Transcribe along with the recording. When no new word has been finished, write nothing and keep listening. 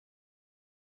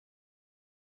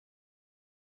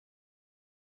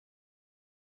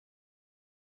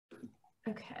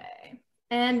Okay.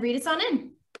 And read us on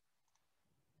in.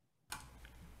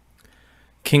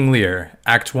 King Lear,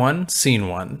 Act 1, Scene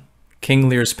 1. King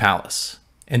Lear's Palace.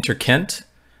 Enter Kent,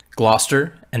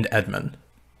 Gloucester, and Edmund.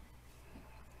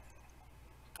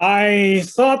 I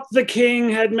thought the king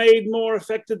had made more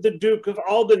affected the Duke of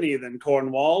Albany than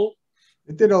Cornwall.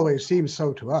 It did always seem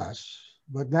so to us,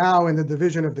 but now in the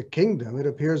division of the kingdom, it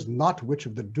appears not which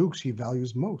of the dukes he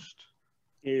values most.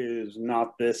 Is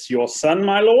not this your son,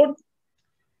 my lord?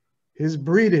 His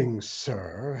breeding,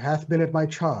 sir, hath been at my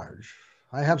charge.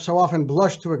 I have so often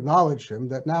blushed to acknowledge him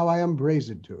that now I am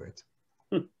brazen to it.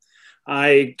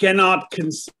 I cannot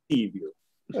conceive you.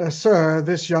 Sir,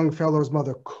 this young fellow's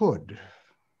mother could.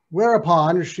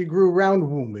 Whereupon she grew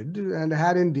round-wombed, and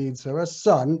had indeed, sir, a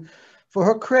son for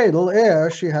her cradle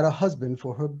ere she had a husband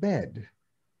for her bed.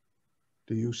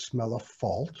 Do you smell a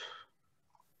fault?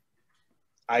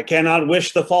 I cannot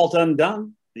wish the fault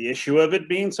undone, the issue of it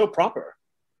being so proper.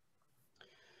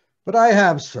 But I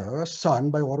have, sir, a son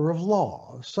by order of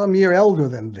law, some year elder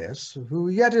than this, who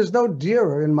yet is no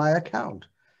dearer in my account,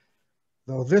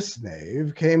 though this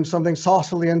knave came something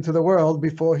saucily into the world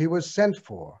before he was sent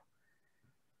for.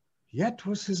 Yet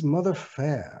was his mother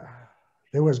fair.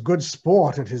 There was good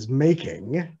sport at his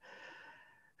making,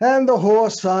 and the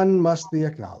whore son must be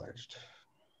acknowledged.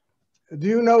 Do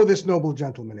you know this noble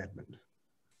gentleman, Edmund?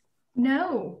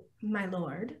 No, my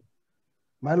lord.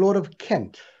 My lord of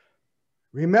Kent.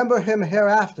 Remember him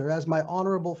hereafter as my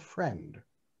honorable friend.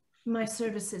 My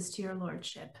services to your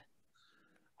lordship.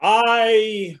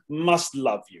 I must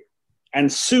love you, and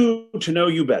sue to know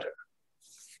you better.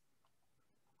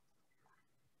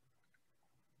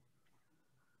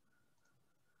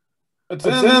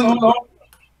 Attend.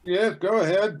 Yes, go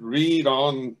ahead. Read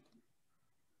on.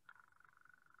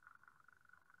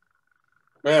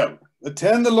 Well,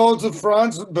 attend the lords of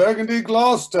France and Burgundy,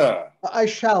 Gloucester. I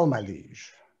shall, my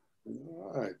liege.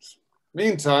 Right.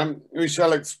 Meantime, we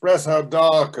shall express our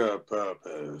darker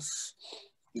purpose.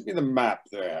 Give me the map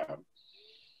there.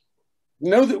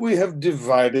 Know that we have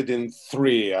divided in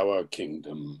three our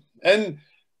kingdom, and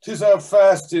 'tis our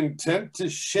fast intent to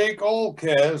shake all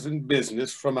cares and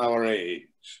business from our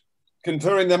age,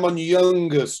 conferring them on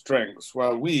younger strengths,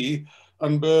 while we,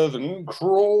 unburthened,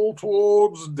 crawl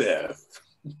towards death.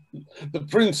 The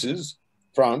princes,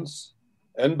 France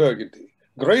and Burgundy,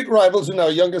 great rivals in our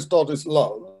youngest daughter's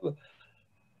love,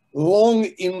 long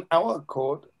in our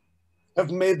court,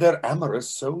 have made their amorous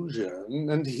sojourn,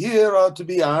 and here are to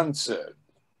be answered.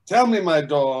 Tell me, my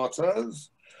daughters,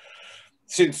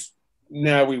 since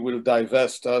now we will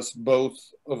divest us both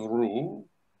of rule,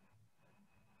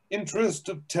 interest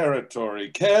of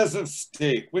territory, cares of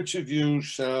state, which of you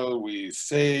shall we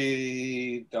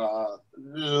say doth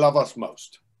love us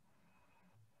most?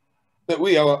 That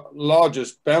we our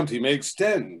largest bounty may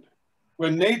extend,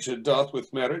 where nature doth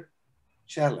with merit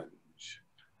challenge.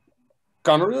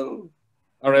 Goneril,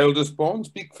 our eldest born,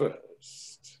 speak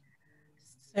first.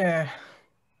 Sir,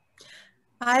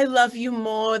 I love you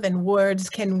more than words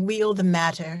can wield the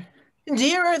matter,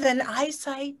 dearer than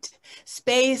eyesight,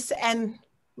 space, and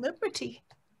liberty,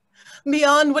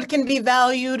 beyond what can be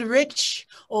valued rich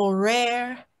or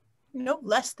rare, no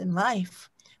less than life,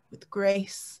 with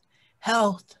grace,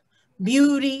 health,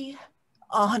 beauty,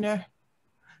 honor,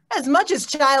 as much as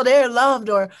child e'er loved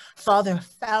or father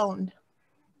found.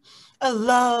 A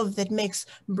love that makes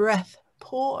breath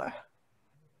poor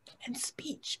and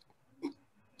speech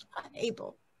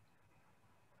unable.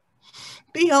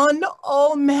 Beyond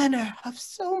all manner of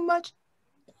so much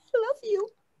I love you.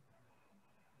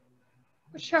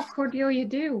 What shall Cordelia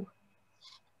do?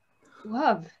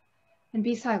 Love and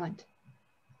be silent.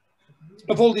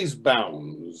 Of all these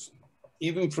bounds,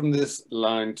 even from this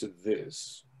line to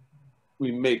this,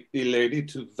 we make thee lady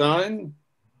to thine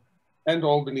and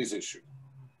Albany's issue.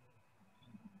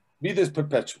 Be this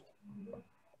perpetual.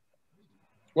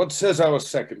 What says our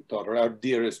second daughter, our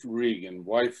dearest Regan,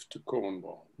 wife to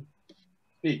Cornwall?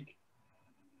 Speak.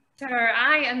 Sir,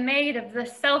 I am made of the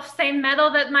self-same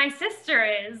metal that my sister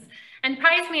is, and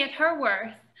prize me at her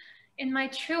worth. In my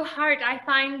true heart, I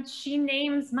find she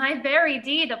names my very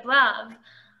deed of love.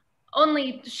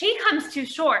 Only she comes too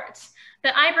short,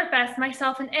 that I profess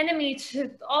myself an enemy to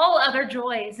all other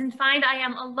joys, and find I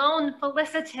am alone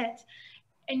felicitate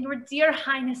in your dear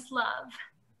highness love.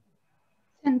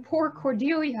 And poor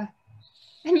Cordelia,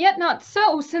 and yet not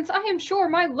so, since I am sure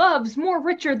my love's more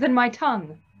richer than my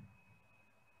tongue.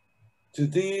 To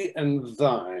thee and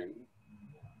thine,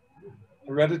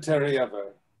 hereditary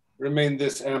ever, remain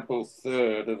this ample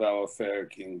third of our fair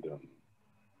kingdom.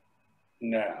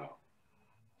 Now,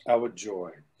 our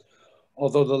joy,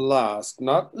 although the last,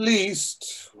 not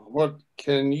least, What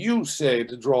can you say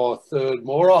to draw a third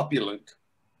more opulent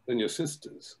than your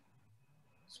sisters?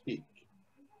 Speak.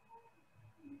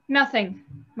 Nothing,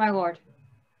 my lord.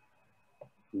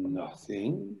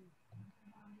 Nothing?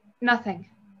 Nothing.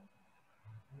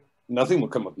 Nothing will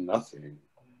come of nothing.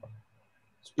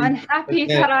 Speak Unhappy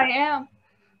again. that I am.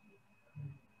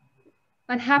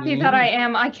 Unhappy that I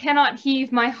am, I cannot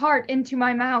heave my heart into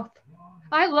my mouth.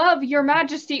 I love your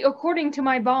majesty according to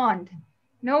my bond,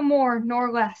 no more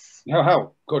nor less. Now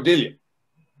how, Cordelia?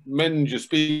 Mend your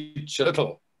speech a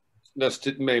little, lest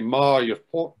it may mar your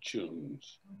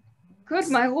fortunes. Good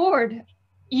my lord,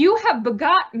 you have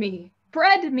begot me,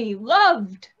 bred me,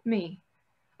 loved me.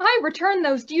 I return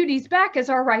those duties back as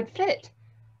are right fit.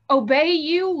 Obey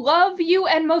you, love you,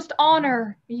 and most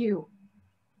honor you.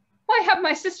 Why have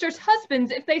my sisters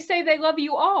husbands if they say they love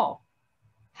you all?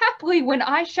 Haply when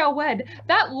I shall wed,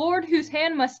 that lord whose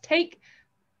hand must take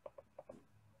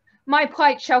my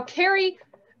plight shall carry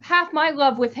half my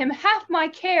love with him, half my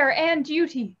care and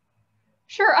duty.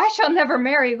 Sure, I shall never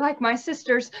marry like my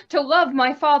sisters to love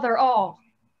my father all.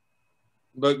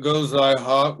 But goes thy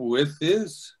heart with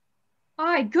his?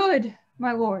 Aye, good,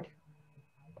 my lord.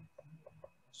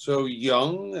 So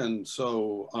young and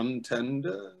so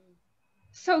untender?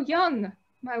 So young,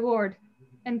 my lord,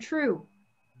 and true.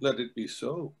 Let it be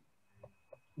so.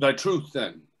 Thy truth,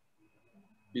 then,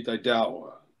 be thy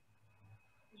dower.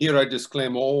 Here I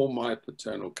disclaim all my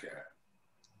paternal care.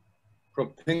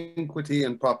 Propinquity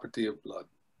and property of blood.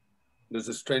 And as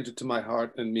a stranger to my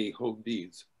heart and me, hold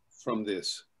these from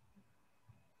this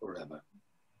forever.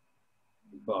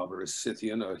 Barbarous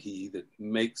Scythian or he that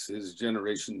makes his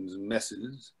generations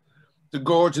messes. To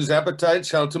gorge his appetite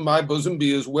shall to my bosom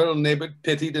be as well neighbored,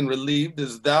 pitied, and relieved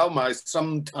as thou, my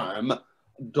sometime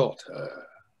daughter.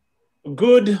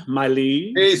 Good, my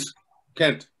liege. Peace,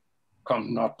 Kent.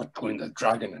 Come not between the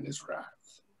dragon and his wrath.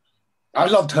 I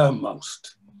loved her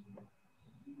most,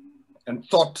 and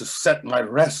thought to set my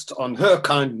rest on her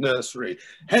kind nursery.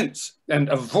 Hence, and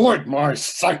avoid my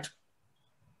sight.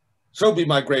 So be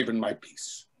my grave and my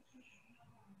peace.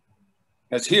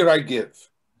 As here I give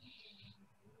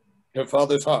her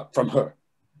father's heart from her.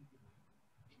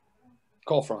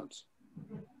 Call France.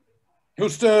 Who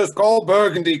stirs, call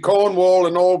Burgundy, Cornwall,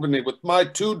 and Albany, with my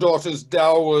 2 daughters'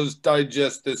 dowers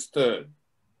digest this third.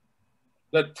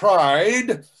 Let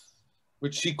pride,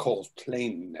 which she calls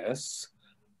plainness,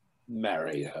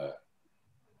 marry her.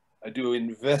 I do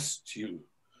invest you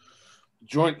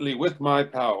jointly with my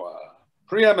power,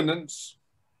 preeminence,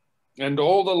 and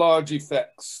all the large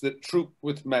effects that troop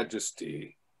with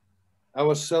majesty.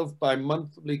 Ourself by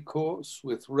monthly course,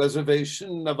 with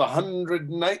reservation of 100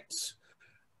 knights,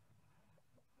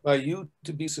 by you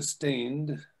to be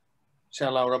sustained,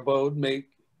 shall our abode make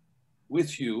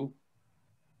with you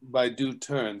by due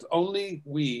turns. Only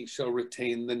we shall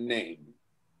retain the name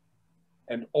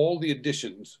and all the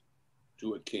additions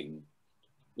to a king.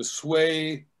 The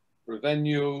sway,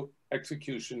 revenue,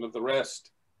 execution of the rest,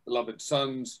 beloved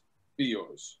sons, be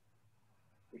yours.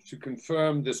 To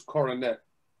confirm this coronet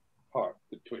part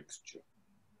betwixt you.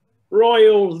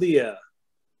 Royal Lear,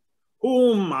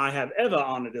 whom I have ever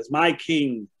honored as my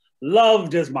king,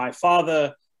 loved as my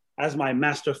father, as my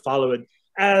master followed,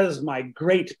 as my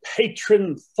great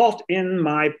patron thought in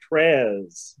my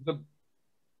prayers. The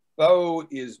bow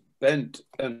is bent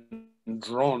and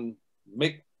drawn,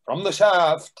 make from the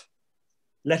shaft.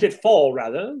 Let it fall,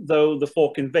 rather, though the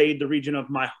fork invade the region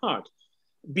of my heart.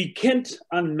 Be Kent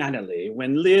unmannerly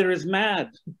when Lear is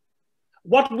mad.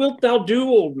 What wilt thou do,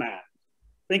 old man?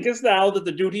 Thinkest thou that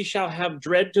the duty shall have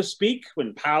dread to speak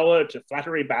when power to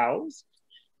flattery bows?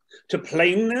 To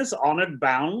plainness honored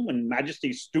bound when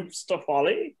majesty stoops to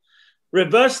folly?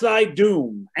 Reverse thy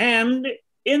doom, and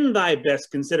in thy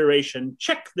best consideration,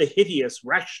 check the hideous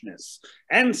rashness.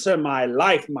 Answer my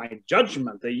life, my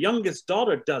judgment. The youngest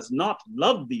daughter does not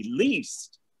love thee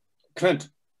least. Kent,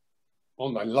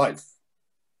 on thy life,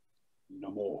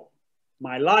 no more.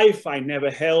 My life I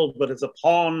never held but as a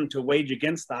pawn to wage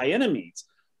against thy enemies,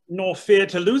 nor fear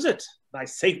to lose it, thy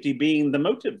safety being the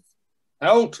motive.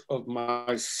 Out of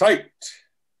my sight.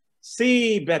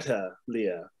 See better,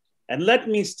 Lear, and let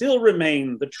me still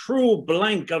remain the true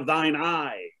blank of thine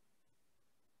eye.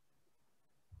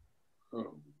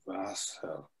 Oh,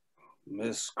 vassal,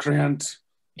 miscreant.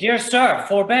 Dear sir,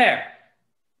 forbear.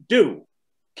 Do,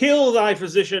 kill thy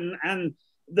physician, and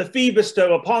the fee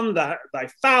bestow upon thy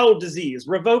foul disease,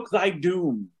 revoke thy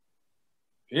doom.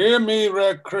 Hear me,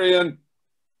 recreant.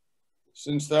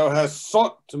 Since thou hast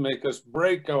sought to make us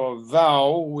break our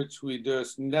vow, which we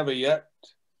durst never yet,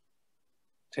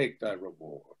 take thy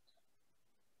reward.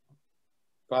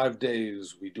 5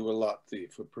 days we do allot thee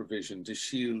for provision to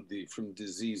shield thee from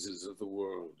diseases of the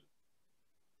world.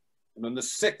 And on the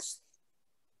 6th,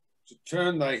 to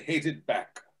turn thy hated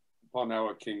back upon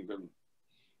our kingdom.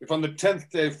 If on the 10th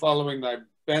day following thy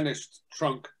banished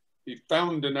trunk be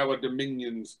found in our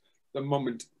dominions, the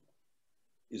moment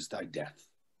is thy death.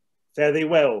 Fare thee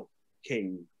well,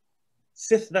 king.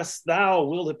 Sith thus thou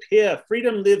wilt appear,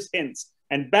 freedom lives hence,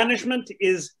 and banishment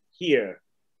is here.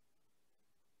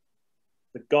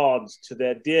 The gods to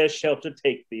their dear shelter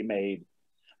take thee, maid,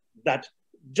 that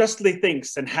justly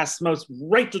thinks and hast most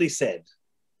rightly said.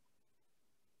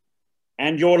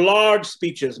 And your large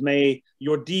speeches may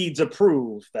your deeds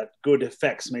approve, that good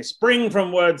effects may spring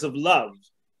from words of love.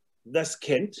 Thus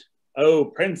Kent, O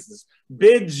princes,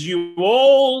 bids you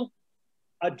all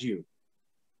adieu.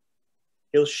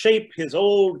 He'll shape his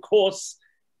old course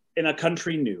in a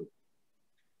country new.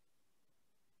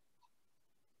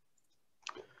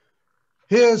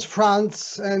 Here's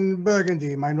France and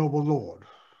Burgundy, my noble lord.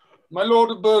 My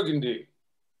lord of Burgundy,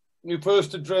 we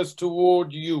first address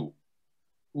toward you,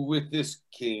 who with this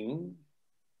king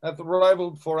hath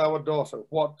rivaled for our daughter.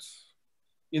 What,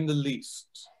 in the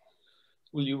least,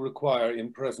 will you require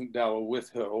in present dower with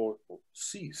her, or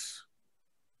cease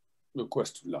your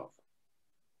quest of love?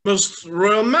 Most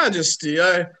royal majesty,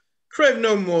 I crave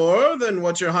no more than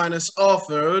what your highness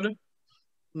offered,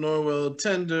 nor will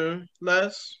tender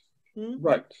less.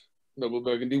 Right, noble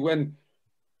Burgundy. When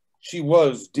she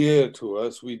was dear to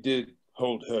us, we did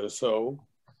hold her so,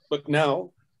 but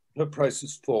now her price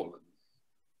is fallen.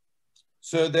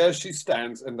 So there she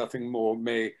stands, and nothing more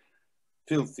may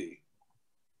fitly,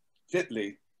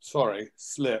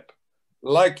 slip.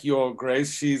 Like your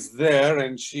grace, she's there,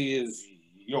 and she is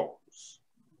yours.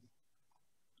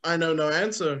 I know no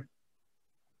answer.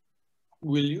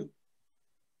 Will you?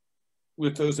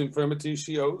 With those infirmities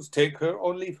she owes, take her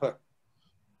or leave her?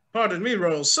 Pardon me,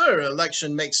 royal sir,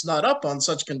 election makes not up on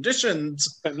such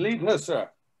conditions. Then leave her, sir.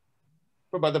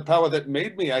 For by the power that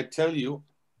made me, I tell you,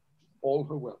 all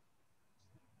her will.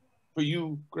 For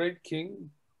you, great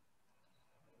king,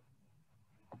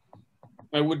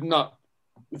 I would not,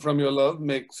 from your love,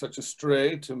 make such a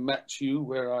stray to match you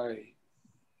where I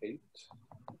hate.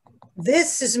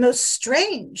 This is most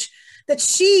strange, that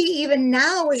she even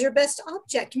now is your best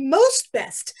object, most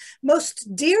best,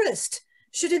 most dearest,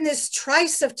 should in this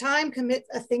trice of time commit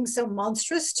a thing so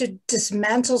monstrous to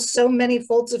dismantle so many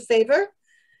folds of favor.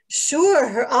 Sure,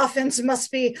 her offense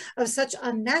must be of such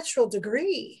unnatural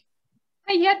degree.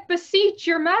 I yet beseech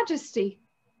your majesty.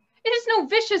 It is no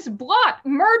vicious blot,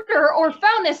 murder, or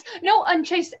foulness, no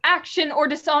unchaste action or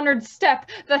dishonored step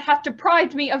that hath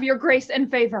deprived me of your grace and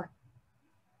favor.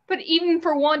 But even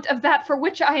for want of that for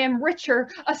which I am richer,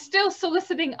 a still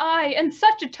soliciting eye, and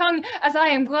such a tongue as I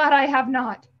am glad I have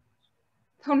not,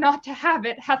 though not to have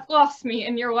it hath lost me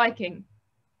in your liking.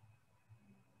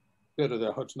 Better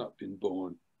thou hadst not been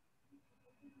born,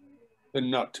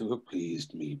 than not to have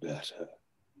pleased me better.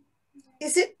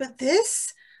 Is it but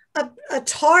this? A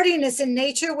tardiness in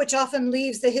nature which often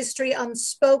leaves the history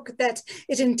unspoke that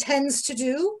it intends to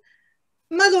do?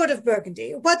 My lord of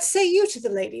Burgundy, what say you to the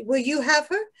lady? Will you have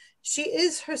her? She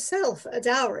is herself a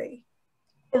dowry.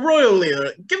 Royal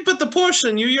Lear, give but the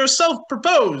portion you yourself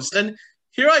proposed, and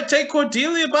here I take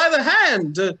Cordelia by the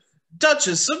hand,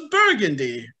 Duchess of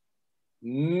Burgundy.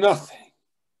 Nothing.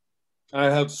 I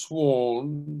have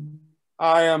sworn.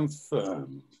 I am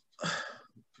firm.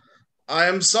 I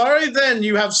am sorry then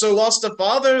you have so lost a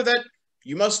father that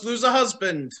you must lose a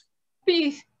husband.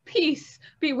 Peace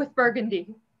be with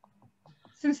Burgundy.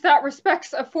 Since that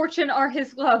respects of fortune are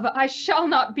his love, I shall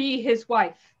not be his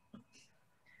wife.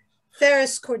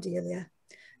 Fairest Cordelia,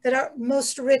 that art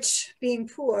most rich being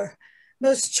poor,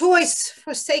 most choice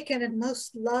forsaken, and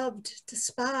most loved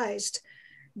despised.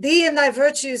 Thee and thy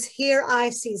virtues here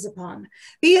I seize upon.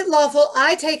 Be it lawful,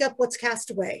 I take up what's cast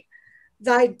away.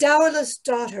 Thy dowerless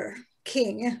daughter,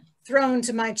 king, thrown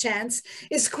to my chance,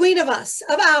 is queen of us,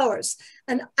 of ours,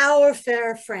 and our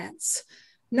fair France.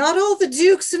 Not all the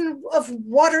dukes of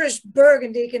waterish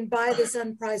Burgundy can buy this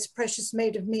unprized precious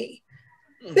maid of me.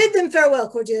 Bid them farewell,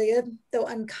 Cordelia, though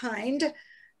unkind.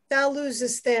 Thou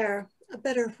losest there a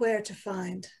better where to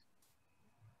find.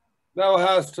 Thou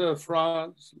hast her,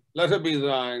 France, let her be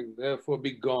thine, therefore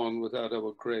be gone without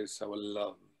our grace, our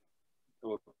love,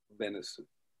 our venison.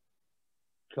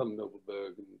 Come, noble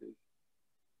Burgundy.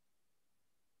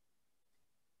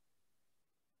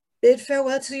 Bid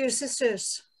farewell to your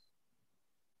sisters.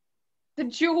 The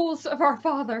jewels of our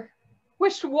father,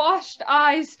 which washed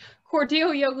eyes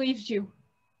Cordelia leaves you.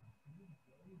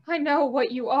 I know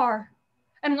what you are,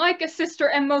 and like a sister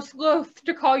am most loath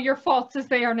to call your faults as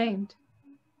they are named.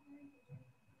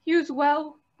 use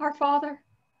well our father.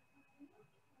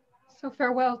 So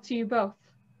farewell to you both.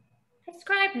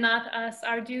 Prescribe not us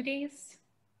our duties.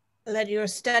 Let your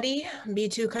study be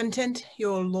to content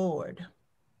your lord.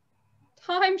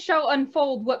 Time shall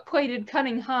unfold what plated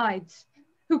cunning hides.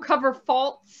 Who cover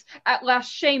faults, at last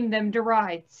shame them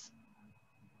derides.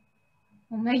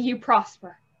 Well, may you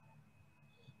prosper.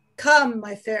 Come,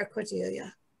 my fair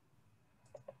Cordelia.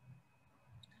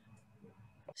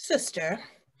 Sister,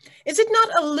 is it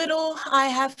not a little I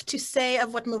have to say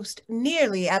of what most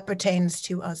nearly appertains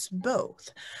to us both?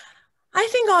 I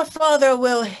think our father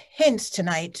will hint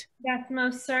tonight. That's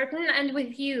most certain, and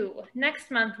with you,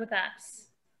 next month with us.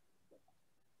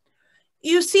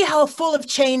 You see how full of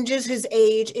changes his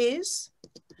age is?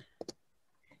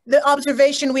 The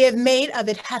observation we have made of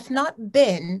it hath not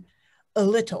been a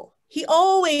little. He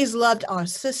always loved our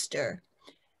sister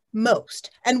most,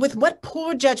 and with what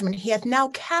poor judgment he hath now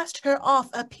cast her off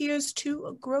appears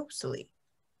too grossly.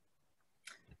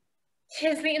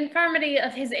 'Tis the infirmity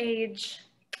of his age,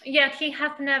 yet he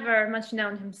hath never much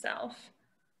known himself.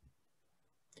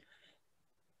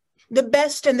 The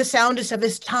best and the soundest of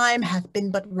his time hath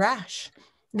been but rash.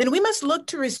 Then we must look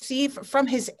to receive from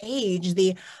his age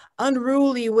the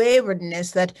unruly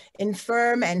waywardness that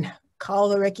infirm and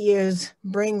choleric years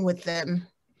bring with them.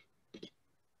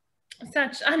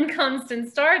 Such unconstant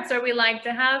starts are we like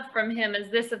to have from him as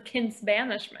this of Kent's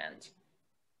banishment.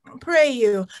 Pray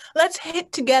you, let's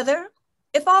hit together.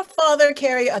 If our father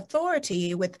carry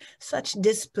authority with such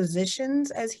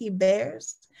dispositions as he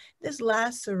bears, this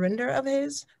last surrender of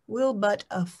his will but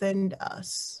offend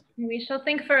us. We shall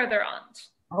think further on't.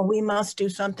 Oh, we must do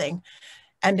something,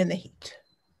 and in the heat.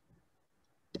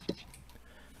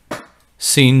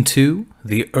 Scene 2,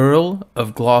 the Earl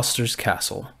of Gloucester's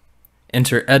castle.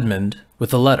 Enter Edmund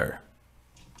with a letter.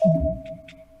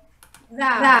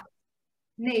 Thou,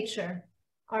 nature,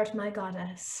 art my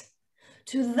goddess.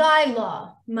 To thy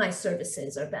law my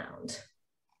services are bound.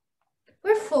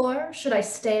 Wherefore should I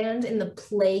stand in the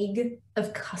plague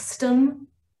of custom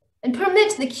and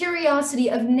permit the curiosity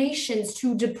of nations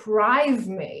to deprive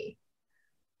me,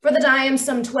 for that I am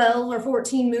some 12 or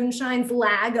 14 moonshines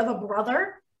lag of a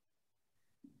brother?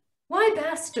 Why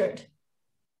bastard?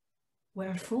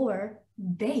 Wherefore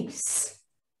base?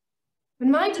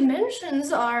 When my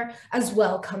dimensions are as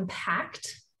well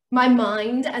compact, my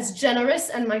mind as generous,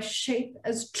 and my shape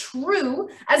as true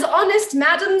as honest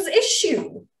madam's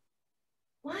issue,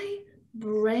 why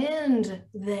brand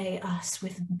they us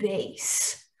with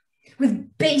base,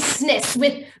 with baseness,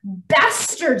 with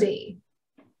bastardy?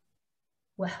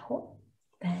 Well,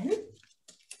 then,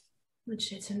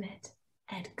 legitimate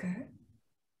Edgar,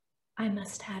 I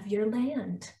must have your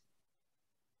land.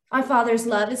 Our father's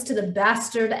love is to the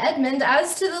bastard Edmund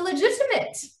as to the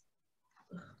legitimate.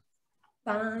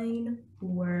 Fine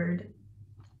word,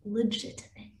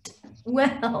 legitimate.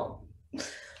 Well,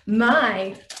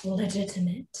 my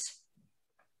legitimate,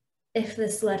 if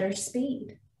this letter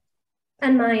speed,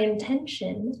 and my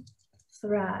intention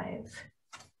thrive.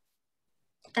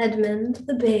 Edmund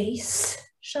the base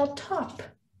shall top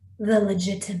the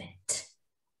legitimate.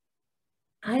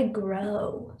 I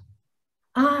grow,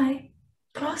 I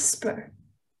prosper.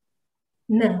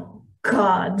 No,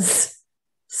 gods,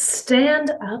 stand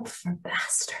up for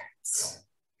bastards.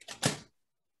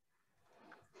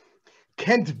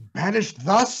 Kent banished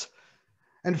thus,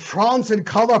 and France in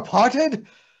color parted,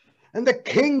 and the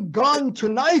king gone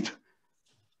tonight?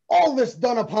 All this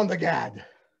done upon the gad.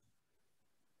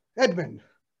 Edmund,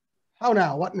 how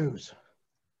now, what news?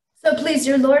 So please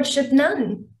your lordship,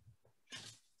 none.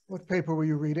 What paper were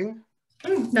you reading?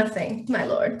 Nothing, my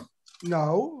lord.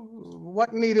 No,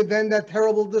 what needed then that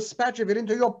terrible dispatch of it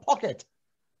into your pocket?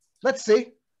 Let's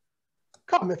see.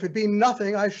 Come, if it be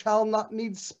nothing, I shall not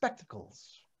need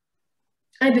spectacles.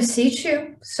 I beseech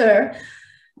you, sir,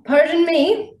 pardon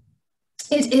me.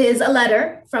 It is a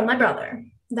letter from my brother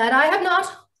that I have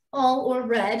not all or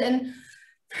read, and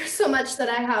for so much that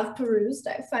I have perused,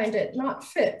 I find it not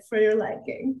fit for your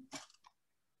liking.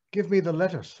 Give me the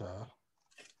letter, sir.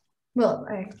 Well,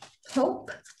 I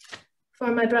hope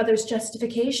for my brother's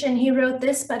justification he wrote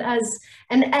this but as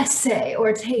an essay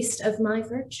or taste of my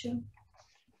virtue.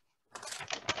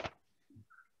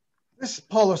 This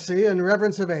policy and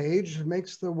reverence of age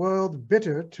makes the world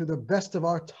bitter to the best of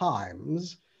our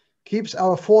times, keeps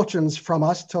our fortunes from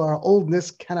us till our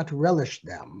oldness cannot relish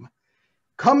them.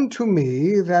 Come to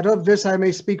me, that of this I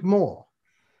may speak more.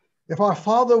 If our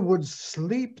father would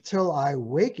sleep till I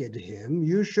waked him,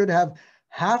 you should have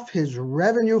half his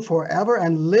revenue forever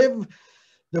and live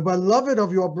the beloved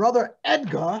of your brother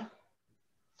Edgar.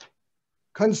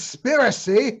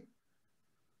 Conspiracy,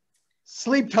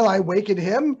 sleep till I waken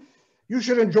him. You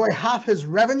should enjoy half his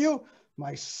revenue,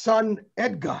 my son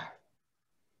Edgar.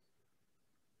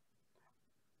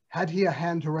 Had he a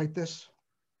hand to write this?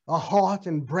 A heart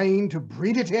and brain to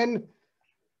breed it in?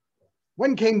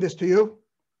 When came this to you?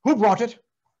 Who brought it?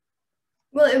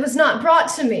 Well, it was not brought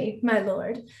to me, my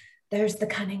lord. There's the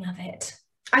cunning of it.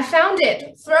 I found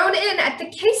it thrown in at the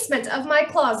casement of my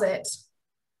closet.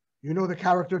 You know the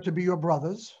character to be your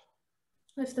brother's?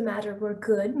 If the matter were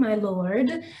good, my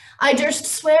lord, I durst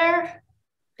swear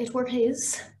it were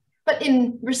his. But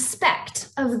in respect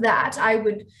of that, I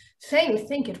would fain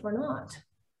think it were not.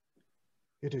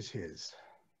 It is his.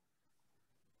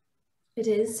 It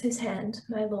is his hand,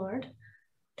 my lord.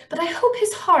 But I hope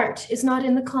his heart is not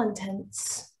in the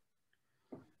contents.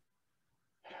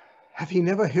 Have he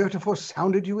never heretofore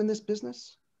sounded you in this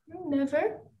business?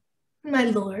 Never, my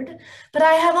lord. But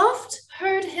I have oft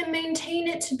heard him maintain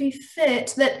it to be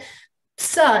fit that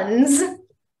sons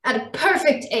at a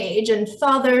perfect age and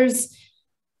fathers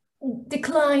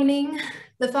declining,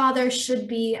 the father should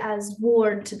be as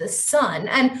ward to the son,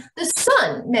 and the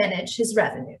son manage his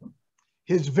revenue.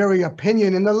 His very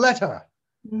opinion in the letter.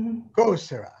 Mm-hmm. Go,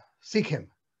 Sarah, seek him.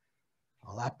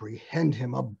 I'll apprehend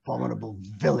him, abominable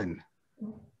villain.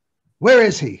 Where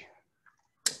is he?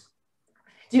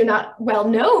 Do you not well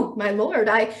know, my lord?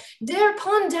 I dare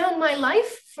pawn down my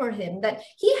life for him, that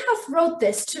he hath wrote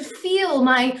this to feel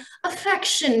my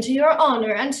affection to your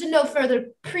honor, and to no further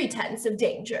pretense of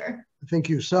danger. Think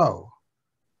you so?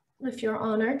 If your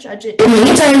honor judge it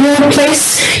meet, I will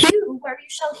place you where you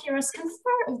shall hear us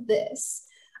confer of this.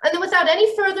 And then without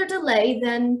any further delay,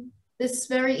 then this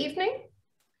very evening?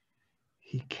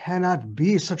 He cannot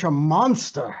be such a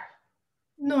monster.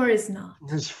 Nor is not.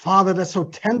 His father that so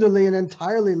tenderly and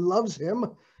entirely loves him.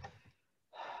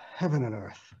 Heaven and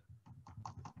earth.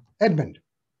 Edmund,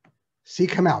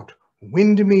 seek him out.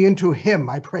 Wind me into him,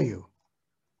 I pray you.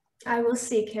 I will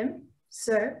seek him,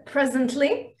 sir,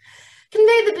 presently.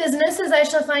 Convey the business as I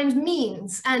shall find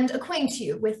means, and acquaint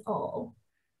you with all.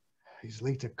 These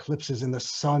late eclipses in the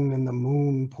sun and the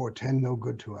moon portend no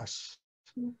good to us.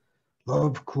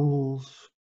 Love cools,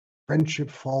 friendship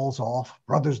falls off,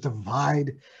 brothers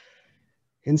divide.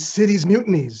 In cities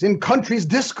mutinies, in countries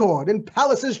discord, in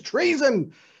palaces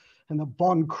treason, and the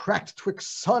bond cracked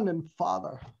twixt son and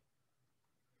father.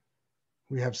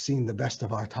 We have seen the best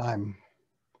of our time.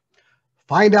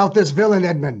 Find out this villain,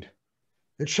 Edmund.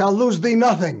 It shall lose thee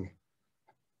nothing.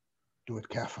 Do it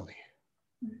carefully.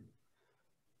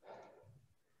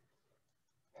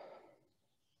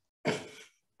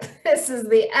 This is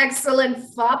the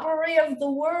excellent foppery of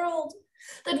the world,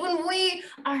 that when we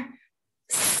are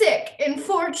sick in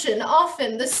fortune,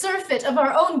 often the surfeit of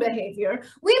our own behavior,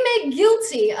 we make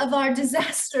guilty of our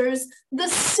disasters the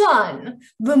sun,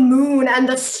 the moon, and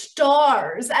the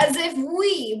stars, as if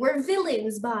we were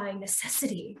villains by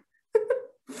necessity.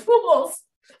 Fools!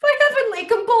 By heavenly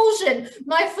compulsion,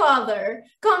 my father,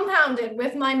 compounded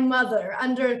with my mother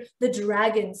under the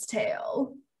dragon's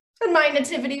tail. And my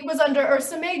nativity was under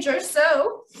Ursa Major,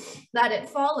 so that it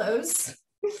follows.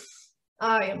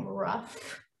 I am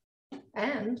rough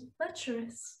and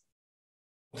lecherous.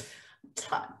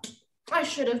 Tut, I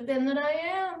should have been that I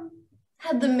am,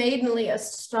 had the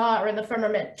maidenliest star in the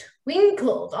firmament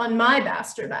twinkled on my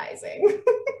bastardizing.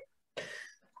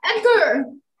 Edgar,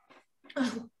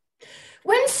 oh,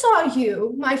 when saw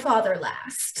you my father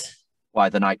last? Why,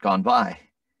 the night gone by.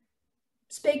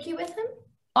 Spake you with him?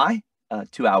 I?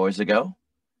 2 hours ago.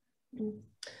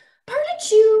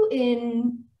 Parted you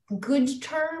in good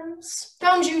terms?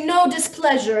 Found you no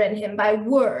displeasure in him by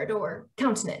word or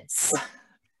countenance?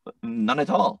 None at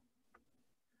all.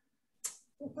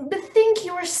 Bethink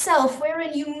yourself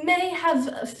wherein you may have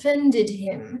offended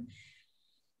him,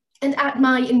 and at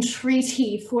my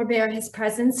entreaty forbear his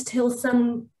presence till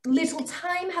some little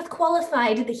time hath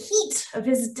qualified the heat of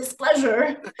his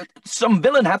displeasure. Some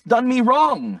villain hath done me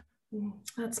wrong.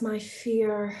 That's my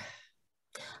fear.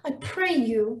 I pray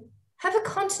you, have a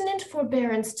continent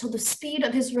forbearance till the speed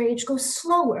of his rage go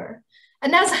slower,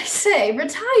 and as I say,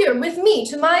 retire with me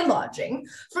to my lodging,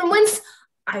 from whence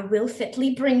I will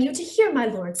fitly bring you to hear my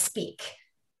lord speak.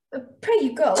 Pray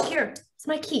you go, here, it's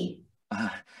my key.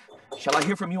 Shall I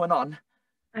hear from you anon?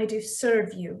 I do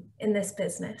serve you in this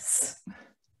business.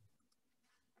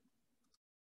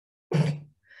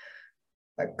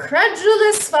 A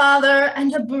credulous father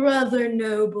and a brother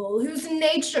noble, whose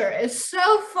nature is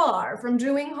so far from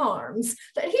doing harms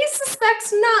that he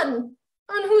suspects none,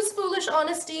 on whose foolish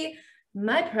honesty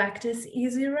my practice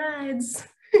easy rides.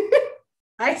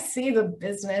 I see the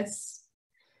business.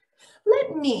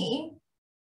 Let me,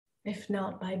 if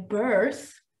not by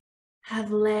birth, have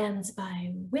lands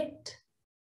by wit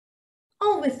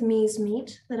all with me's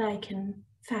meat that I can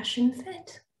fashion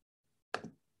fit.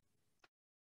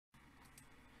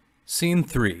 Scene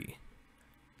 3.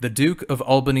 The Duke of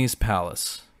Albany's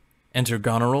palace. Enter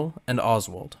Goneril and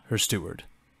Oswald, her steward.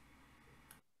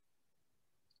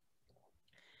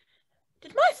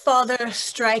 Did my father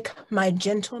strike my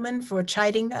gentleman for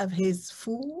chiding of his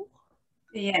fool?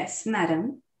 Yes,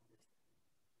 madam.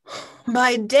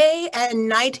 By day and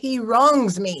night he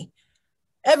wrongs me.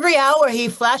 Every hour he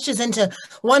flashes into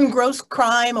one gross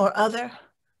crime or other.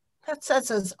 That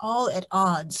sets us all at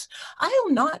odds. I'll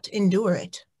not endure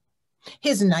it.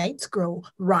 His nights grow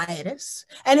riotous,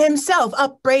 and himself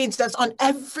upbraids us on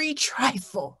every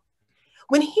trifle.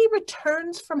 When he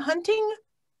returns from hunting,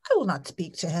 I will not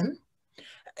speak to him.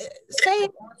 Say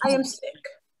I am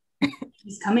sick.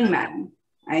 He's coming, madam.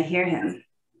 I hear him.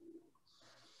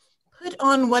 Put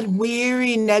on what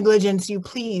weary negligence you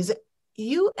please,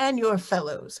 you and your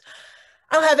fellows.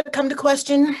 I'll have it come to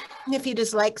question. If he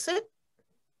dislikes it,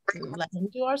 let him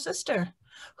to our sister,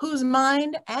 whose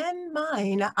mind and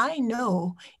mine I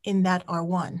know in that are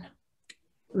one.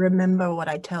 Remember what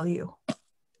I tell you.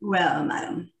 Well,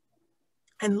 madam.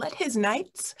 And let his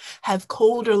knights have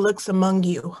colder looks among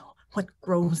you. What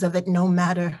grows of it, no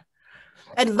matter.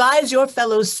 Advise your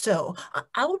fellows so.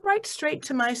 I'll write straight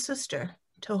to my sister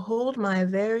to hold my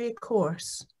very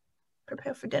course.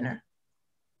 Prepare for dinner.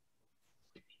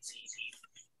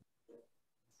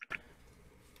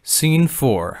 Scene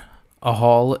 4. A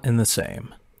hall in the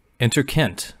same. Enter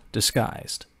Kent,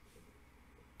 disguised.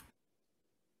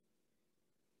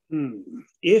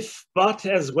 If but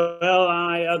as well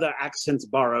I other accents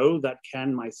borrow that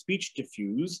can my speech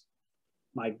diffuse,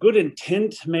 my good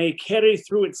intent may carry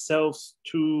through itself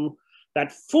to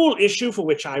that full issue for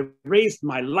which I raised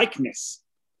my likeness.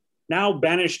 Now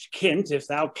banished Kent, if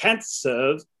thou canst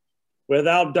serve, where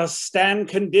thou dost stand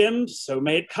condemned, so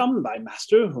may it come, thy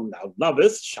master, whom thou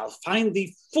lovest, shall find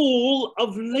thee full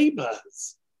of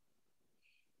labours.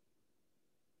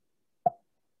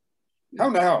 How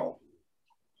now?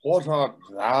 What art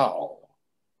thou?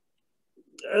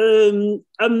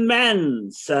 A man,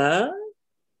 sir.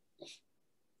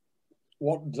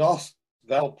 What dost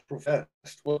thou profess?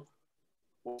 What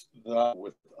thou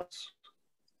with us?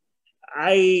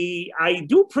 I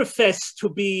do profess to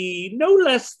be no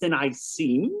less than I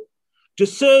seem, to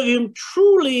serve him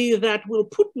truly that will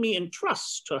put me in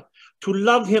trust, to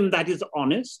love him that is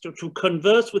honest, to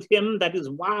converse with him that is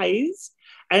wise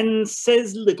and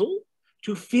says little,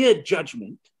 to fear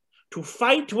judgment, to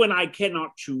fight when I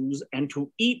cannot choose, and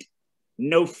to eat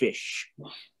no fish.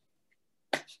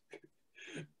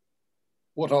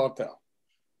 What art thou?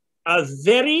 A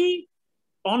very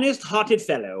honest-hearted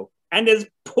fellow, and as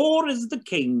poor as the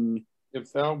king.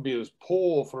 If thou be as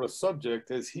poor for a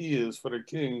subject as he is for a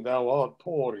king, thou art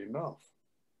poor enough.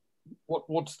 What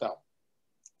wouldst thou?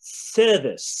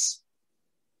 Service.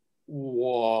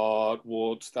 What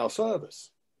wouldst thou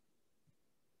service?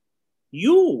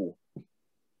 You.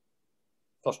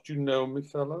 Dost you know me,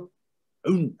 fellow?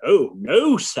 Oh,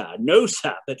 no, sir,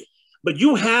 but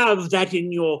you have that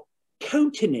in your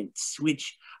countenance,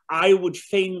 which I would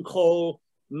fain call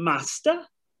master.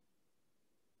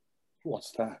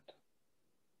 What's that?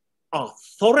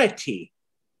 Authority.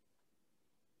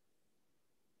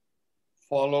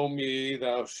 Follow me,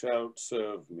 thou shalt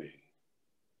serve me.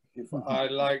 If I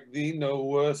like thee no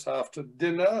worse after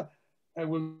dinner, I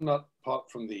will not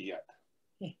part from thee yet.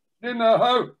 Dinner,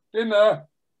 ho, dinner.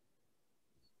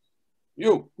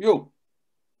 You,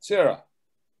 Sarah,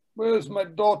 where's my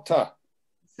daughter?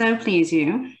 So please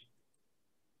you.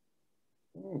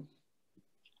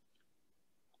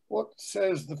 What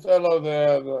says the fellow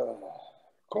there?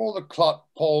 Call the clot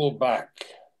pole back.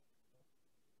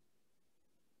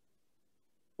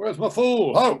 Where's my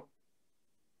fool? Ho!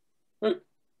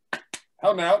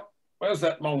 How now? Where's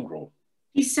that mongrel?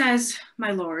 He says,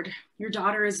 my lord, your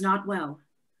daughter is not well.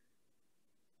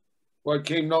 Why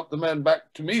came not the man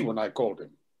back to me when I called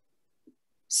him?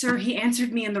 Sir, he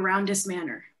answered me in the roundest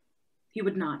manner. He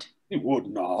would not. He would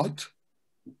not?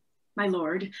 My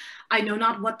lord, I know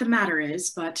not what the matter is,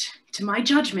 but to my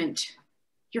judgment,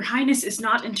 your highness is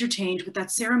not entertained with that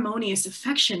ceremonious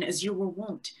affection as you were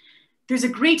wont. There's a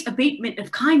great abatement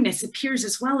of kindness appears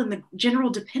as well in the general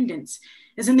dependence,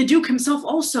 as in the duke himself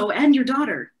also, and your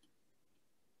daughter.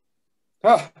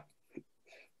 Ah,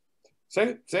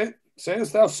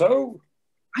 sayest thou so?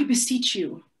 I beseech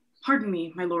you, pardon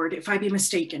me, my lord, if I be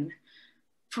mistaken,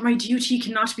 for my duty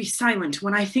cannot be silent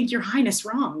when I think your highness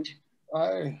wronged.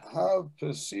 I have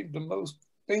perceived a most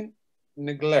faint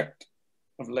neglect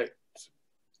of late.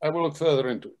 I will look further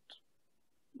into it.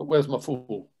 But where's my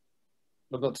fool?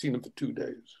 I've not seen him for 2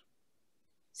 days.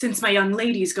 Since my young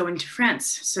lady's going to France,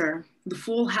 sir, the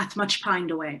fool hath much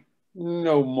pined away.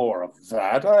 No more of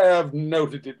that. I have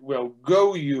noted it well.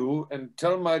 Go you, and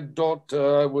tell my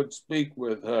daughter I would speak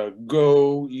with her.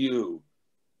 Go you.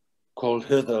 Call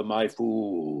hither my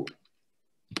fool.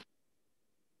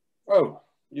 Oh,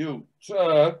 you,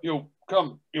 sir, you,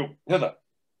 come, you, hither.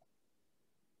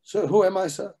 Sir, who am I,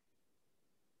 sir?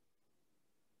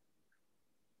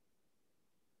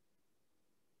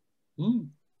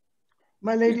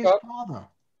 My lady's father.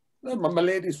 My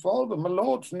lady's father, my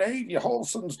lord's knave, your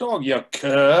wholesome dog, you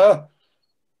cur.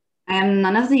 I am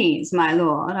none of these, my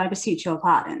lord. I beseech your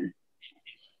pardon.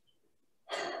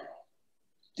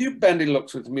 Do you bandy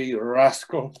looks with me, you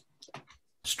rascal?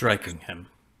 Striking him.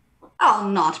 I'll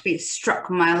not be struck,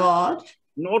 my lord.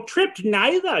 Nor tripped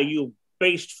neither, you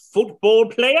base football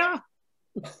player.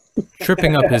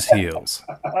 Tripping up his heels.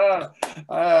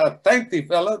 Thank thee,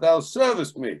 fella, thou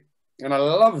servest me, and I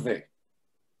love thee.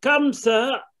 Come,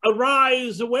 sir,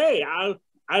 arise away.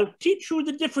 I'll teach you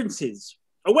the differences.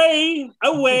 Away,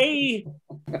 away.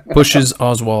 Pushes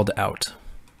Oswald out.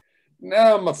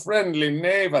 Now, my friendly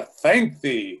knave, I thank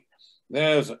thee.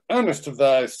 There's earnest of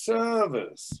thy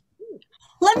service.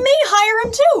 Let me hire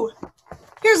him too.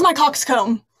 Here's my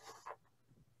coxcomb.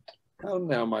 How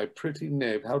now, my pretty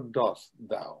knave, how dost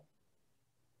thou?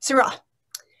 Sirrah,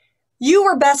 you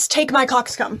were best take my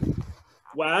coxcomb.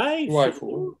 Why? Why,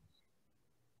 fool?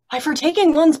 Why, for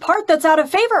taking one's part that's out of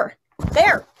favor.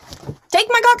 There, take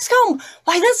my coxcomb.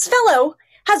 Why, this fellow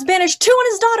has banished 2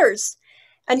 of his daughters,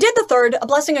 and did the 3rd a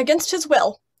blessing against his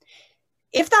will.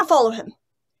 If thou follow him,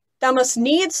 thou must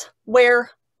needs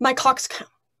wear my coxcomb.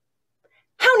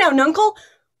 How now, nuncle?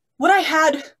 Would I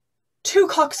had 2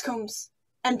 coxcombs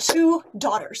and 2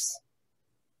 daughters?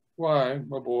 Why,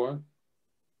 my boy?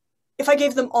 If I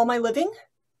gave them all my living,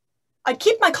 I'd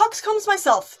keep my coxcombs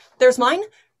myself. There's mine.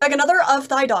 Beg another of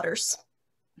thy daughters.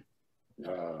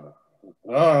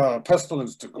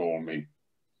 Pestilence to gall me.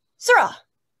 Sirrah,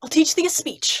 I'll teach thee a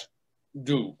speech.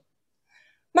 Do.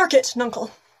 Mark it,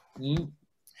 nuncle.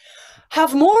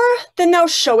 Have more than thou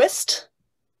showest.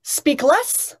 Speak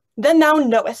less than thou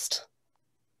knowest.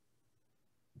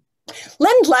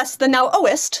 Lend less than thou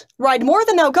owest. Ride more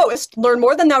than thou goest. Learn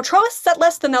more than thou trowest. Set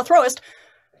less than thou throwest.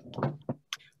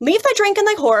 Leave thy drink and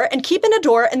thy whore, and keep in a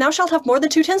door, and thou shalt have more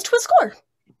than 2 tens to a score.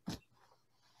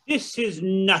 This is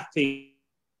nothing,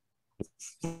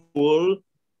 fool.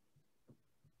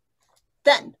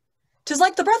 Then, 'tis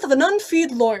like the breath of an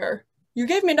unfeed lawyer. You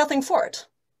gave me nothing for it.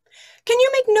 Can you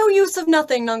make no use of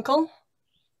nothing, nuncle?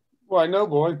 Why, no,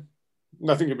 boy.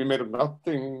 Nothing can be made of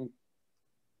nothing.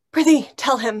 Prithee,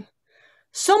 tell him.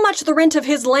 So much the rent of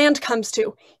his land comes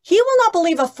to. He will not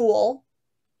believe a fool.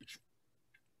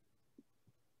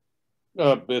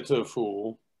 A bitter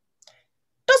fool.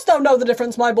 Dost thou know the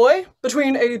difference, my boy,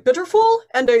 between a bitter fool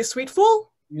and a sweet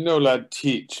fool? No, lad,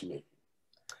 teach me.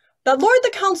 That lord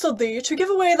that counselled thee to give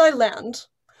away thy land,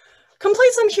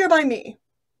 complains him here by me.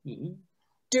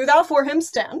 Do thou for him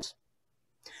stand.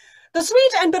 The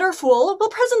sweet and bitter fool will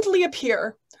presently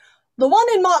appear. The one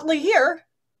in motley here,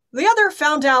 the other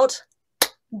found out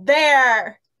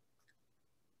there.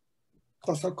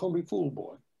 Dost thou call me fool,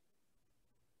 boy?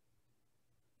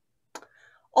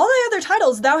 All thy other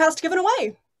titles thou hast given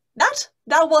away. That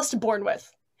thou wast born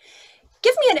with.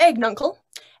 Give me an egg, nuncle,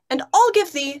 and I'll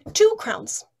give thee 2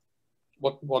 crowns.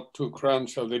 What 2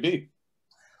 crowns shall they be?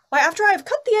 Why, after I have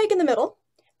cut the egg in the middle,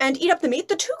 and eat up the meat,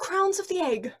 the 2 crowns of the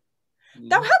egg.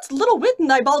 Thou hadst little wit in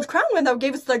thy bald crown when thou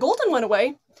gavest thy golden one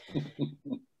away.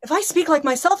 If I speak like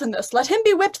myself in this, let him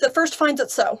be whipped that first finds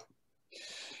it so.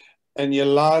 And ye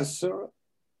lie, sir,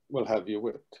 will have you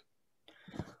whipped.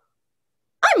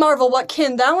 I marvel what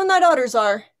kin thou and thy daughters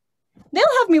are.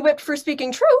 They'll have me whipped for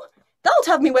speaking true, thou'lt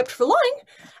have me whipped for lying,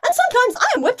 and sometimes I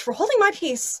am whipped for holding my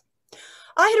peace.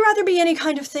 I had rather be any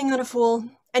kind of thing than a fool,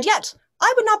 and yet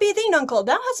I would not be thee, nuncle.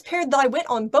 Thou hast pared thy wit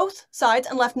on both sides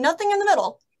and left nothing in the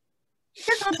middle.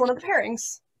 Here comes one of the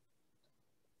pairings.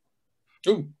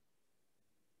 Ooh.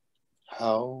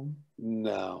 How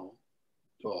now,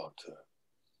 daughter?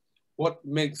 What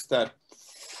makes that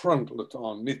frontlet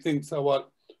on? Methinks thou art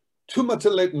too much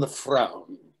elate in the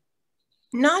frown.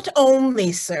 Not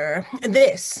only, sir,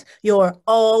 this, your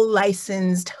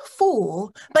all-licensed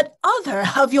fool, but other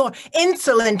of your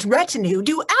insolent retinue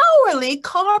do hourly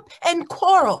carp and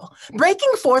quarrel,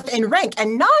 breaking forth in rank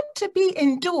and not to be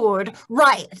endured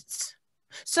riots.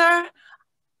 Sir,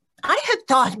 I had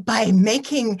thought by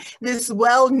making this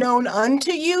well known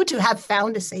unto you to have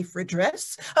found a safe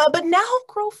redress, but now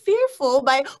grow fearful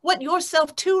by what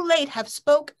yourself too late have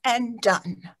spoke and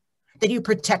done, that you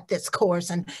protect this course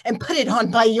and put it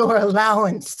on by your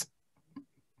allowance.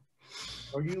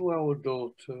 Are you our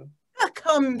daughter?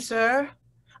 Come, sir.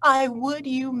 I would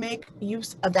you make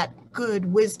use of that good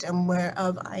wisdom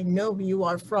whereof I know you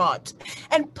are fraught,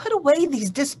 and put away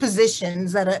these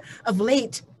dispositions that of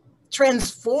late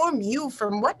transform you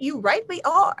from what you rightly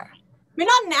are. May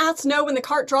not an ass know when the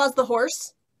cart draws the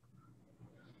horse?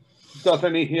 Doth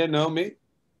any here know me?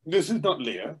 This is not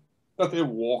Lear. Doth he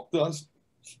walk thus,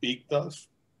 speak thus?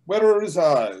 Where are his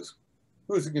eyes?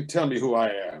 Who is it can tell me who I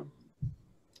am?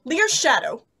 Lear's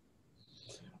shadow.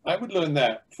 I would learn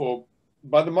that, for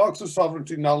by the marks of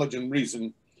sovereignty, knowledge, and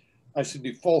reason, I should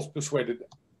be false persuaded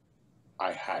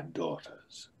I had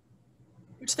daughters.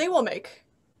 Which they will make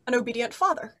an obedient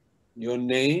father. Your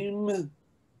name,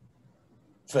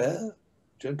 fair,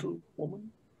 gentle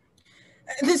woman?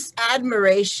 This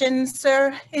admiration,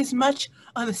 sir, is much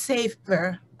on the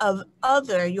savor of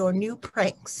other your new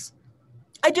pranks.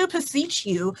 I do beseech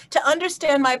you to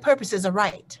understand my purposes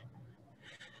aright.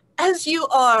 As you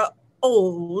are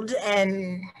old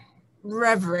and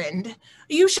reverend,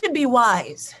 you should be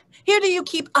wise. Here do you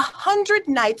keep 100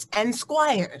 knights and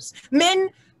squires, men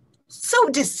so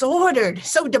disordered,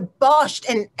 so debauched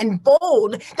and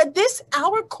bold, that this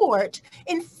our court,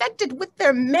 infected with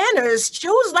their manners,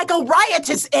 shows like a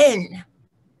riotous inn.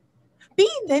 Be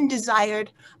then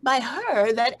desired by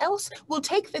her that else will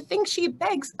take the thing she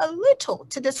begs a little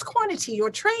to disquantity your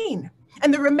train,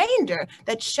 and the remainder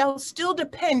that shall still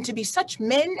depend to be such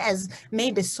men as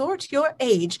may besort your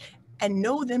age and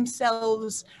know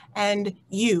themselves and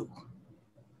you.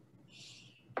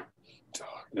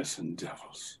 Darkness and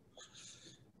devils.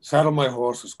 Saddle my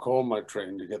horses, call my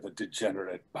train to get the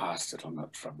degenerate bastard. I'll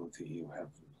not trouble thee, you have.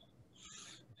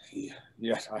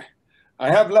 Yet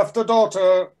I have left a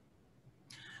daughter.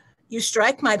 You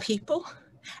strike my people,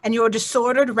 and your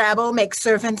disordered rabble make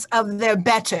servants of their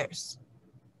betters.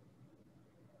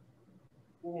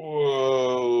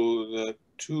 Whoa, that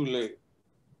too late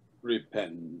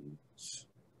repents.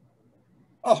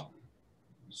 Oh,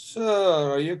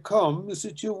 sir, are you come? Is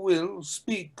it your will?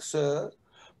 Speak, sir.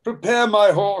 Prepare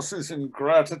my horses in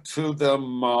gratitude, thou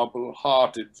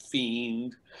marble-hearted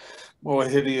fiend, more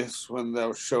hideous when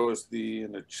thou showest thee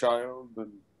in a child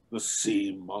than the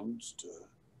sea monster.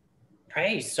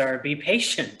 Pray, sir, be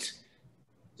patient.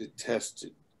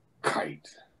 Detested kite,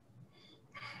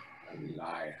 thou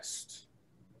liest.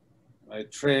 I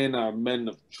train our men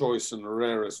of choice and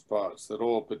rarest parts, that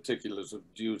all particulars of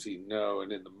duty know,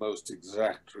 and in the most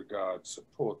exact regard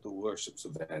support the worships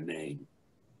of their name.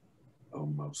 O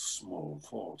most small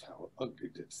fault, how ugly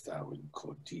didst thou in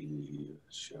Cordelia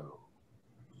show.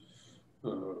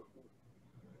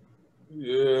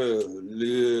 Yeah,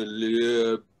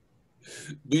 Lear,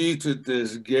 beat at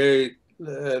this gate,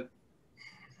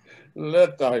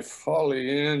 let thy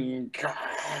folly in,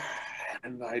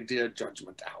 and thy dear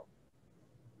judgment out.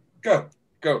 Go,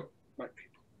 my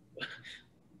people.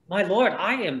 My lord,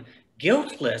 I am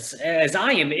guiltless, as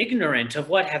I am ignorant of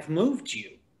what hath moved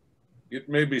you. It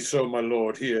may be so, my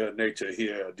lord. Here, nature,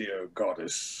 here, dear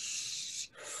goddess,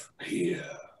 here.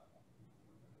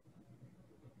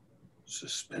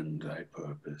 Suspend thy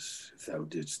purpose, if thou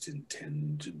didst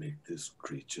intend to make this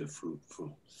creature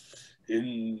fruitful.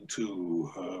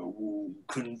 Into her womb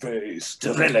convey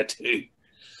sterility.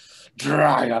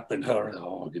 Dry up in her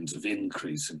organs of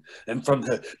increase, and from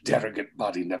her derogate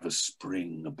body never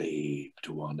spring a babe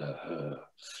to honor her.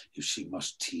 If she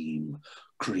must teem,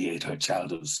 create her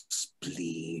child of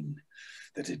spleen,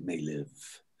 that it may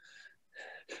live,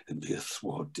 and be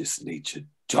athwart disnatured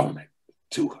torment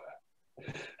to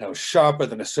her. How sharper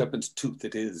than a serpent's tooth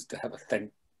it is to have a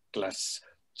thankless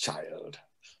child.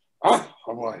 Ah,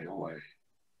 away, away.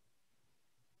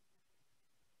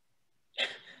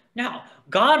 Now,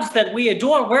 gods that we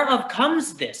adore, whereof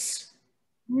comes this?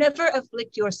 Never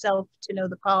afflict yourself to know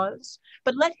the cause,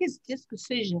 but let his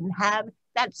disposition have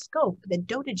that scope that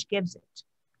dotage gives it.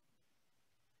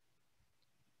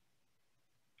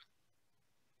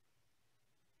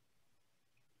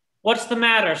 What's the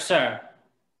matter, sir?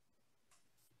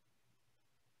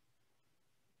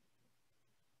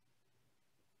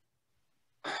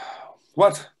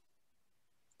 What?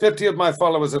 50 of my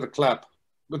followers at a clap,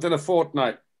 within a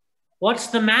fortnight. What's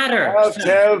the matter? I'll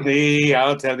tell thee,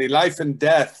 life and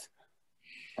death.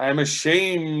 I am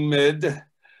ashamed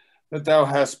that thou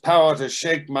hast power to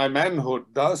shake my manhood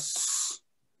thus.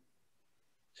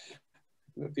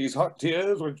 That these hot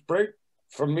tears which break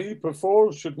from me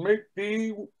perforce should make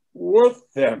thee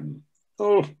worth them.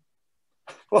 Oh,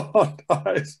 fond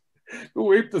eyes, who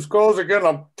weep the scores again,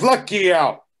 I'll pluck ye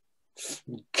out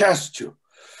and cast you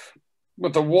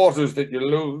with the waters that you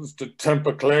lose to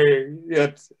temper clay.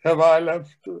 Yet have I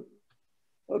left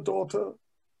a daughter.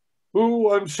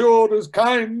 who I'm sure is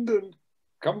kind and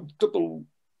comfortable.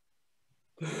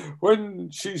 When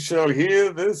she shall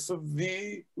hear this of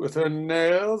thee with her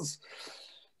nails,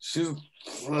 she'll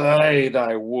fly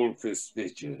thy wolfish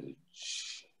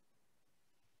visage.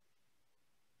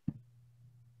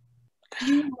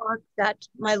 You mark that,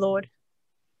 my lord.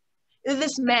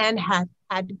 This man hath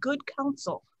had good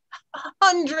counsel.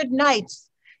 100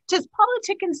 knights. 'Tis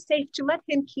politic and safe to let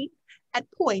him keep at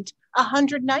point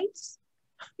 100 knights.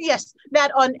 Yes,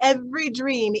 that on every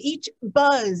dream, each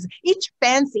buzz, each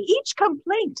fancy, each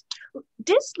complaint,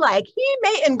 dislike, he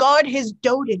may enguard his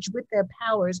dotage with their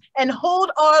powers and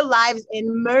hold our lives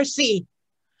in mercy.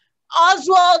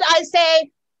 Oswald, I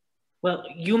say. Well,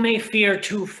 you may fear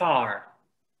too far.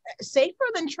 Safer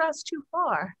than trust too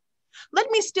far.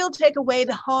 Let me still take away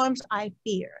the harms I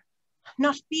fear,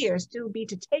 not fear still be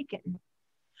to taken.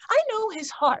 I know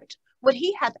his heart, what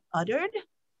he hath uttered.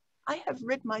 I have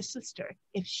rid my sister,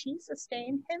 if she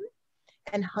sustain him,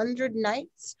 and 100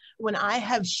 nights, when I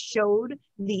have showed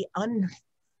the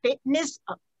unfitness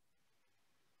of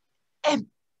everything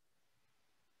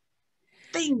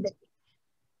that...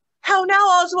 How now,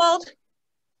 Oswald?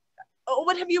 Oh,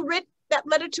 what have you writ that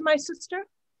letter to my sister?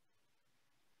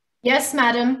 Yes,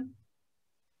 madam.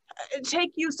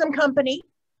 Take you some company,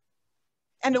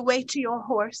 and away to your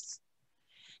horse.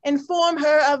 Inform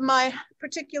her of my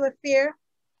particular fear,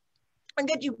 and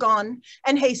get you gone,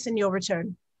 and hasten your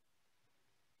return.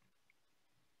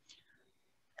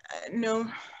 No,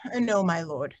 my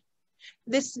lord.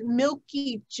 This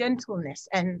milky gentleness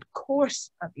and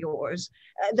course of yours,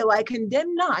 though I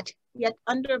condemn not, yet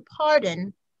under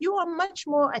pardon, you are much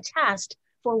more attasked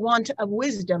for want of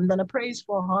wisdom than appraised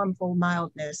for harmful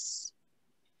mildness.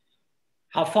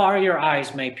 How far your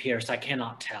eyes may pierce, I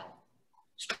cannot tell.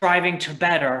 Striving to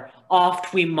better,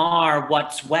 oft we mar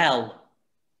what's well.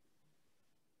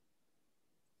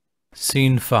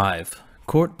 Scene 5.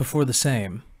 Court before the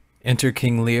same. Enter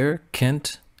King Lear,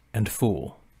 Kent, and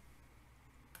Fool.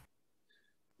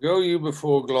 Go you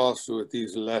before Gloucester with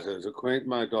these letters. Acquaint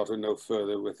my daughter no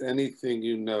further with anything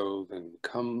you know than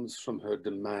comes from her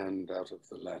demand out of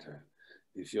the letter.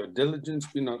 If your diligence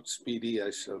be not speedy,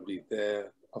 I shall be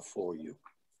there afore you.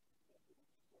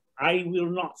 I will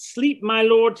not sleep, my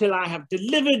lord, till I have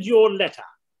delivered your letter.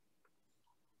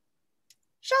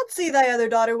 Shalt see thy other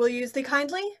daughter will use thee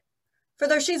kindly. For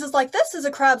though she's as like this as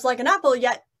a crab's like an apple,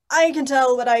 yet I can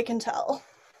tell what I can tell.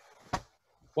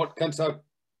 What canst thou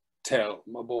tell,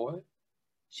 my boy?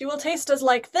 She will taste as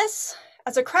like this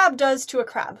as a crab does to a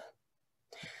crab.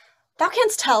 Thou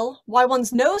canst tell why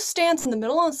one's nose stands in the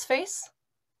middle of his face?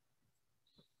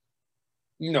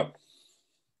 No.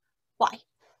 Why?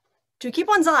 To keep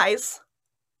one's eyes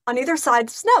on either side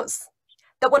of his nose,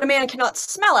 that what a man cannot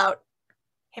smell out,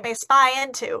 he may spy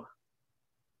into.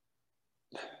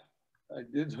 I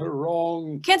did her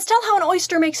wrong. Canst tell how an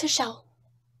oyster makes his shell?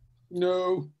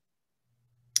 No.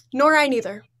 Nor I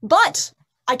neither. But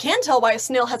I can tell why a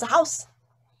snail has a house.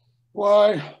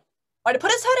 Why? Why, to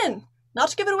put his head in, not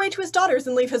to give it away to his daughters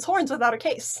and leave his horns without a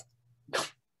case.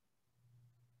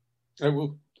 I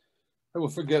will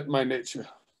forget my nature.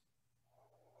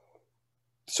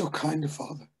 So kind a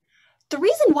father. The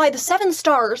reason why the 7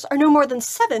 stars are no more than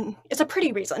 7 is a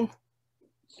pretty reason.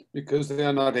 Because they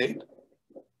are not 8?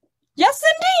 Yes,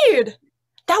 indeed!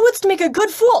 Thou wouldst make a good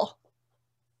fool.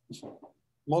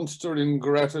 Monster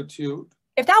ingratitude.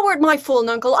 If thou wert my fool,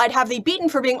 nuncle, I'd have thee beaten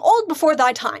for being old before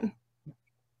thy time.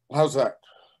 How's that?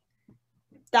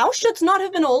 Thou shouldst not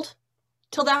have been old,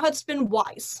 till thou hadst been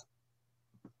wise.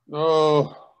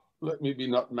 Oh, let me be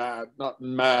not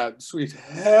mad, sweet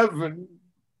heaven.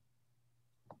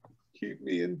 Keep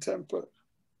me in temper.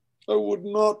 I would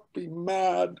not be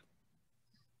mad.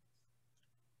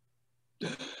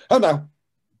 And now,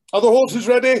 are the horses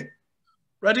ready?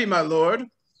 Ready, my lord.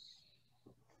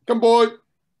 Come, boy.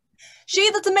 She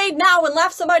that's a maid now and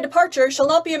laughs at my departure shall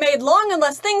not be a maid long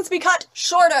unless things be cut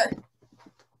shorter.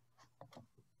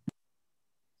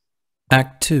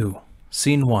 Act 2,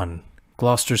 Scene 1,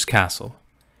 Gloucester's Castle.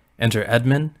 Enter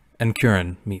Edmund, and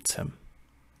Curin meets him.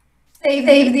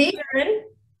 Save thee, Curin.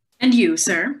 And you,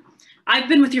 sir. I've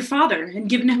been with your father and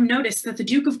given him notice that the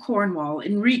Duke of Cornwall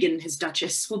and Regan, his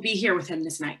Duchess, will be here with him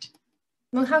this night.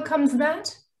 Well, how comes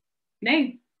that?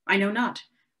 Nay, I know not.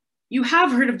 You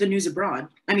have heard of the news abroad.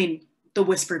 I mean, the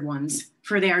whispered ones,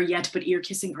 for they are yet but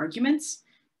ear-kissing arguments.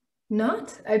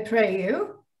 Not, I pray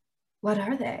you. What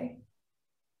are they?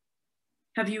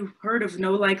 Have you heard of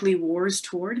no likely wars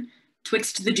toward,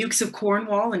 twixt the Dukes of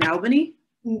Cornwall and Albany?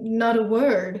 Not a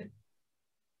word.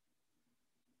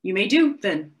 You may do,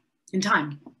 then, in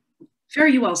time. Fare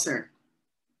you well, sir.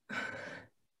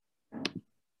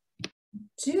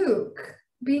 Duke,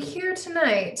 be here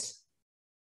tonight.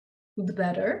 The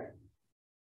better.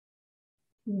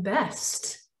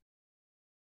 Best.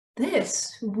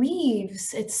 This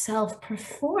weaves itself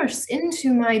perforce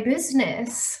into my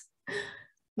business.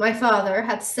 My father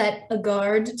hath set a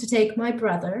guard to take my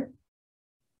brother,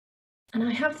 and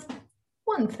I have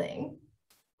one thing,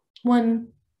 one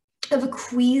of a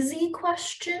queasy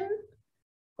question,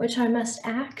 which I must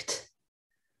act.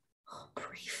 Oh,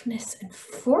 briefness and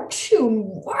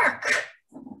fortune work.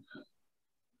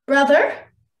 Brother,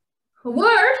 a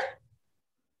word.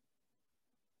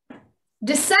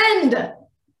 Descend.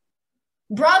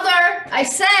 Brother, I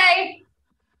say.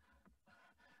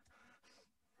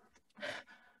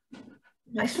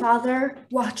 My father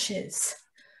watches.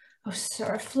 Oh,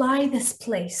 sir, fly this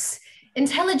place.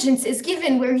 Intelligence is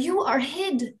given where you are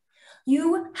hid.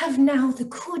 You have now the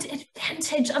good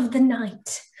advantage of the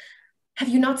night. Have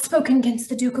you not spoken against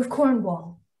the Duke of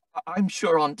Cornwall? I'm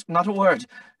sure on't, not a word.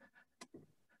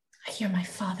 I hear my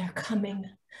father coming.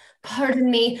 Pardon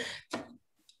me.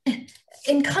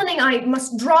 In cunning, I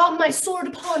must draw my sword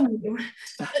upon you.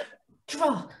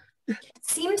 Draw.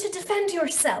 Seem to defend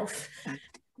yourself.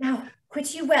 Now,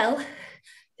 quit you well.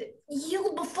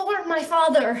 Yield before my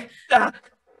father.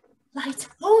 Light.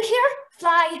 Oh, here,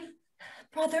 fly.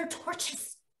 Brother,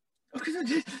 torches.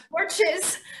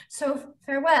 Torches. So,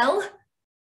 farewell.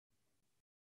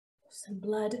 Some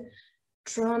blood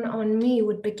drawn on me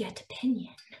would beget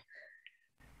opinion.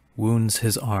 Wounds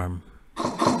his arm.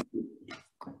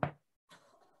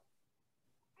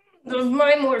 Of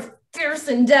my more fierce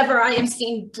endeavor, I have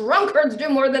seen drunkards do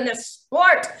more than this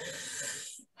sport.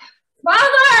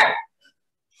 Father!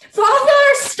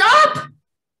 Father, stop!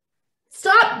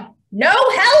 Stop! No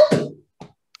help!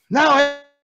 Now,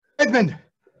 Edmund,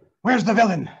 where's the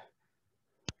villain?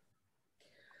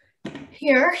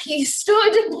 Here he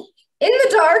stood in the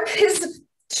dark, his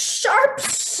sharp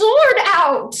sword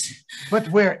out. But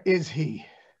where is he?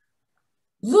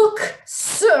 Look,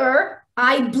 sir,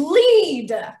 I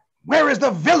bleed. Where is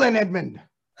the villain, Edmund?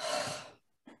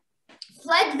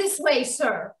 Fled this way,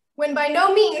 sir, when by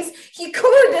no means he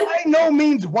could. By no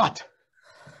means what?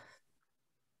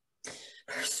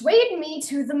 Persuade me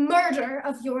to the murder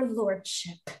of your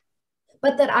lordship,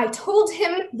 but that I told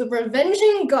him the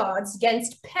revenging gods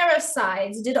gainst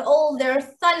parricides did all their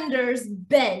thunders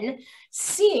bend,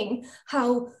 seeing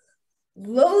how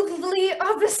loathly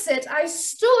opposite I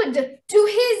stood to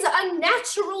his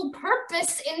unnatural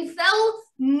purpose in fell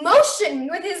motion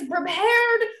with his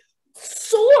prepared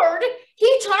sword.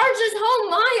 He charges home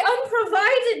my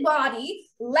unprovided body,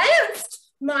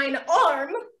 lanced mine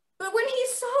arm, but when he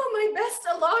saw my best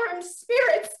alarmed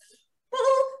spirits,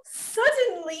 full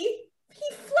suddenly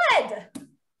he fled.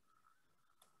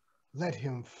 Let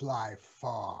him fly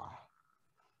far.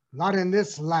 Not in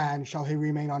this land shall he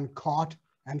remain uncaught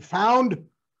and found.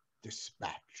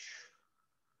 Dispatch.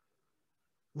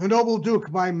 The noble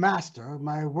Duke, my master,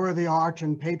 my worthy arch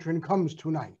and patron, comes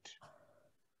tonight.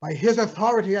 By his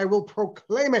authority I will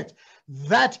proclaim it,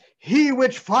 that he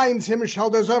which finds him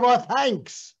shall deserve our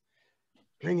thanks,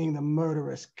 bringing the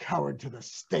murderous coward to the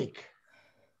stake.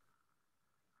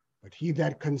 But he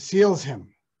that conceals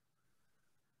him,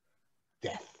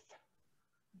 death.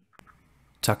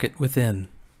 Tuck it within.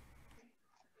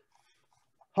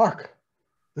 Hark,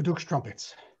 the Duke's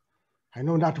trumpets. I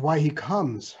know not why he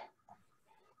comes.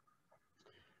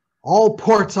 All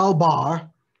ports I'll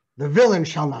bar, the villain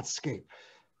shall not scape.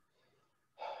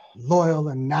 Loyal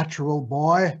and natural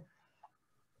boy,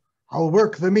 I'll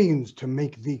work the means to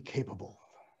make thee capable.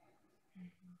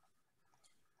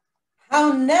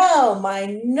 How now,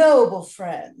 my noble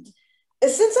friend?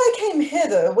 Since I came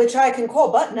hither, which I can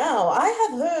call but now, I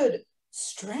have heard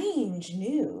strange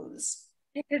news.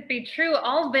 If it be true,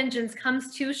 all vengeance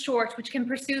comes too short, which can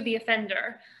pursue the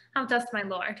offender. How dost, my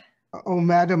lord? Oh,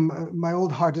 madam, my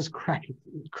old heart is cracked.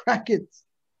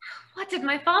 What, did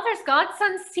my father's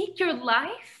godson seek your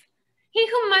life? He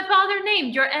whom my father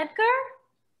named, your Edgar?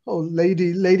 Oh,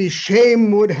 lady,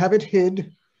 shame would have it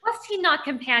hid. Was he not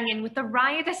companion with the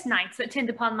riotous knights that tend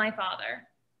upon my father?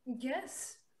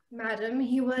 Yes, madam,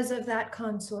 he was of that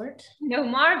consort. No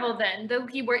marvel then, though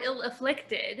he were ill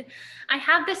afflicted. I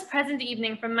have this present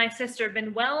evening from my sister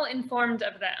been well informed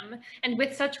of them, and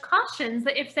with such cautions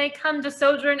that if they come to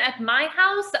sojourn at my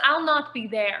house, I'll not be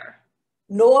there.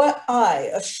 Nor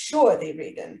I, assure thee,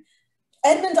 Regan.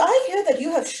 Edmund, I hear that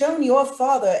you have shown your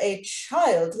father a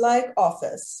childlike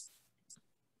office.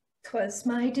 'Twas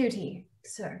my duty,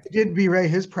 sir. He did bewray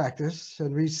his practice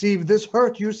and received this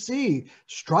hurt you see,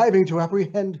 striving to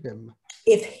apprehend him.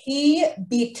 If he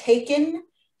be taken,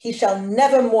 he shall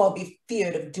never more be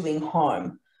feared of doing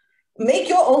harm. Make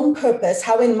your own purpose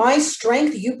how in my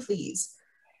strength you please.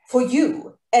 For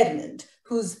you, Edmund,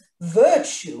 whose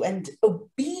virtue and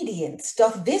obedience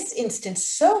doth this instant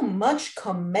so much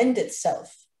commend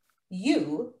itself,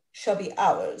 you shall be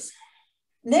ours.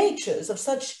 Natures of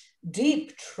such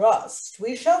deep trust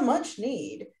we shall much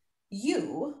need.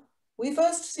 You we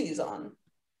first seize on.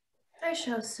 I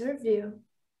shall serve you,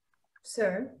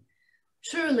 sir.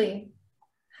 Truly,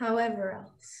 however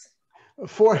else.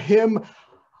 For him,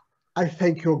 I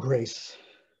thank your grace.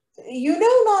 You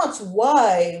know not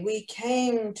why we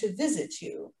came to visit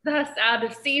you. Thus out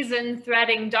of season,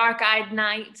 threading dark-eyed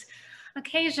night,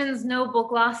 occasions noble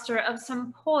Gloucester of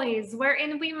some poise,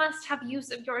 wherein we must have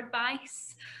use of your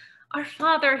advice. Our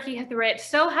father, he hath writ,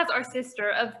 so has our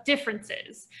sister, of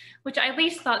differences, which I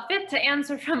least thought fit to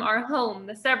answer from our home.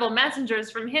 The several messengers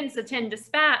from hence attend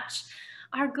dispatch.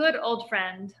 Our good old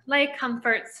friend, lay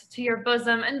comforts to your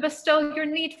bosom, and bestow your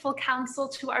needful counsel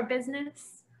to our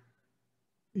business.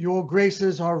 Your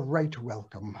graces are right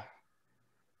welcome.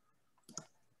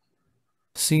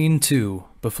 Scene 2,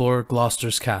 before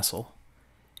Gloucester's castle.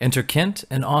 Enter Kent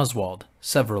and Oswald,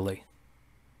 severally.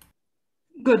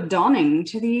 Good dawning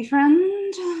to thee,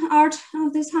 friend. Art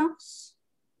of this house?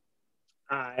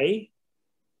 Aye.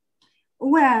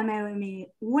 Where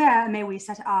may we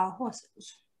set our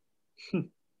horses?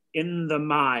 In the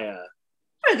mire.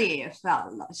 Prithee, if thou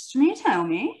lovest me, tell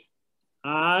me.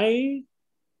 I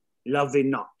love thee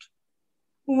not.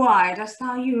 Why dost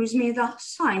thou use me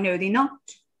thus? I know thee not.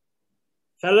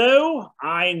 Fellow,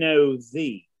 I know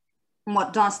thee.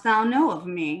 What dost thou know of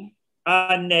me?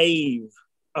 A knave,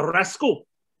 a rascal,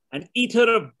 an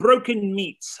eater of broken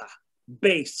meats,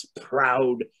 base,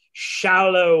 proud,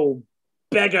 shallow,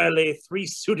 beggarly,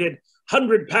 three-suited,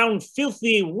 100-pound,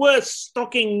 filthy,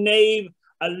 worse-stocking knave,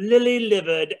 a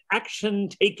lily-livered,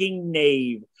 action-taking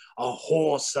knave, a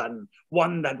whoreson,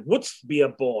 one that wouldst be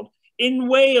aboard, in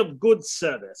way of good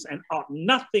service, and art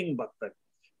nothing but the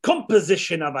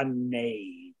composition of a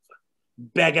knave,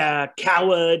 beggar,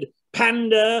 coward,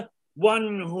 pander,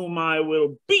 one whom I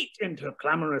will beat into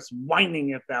clamorous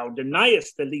whining if thou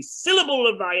deniest the least syllable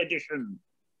of thy addition.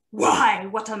 Why,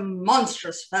 what a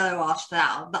monstrous fellow art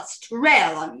thou, thus to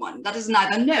rail on one that is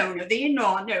neither known of thee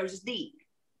nor knows thee.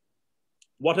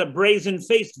 What a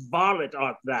brazen-faced varlet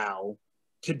art thou,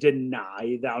 to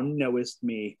deny thou knowest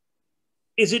me.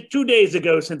 Is it 2 days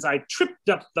ago since I tripped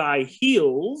up thy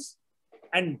heels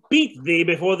and beat thee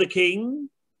before the king?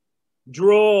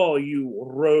 Draw, you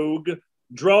rogue,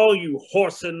 draw, you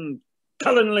whoreson,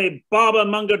 cullenly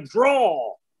barber-monger,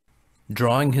 draw!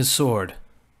 Drawing his sword.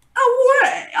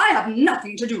 Away! I have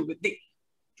nothing to do with thee.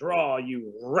 Draw,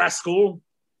 you rascal!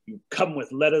 You come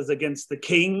with letters against the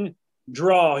king.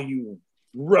 Draw, you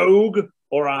rogue,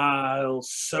 or I'll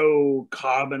so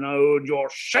carbonade your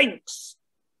shanks.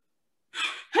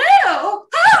 Hell!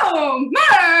 How!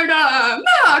 Murder!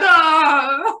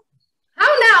 Murder!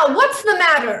 How now? What's the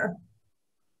matter?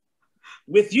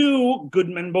 With you,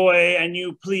 goodman boy, and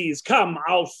you please, come,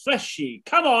 I'll flesh ye.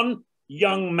 Come on,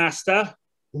 young master.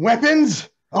 Weapons?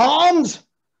 Arms?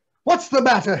 What's the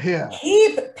matter here?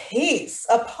 Keep peace.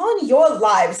 Upon your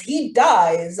lives he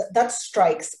dies that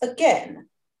strikes again.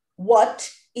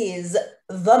 What is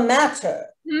the matter?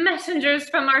 Messengers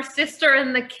from our sister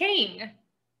and the king.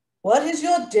 What is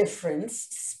your difference?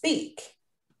 Speak.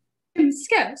 In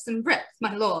scarce in breath,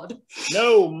 my lord.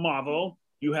 No marvel,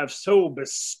 you have so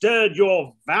bestirred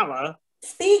your valor.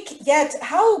 Speak yet,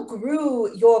 how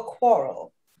grew your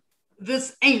quarrel?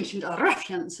 This ancient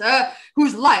ruffian, sir,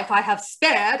 whose life I have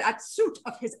spared at suit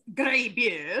of his grey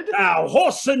beard. Thou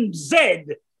whoreson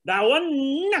Zed, thou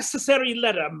unnecessary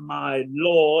letter, my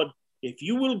lord. If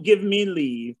you will give me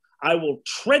leave, I will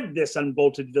tread this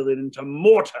unbolted villain into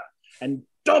mortar and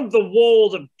dog the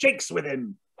walls of Jakes with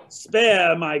him.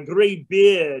 Spare my grey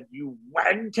beard, you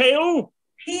wagtail.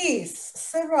 Peace,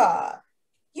 sirrah.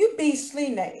 You beastly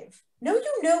knave. Know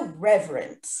you no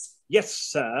reverence? Yes,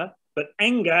 sir, but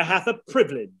anger hath a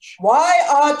privilege. Why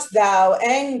art thou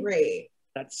angry?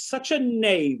 That such a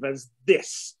knave as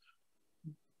this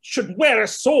should wear a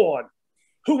sword,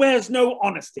 who wears no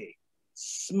honesty.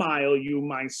 Smile you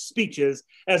my speeches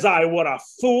as I were a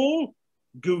fool?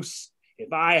 Goose,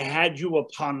 if I had you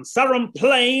upon Sarum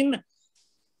Plain,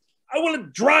 I will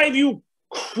drive you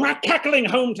cackling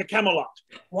home to Camelot.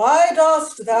 Why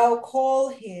dost thou call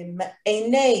him a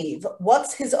knave?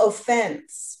 What's his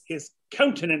offense? His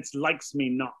countenance likes me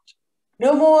not.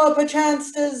 No more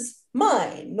perchance does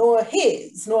mine, nor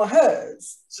his, nor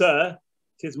hers. Sir,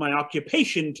 'tis my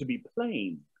occupation to be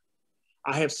plain.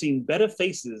 I have seen better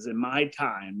faces in my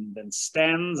time than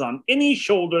stands on any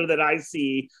shoulder that I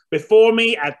see before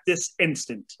me at this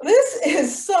instant. This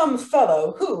is some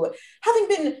fellow who, having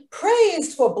been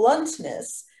praised for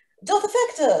bluntness, doth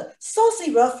affect a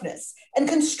saucy roughness, and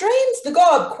constrains the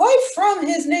god quite from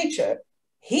his nature.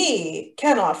 He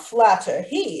cannot flatter,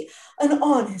 he, an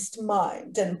honest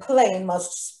mind, and plain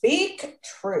must speak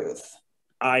truth.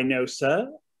 I know,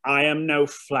 sir, I am no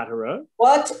flatterer.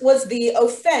 What was the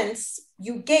offense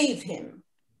you gave him?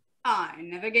 I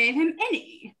never gave him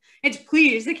any. It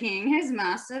pleased the king, his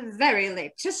master, very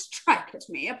late to strike at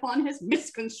me upon his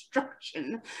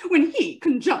misconstruction, when he,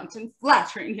 conjunct in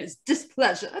flattering his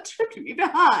displeasure, tripped me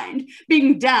behind,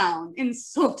 being down,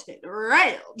 insulted,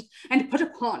 railed, and put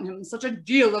upon him such a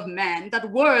deal of man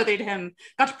that worthied him,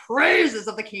 got praises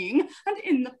of the king, and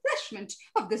in the fleshment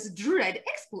of this dread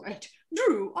exploit,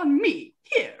 drew on me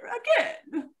here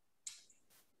again.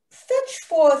 Fetch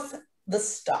forth the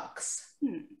stocks.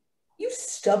 You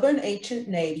stubborn ancient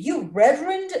knave, you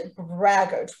reverend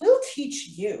braggart, we'll teach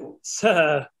you.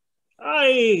 Sir,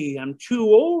 I am too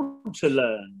old to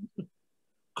learn.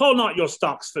 Call not your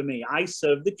stocks for me. I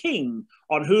serve the king,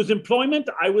 on whose employment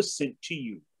I was sent to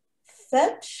you.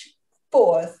 Fetch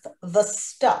forth the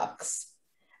stocks.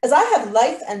 As I have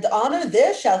life and honor,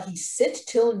 there shall he sit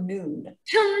till noon.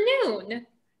 Till noon?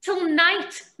 Till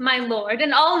night, my lord,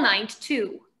 and all night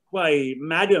too. Why,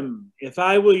 madam, if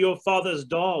I were your father's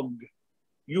dog,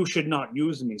 you should not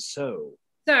use me so.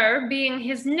 Sir, being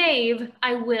his knave,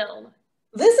 I will.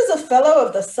 This is a fellow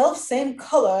of the self-same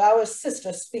color our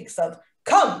sister speaks of.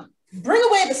 Come, bring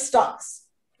away the stocks.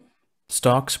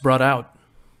 Stocks brought out.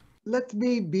 Let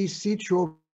me beseech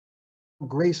your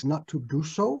grace not to do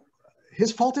so.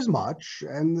 His fault is much,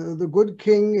 and the good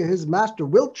king, his master,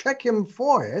 will check him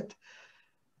for it.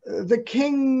 The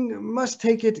king must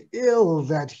take it ill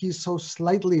that he so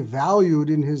slightly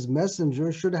valued in his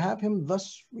messenger should have him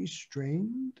thus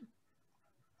restrained.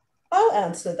 I'll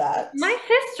answer that. My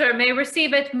sister may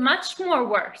receive it much more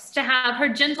worse to have her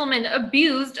gentleman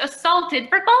abused, assaulted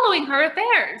for following her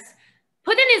affairs.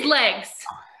 Put in his legs.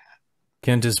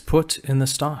 Kent is put in the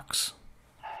stocks.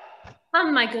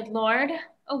 Come, my good lord,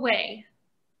 away.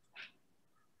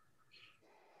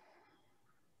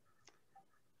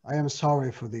 I am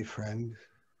sorry for thee, friend.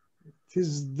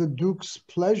 'Tis the Duke's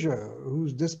pleasure,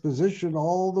 whose disposition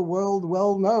all the world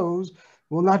well knows,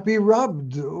 will not be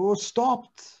rubbed or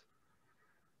stopped.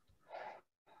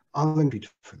 I'll entreat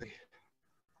for thee.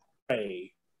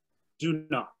 Pray, do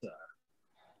not, sir.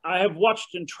 I have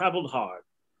watched and traveled hard.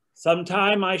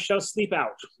 Sometime I shall sleep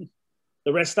out.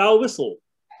 The rest I'll whistle.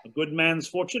 A good man's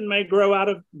fortune may grow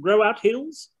out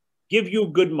hills. Give you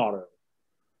good morrow.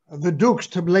 The Duke's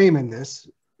to blame in this.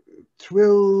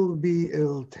 'Twill be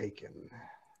ill taken.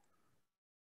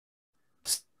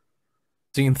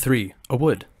 Scene 3. A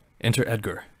wood. Enter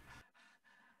Edgar.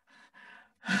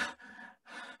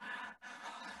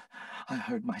 I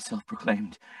heard myself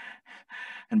proclaimed,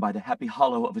 and by the happy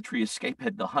hollow of a tree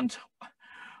escaped the hunt.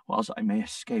 Whilst I may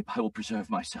escape, I will preserve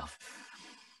myself,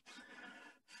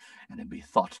 and it be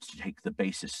thought to take the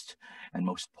basest and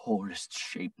most poorest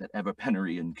shape that ever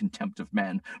penury and contempt of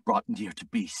man brought near to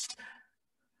beast.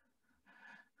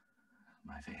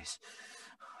 My face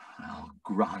I'll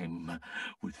grime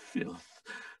with filth,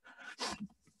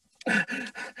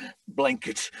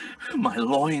 blanket my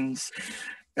loins,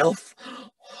 elf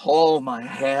all my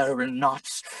hair in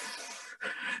knots,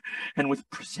 and with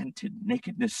presented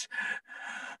nakedness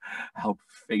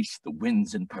outface the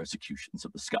winds and persecutions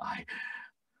of the sky.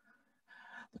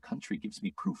 The country gives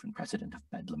me proof and precedent of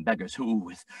bedlam beggars who,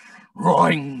 with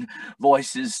roaring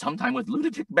voices, sometime with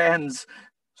lunatic bands,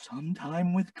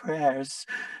 sometime with prayers,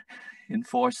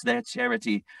 enforce their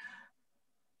charity.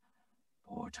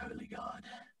 Poor Turley God.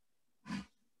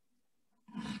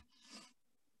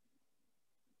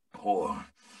 Poor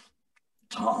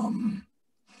Tom.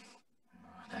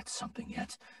 That's something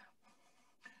yet.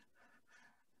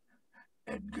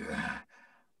 Edgar,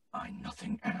 I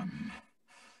nothing am.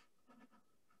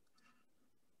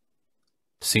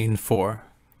 Scene 4.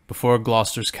 Before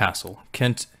Gloucester's castle,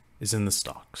 Kent is in the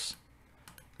stocks.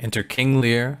 Enter King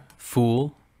Lear,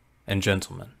 Fool, and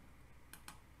Gentleman.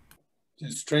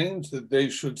 'Tis strange that they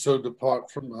should so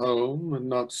depart from home and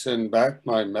not send back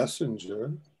my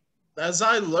messenger. As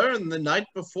I learned the night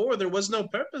before, there was no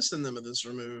purpose in them of this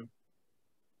remove.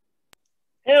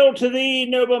 Hail to thee,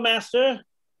 noble master.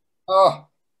 Ah,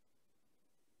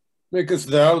 makest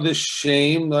thou this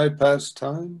shame thy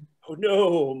pastime? Oh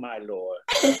no, my lord.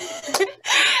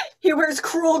 He wears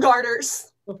cruel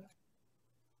garters.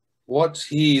 What's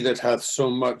he that hath so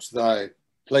much thy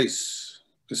place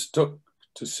mistook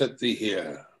to set thee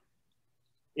here?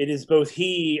 It is both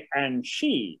he and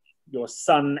she, your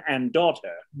son and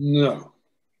daughter. No.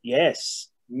 Yes.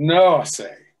 No, I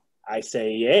say. I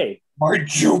say yea. By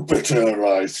Jupiter,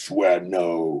 I swear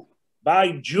no.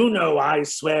 By Juno, I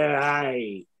swear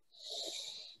aye.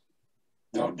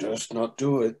 Thou durst not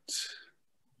do it.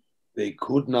 They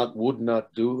could not, would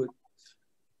not do it.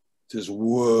 'Tis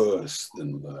worse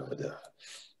than murder.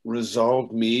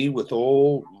 Resolve me with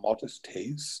all modest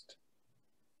haste,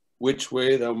 which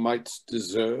way thou mightst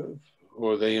deserve,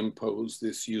 or they impose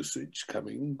this usage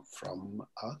coming from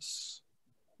us.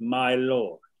 My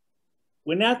lord,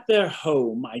 when at their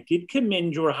home I did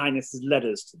commend your highness's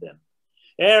letters to them,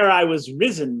 ere I was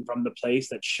risen from the place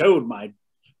that showed my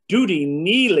duty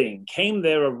kneeling, came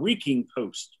there a reeking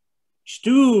post,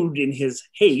 stewed in his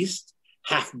haste,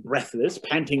 half breathless,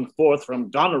 panting forth from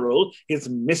Goneril his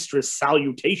mistress'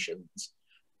 salutations,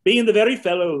 being the very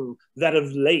fellow that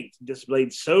of late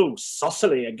displayed so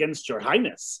saucily against your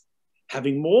highness,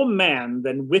 having more man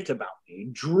than wit about me,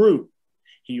 drew.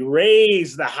 He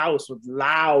raised the house with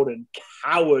loud and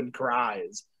coward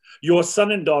cries. Your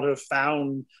son and daughter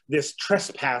found this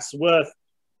trespass worth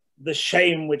the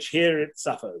shame which here it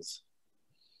suffers.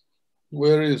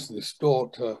 Where is this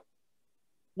daughter?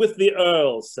 With the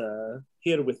earl, sir,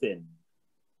 here within.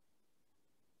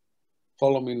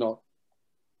 Follow me not.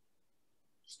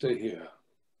 Stay here.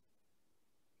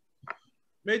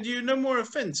 Made you no more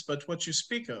offense but what you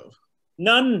speak of?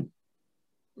 None.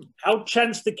 How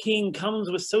chance the king comes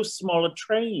with so small a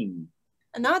train?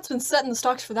 And now it's been set in the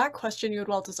stocks for that question, you had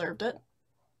well deserved it.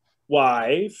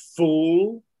 Why,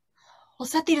 fool? We'll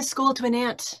set thee to school to an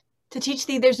ant, to teach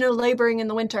thee there's no labouring in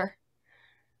the winter.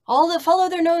 All that follow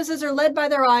their noses are led by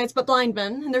their eyes but blind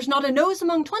men, and there's not a nose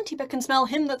among 20 but can smell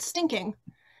him that's stinking.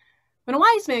 When a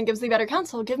wise man gives thee better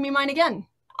counsel, give me mine again.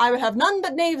 I would have none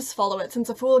but knaves follow it, since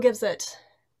a fool gives it.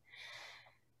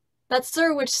 That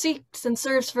sir which seeks and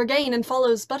serves for gain and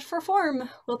follows but for form,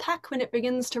 will pack when it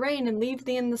begins to rain and leave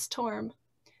thee in the storm.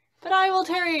 But I will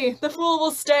tarry, the fool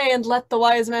will stay, and let the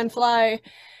wise man fly.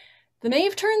 The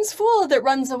knave turns fool that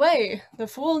runs away, the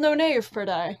fool no knave per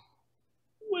die.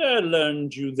 Where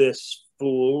learned you this,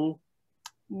 fool?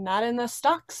 Not in the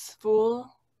stocks,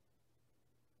 fool.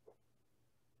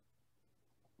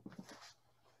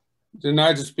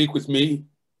 Deny to speak with me?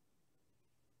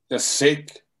 They're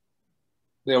sick.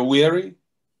 They're weary.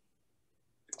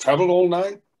 Traveled all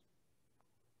night.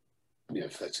 Yeah,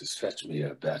 fetch me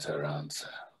a better answer.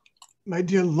 My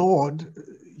dear lord,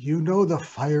 you know the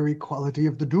fiery quality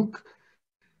of the Duke.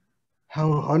 How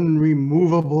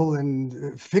unremovable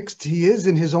and fixed he is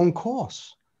in his own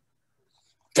course.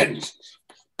 Vengeance,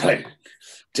 plague,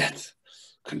 death,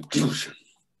 confusion.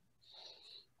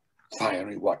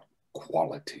 Fiery what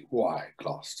quality? Why,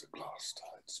 Gloucester, I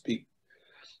speak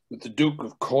with the Duke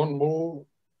of Cornwall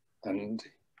and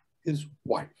his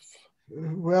wife.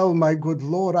 Well, my good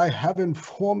lord, I have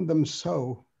informed them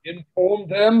so. Informed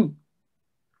them?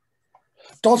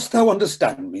 Dost thou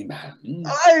understand me, man?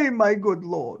 Aye, my good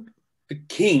lord. The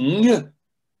king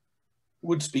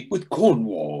would speak with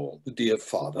Cornwall, the dear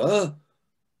father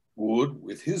would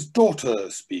with his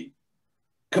daughter speak,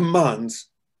 commands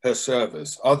her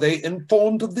service. Are they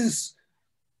informed of this?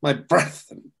 My breath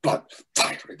and blood,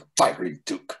 the fiery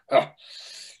Duke. Ah.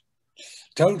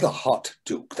 Tell the hot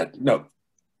Duke that no,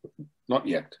 not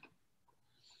yet.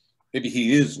 Maybe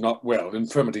he is not well.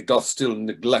 Infirmity doth still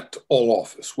neglect all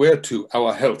office. Whereto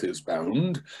our health is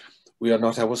bound, we are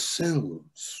not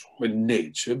ourselves. When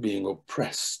nature, being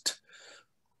oppressed,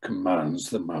 commands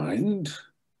the mind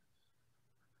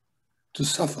to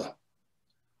suffer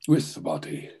with the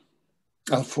body,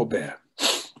 I'll forbear.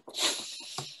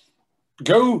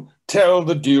 Go tell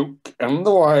the Duke and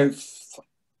the wife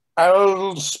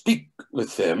I'll speak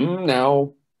with them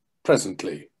now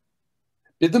presently.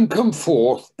 Bid them come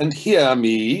forth and hear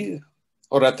me,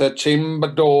 or at their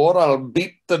chamber door I'll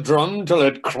beat the drum till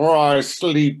it cry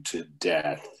sleep to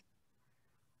death.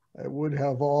 I would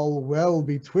have all well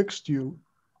betwixt you.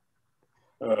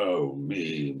 Oh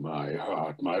me, my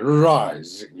heart, my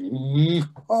rising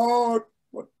heart,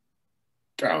 what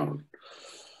down.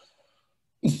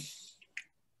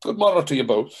 Good morrow to you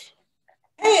both.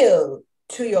 Hail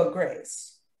to your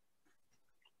grace.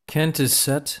 Kent is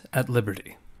set at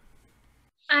liberty.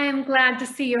 I am glad to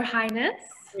see your highness.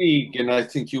 Regan, I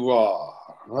think you are.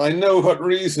 I know what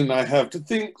reason I have to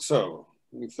think so.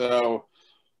 If thou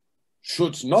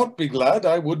shouldst not be glad,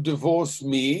 I would divorce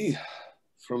me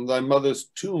from thy mother's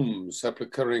tomb,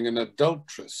 sepulchring an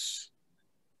adulteress.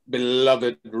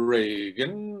 Beloved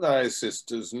Regan, thy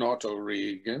sister's not a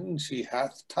Regan. She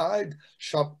hath tied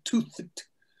sharp-toothed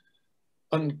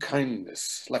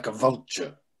unkindness like a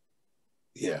vulture.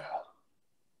 Yeah,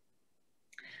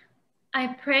 I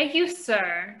pray you,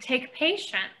 sir, take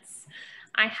patience.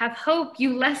 I have hope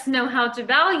you less know how to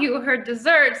value her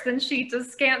deserts than she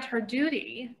does scant her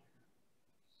duty.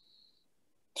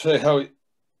 Say, how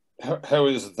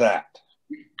is that?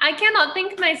 I cannot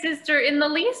think my sister in the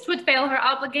least would fail her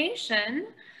obligation.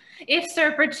 If,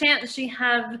 sir, perchance she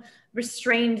have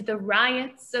restrained the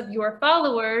riots of your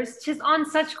followers, 'tis on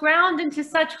such ground and to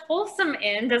such wholesome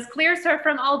end as clears her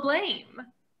from all blame.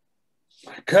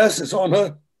 My curse is on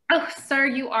her. Oh, sir,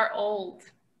 you are old.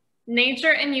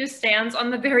 Nature in you stands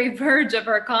on the very verge of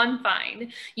her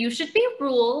confine. You should be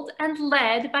ruled and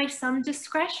led by some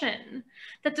discretion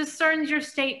that discerns your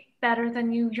state better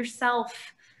than you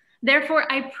yourself.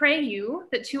 Therefore, I pray you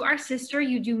that to our sister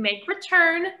you do make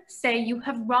return, say you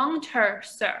have wronged her,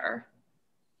 sir.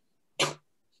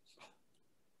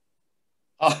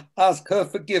 Ask her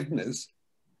forgiveness.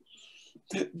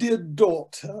 Dear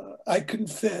daughter, I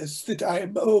confess that I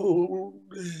am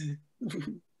old.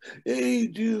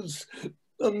 Age is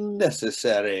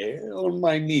unnecessary. On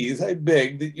my knees, I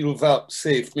beg that you'll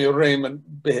vouchsafe me raiment,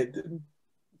 bed, and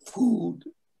food.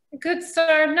 Good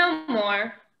sir, no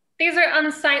more. These are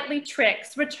unsightly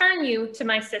tricks. Return you to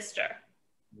my sister.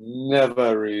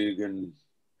 Never, Regan.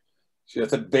 She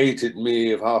hath abated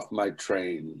me of half my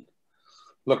train,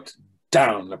 looked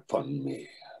down upon me,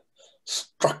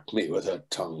 struck me with her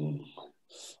tongue.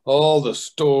 All the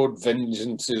stored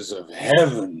vengeances of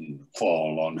heaven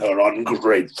fall on her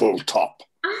ungrateful top.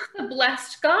 Ah, the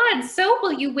blessed God, so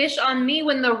will you wish on me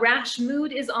when the rash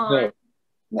mood is on.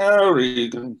 No,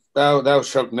 Regan, thou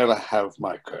shalt never have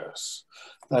my curse.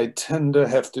 Thy tender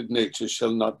hefted nature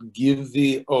shall not give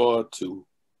thee o'er to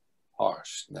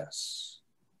harshness.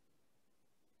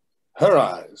 Her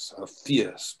eyes are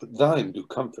fierce, but thine do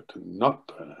comfort and not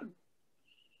burn.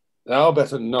 Thou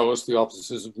better knowest the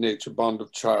offices of nature, bond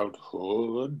of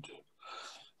childhood.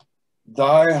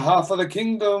 Thy half of the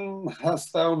kingdom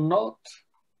hast thou not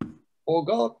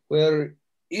forgot, wherein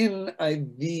I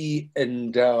thee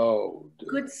endowed.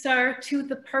 Good sir, to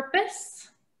the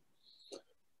purpose?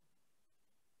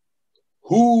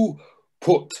 Who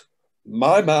put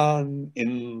my man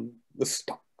in the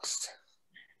stocks?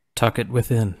 Tuck it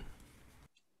within.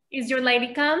 Is your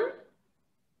lady come?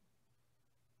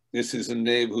 This is a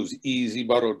knave whose easy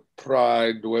borrowed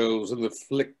pride dwells in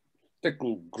the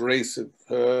fickle grace of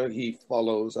her. He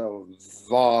follows our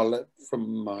varlet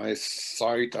from my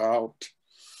sight out.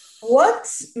 What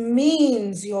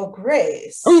means your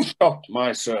grace? Who stopped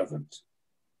my servant?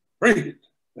 Read,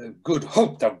 good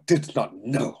hope thou didst not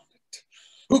know it.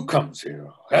 Who comes here?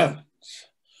 Heavens!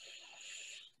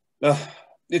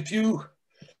 If you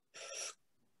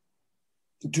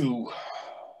do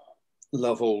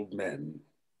love old men,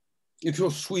 if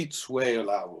your sweet sway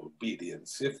allow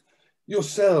obedience, if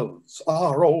yourselves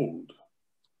are old,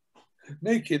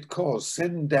 make it cause,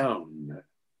 send down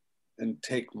and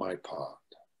take my part.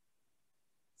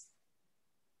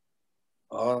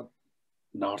 Art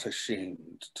not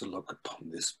ashamed to look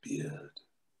upon this beard?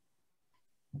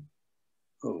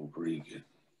 Oh, Regan,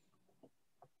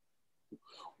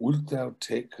 wilt thou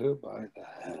take her by the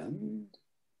hand?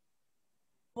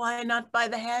 Why not by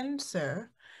the hand,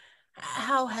 sir?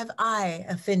 How have I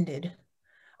offended?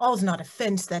 All's not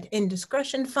offense that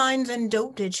indiscretion finds and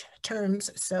dotage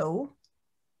terms so.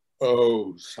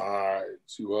 Oh,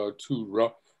 sides, you are too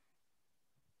rough.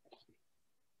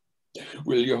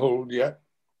 Will you hold yet?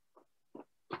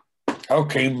 How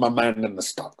came my man in the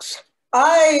stocks?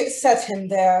 I set him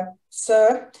there,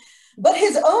 sir, but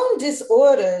his own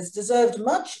disorders deserved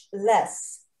much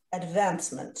less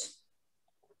advancement.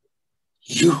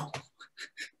 You!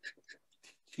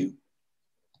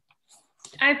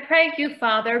 I pray you,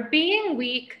 father, being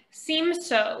weak, seem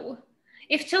so.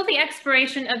 If till the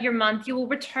expiration of your month you will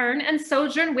return and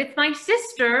sojourn with my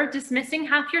sister, dismissing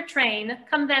half your train,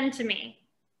 come then to me.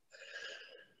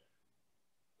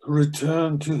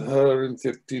 Return to her and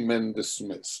 50 men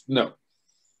dismissed. No.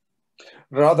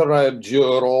 Rather I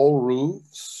abjure all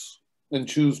roofs and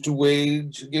choose to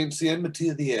wage against the enmity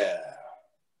of the air.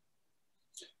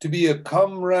 To be a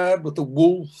comrade with the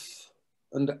wolf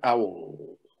and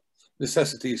owl.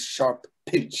 Necessity's sharp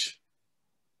pinch.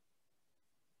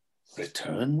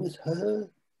 Return with her?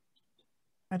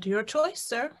 At your choice,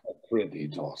 sir. A pretty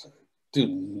daughter, do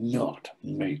not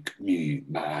make me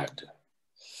mad.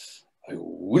 I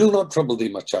will not trouble thee,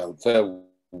 my child. Farewell.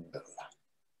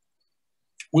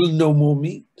 We'll no more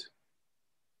meet.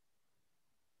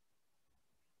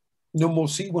 No more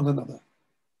see one another.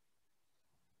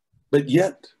 But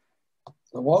yet,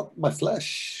 I want my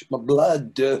flesh, my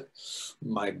blood,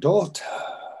 my daughter.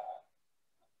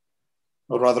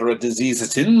 Or rather a disease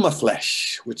that's in my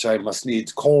flesh, which I must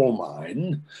needs call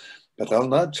mine, but I'll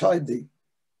not chide thee.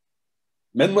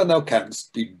 Men, when thou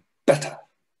canst, be better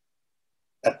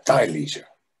at thy leisure.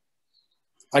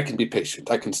 I can be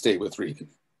patient. I can stay with Regan.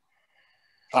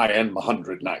 I and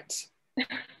 100 knights.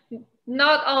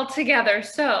 Not altogether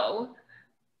so.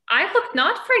 I look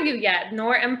not for you yet,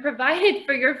 nor am provided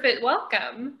for your fit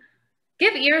welcome.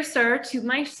 Give ear, sir, to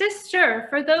my sister,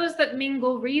 for those that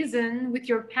mingle reason with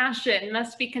your passion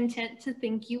must be content to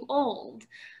think you old.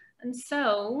 And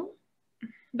so,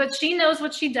 but she knows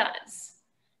what she does.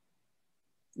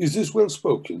 Is this well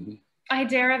spoken? I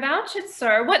dare avouch it,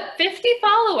 sir. What, 50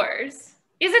 followers?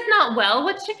 Is it not well?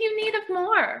 What should you need of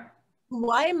more?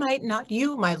 Why might not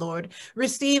you, my lord,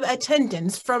 receive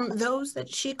attendance from those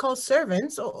that she calls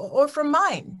servants, or from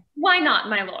mine? Why not,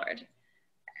 my lord?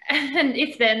 And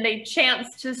if then they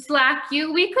chance to slack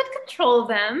you, we could control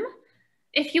them.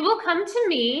 If you will come to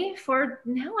me, for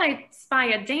now I spy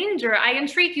a danger, I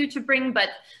entreat you to bring but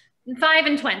 5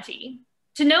 and 20.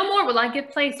 To no more will I give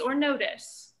place or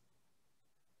notice.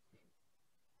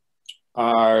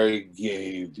 I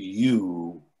gave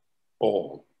you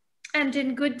all. And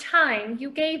in good time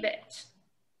you gave it.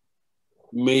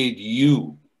 Made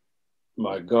you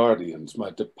my guardians,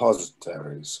 my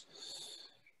depositaries.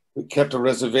 We kept a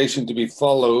reservation to be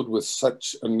followed with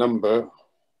such a number.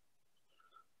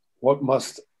 What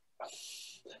must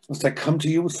I come to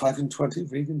you with 5 and 20?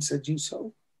 Regan, said you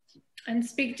so? And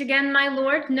speak again, my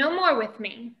lord, no more with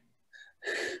me.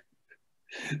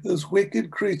 Those wicked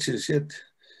creatures, yet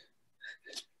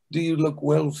do you look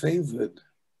well favored?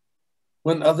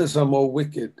 When others are more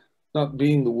wicked, not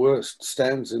being the worst,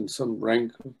 stands in some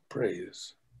rank of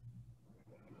praise.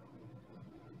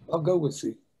 I'll go with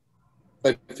thee.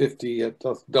 By 50, yet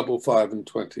doth double 5 and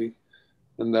 20,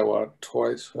 and thou art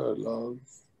twice her love.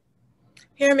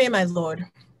 Hear me, my lord.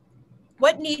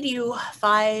 What need you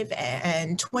 5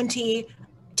 and 20,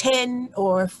 10,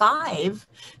 or 5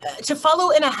 to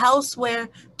follow in a house where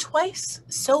twice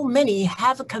so many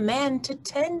have a command to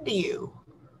tend you?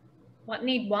 What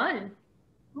need one?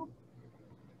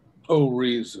 Oh,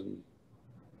 reason,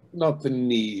 not the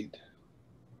need.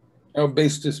 Our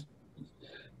basest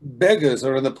beggars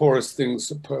are in the poorest things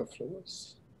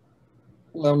superfluous.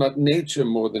 Allow not nature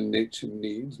more than nature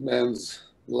needs. Man's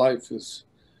life is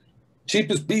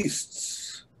cheap as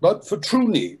beasts, but for true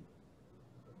need.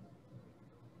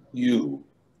 You,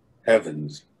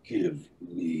 heavens, give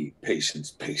me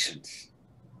patience, patience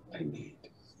I need.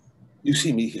 You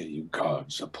see me here, you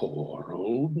gods, a poor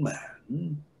old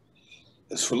man,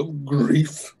 as full of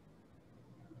grief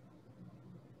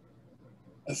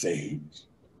as age,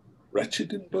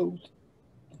 wretched in both.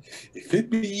 If it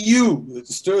be you that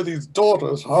stir these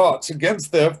daughters' hearts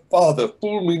against their father,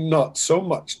 fool me not so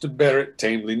much to bear it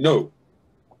tamely. No,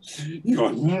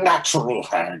 you're natural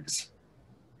hags.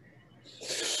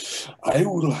 I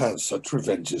will have such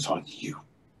revenges on you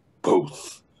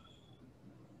both,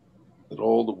 that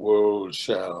all the world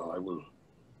shall. I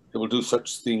will do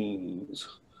such things.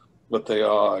 What they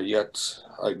are, yet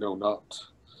I know not,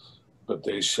 but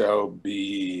they shall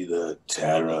be the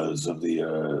terrors of the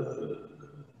earth.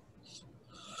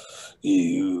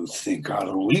 You think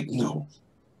I'll weep? No,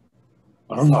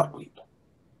 I'll not weep.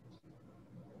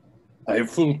 I have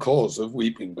full cause of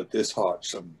weeping, but this heart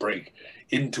shall break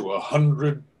into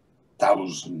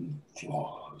 100,000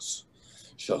 flaws.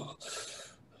 Shall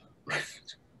break,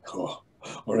 or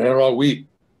ere I weep.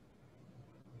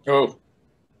 Oh,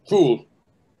 fool.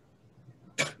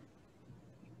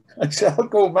 I shall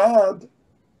go mad.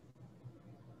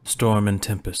 Storm and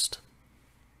tempest.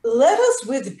 Let us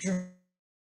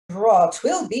withdraw.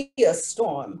 'Twill be a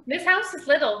storm. This house is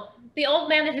little. The old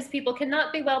man and his people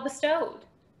cannot be well bestowed.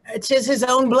 'Tis his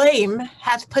own blame,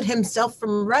 hath put himself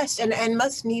from rest, and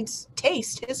must needs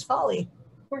taste his folly.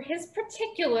 For his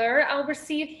particular, I'll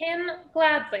receive him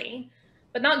gladly,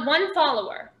 but not one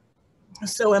follower.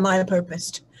 So am I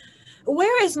purposed.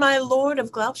 Where is my lord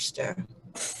of Gloucester?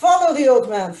 Follow the old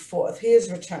man forth. He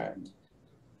is returned.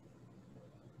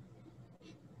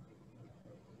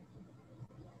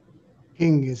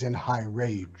 King is in high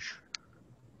rage.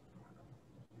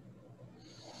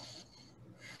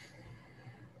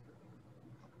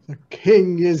 The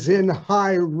king is in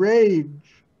high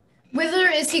rage. Whither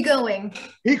is he going?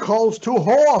 He calls to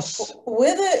horse.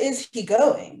 Whither is he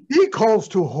going? He calls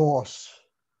to horse.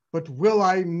 But will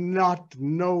I not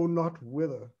know not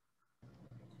whither?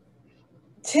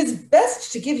 'Tis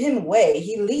best to give him way.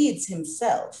 He leads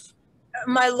himself.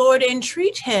 My lord,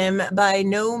 entreat him by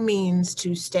no means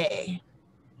to stay.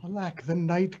 Alack, the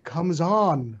night comes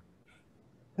on,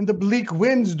 and the bleak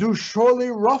winds do surely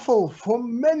ruffle for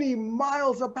many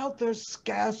miles about there's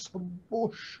scarce a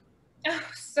bush. Oh,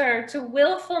 sir, to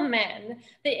willful men,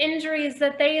 the injuries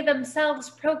that they themselves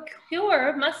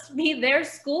procure must be their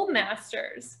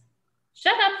schoolmasters.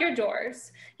 Shut up your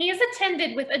doors. He is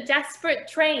attended with a desperate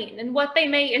train, and what they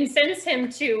may incense him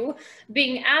to,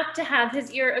 being apt to have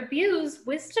his ear abused,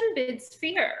 wisdom bids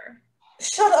fear.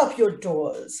 Shut up your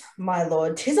doors, my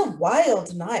lord. 'Tis a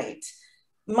wild night.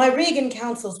 My Regan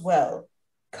counsels well.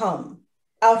 Come,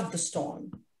 out of the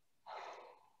storm.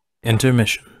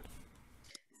 Intermission.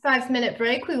 5-minute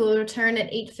break. We will return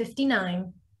at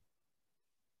 8:59.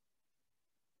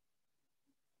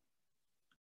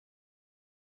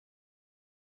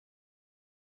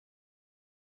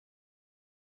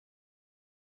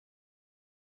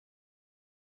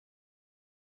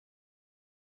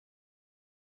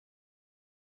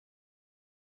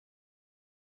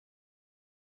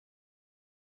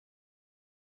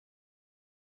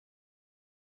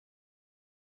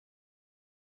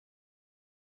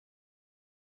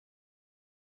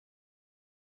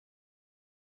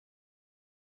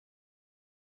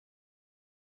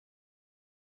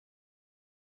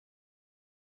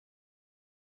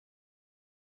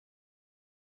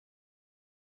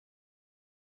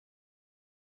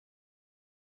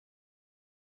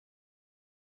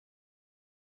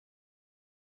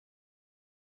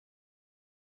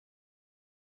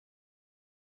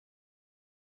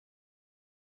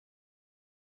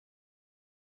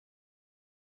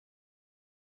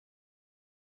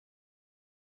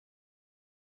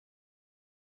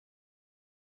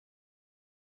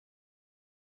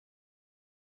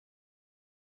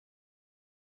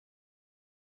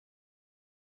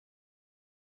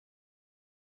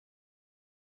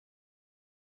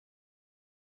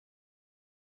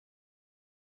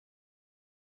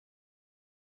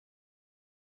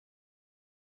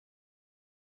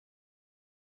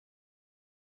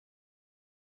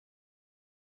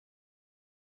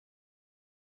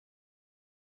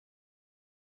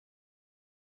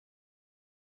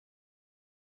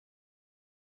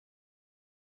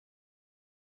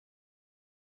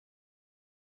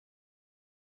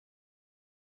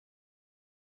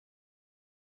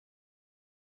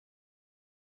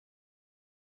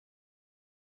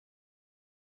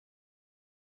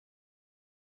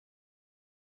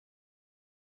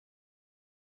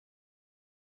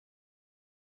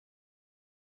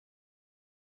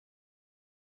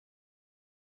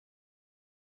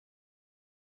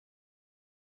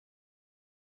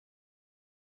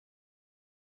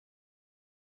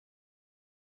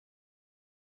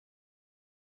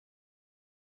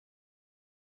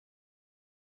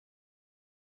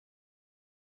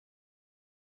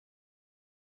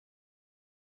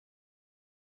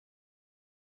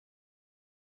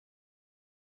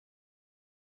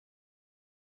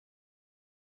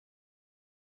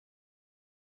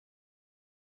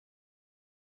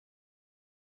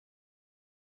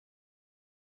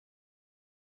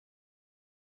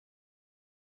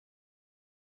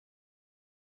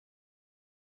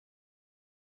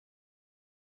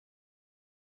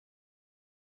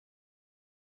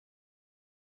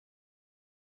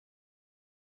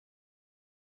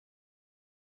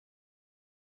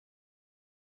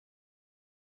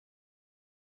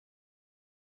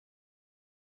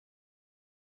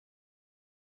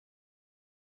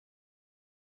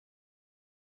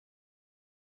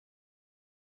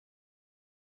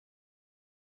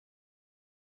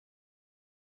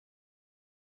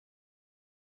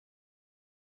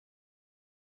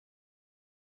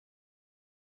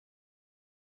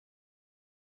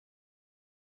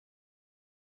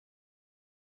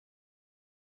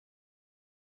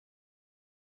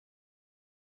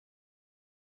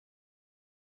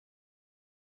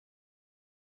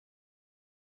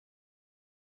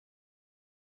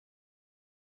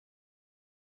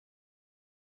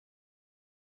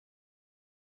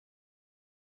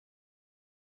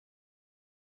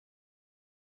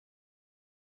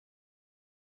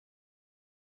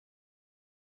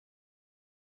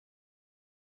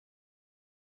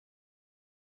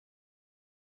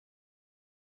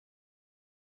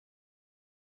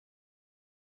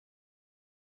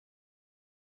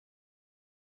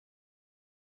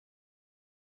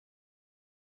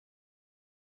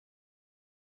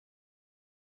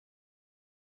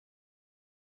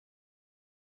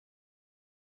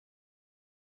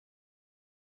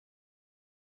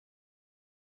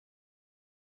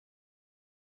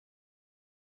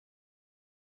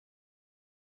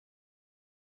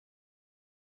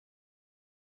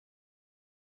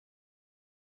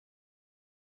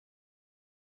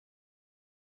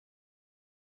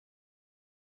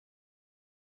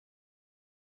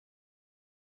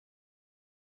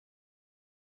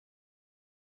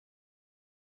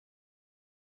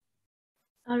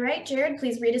 All right, Jared,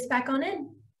 please read us back on in.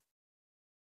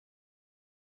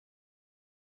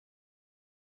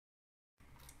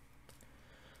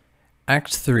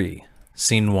 Act 3,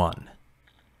 Scene 1.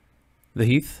 The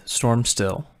heath, storm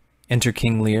still. Enter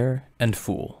King Lear and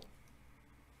Fool.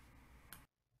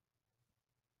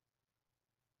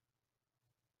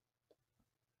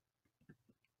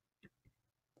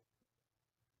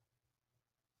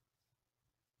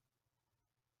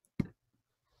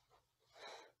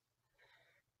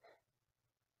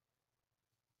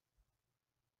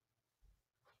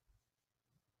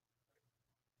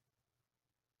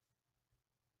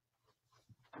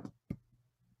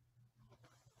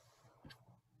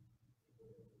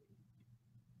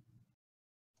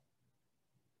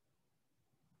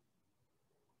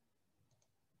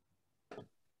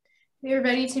 We are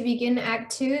ready to begin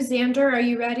Act 2. Xander, are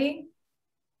you ready?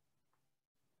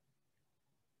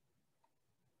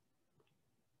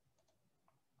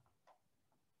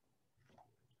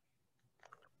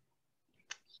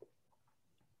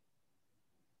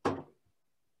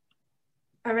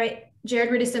 All right,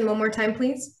 Jared, read us in one more time,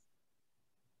 please.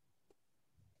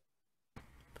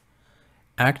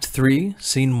 Act 3,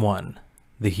 Scene 1.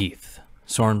 The heath,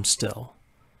 storm still.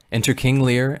 Enter King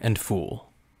Lear and Fool.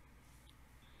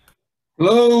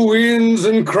 Blow winds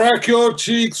and crack your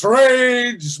cheeks,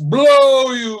 rage,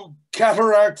 blow, you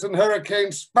cataracts and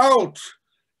hurricane spout,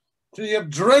 till you have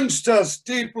drenched our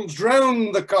steeples,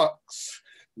 drowned the cocks.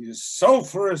 You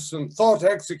sulphurous and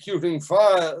thought-executing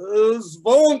fires,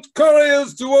 vaunt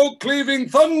couriers to oak-cleaving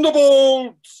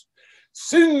thunderbolts,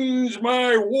 singe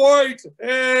my white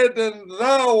head, and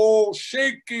thou, all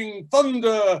shaking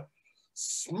thunder,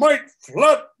 smite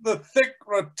flat the thick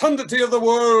rotundity of the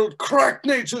world, crack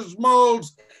nature's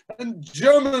molds, and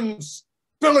Germans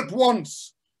spill at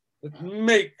once, that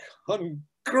make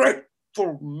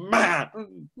ungrateful man.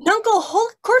 Nuncle,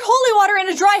 court holy water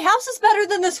in a dry house is better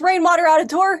than this rainwater out of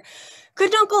door.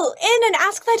 Good Nuncle, in and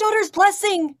ask thy daughter's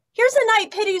blessing. Here's a knight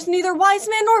pities neither wise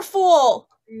man nor fool.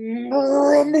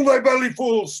 Rumble thy belly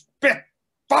full, spit,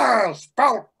 fire,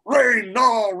 spout, rain,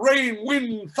 gnaw, rain,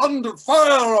 wind, thunder,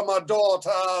 fire on my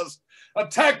daughters.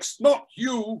 Attacks not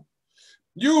you,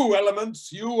 you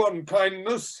elements, you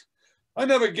unkindness. I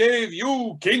never gave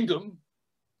you kingdom,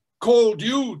 called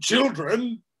you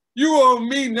children. You owe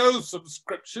me no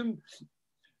subscription.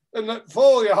 And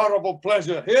for your horrible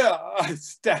pleasure, here I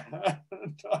stand,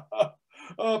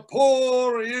 a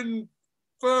poor,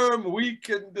 infirm, weak,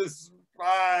 and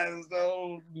despised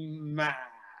old man.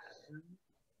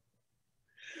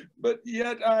 But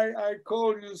yet I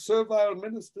call you servile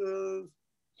ministers,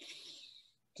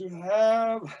 to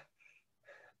have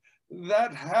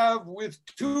with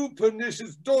two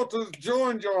pernicious daughters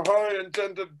joined your high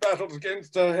intended battles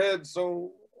against her head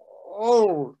so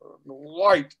old and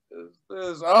white as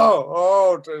this.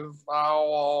 Oh, 'tis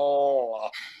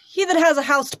foul. He that has a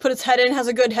house to put his head in has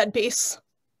a good headpiece.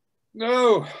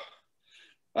 No,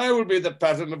 I will be the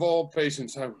pattern of all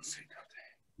patience. I will say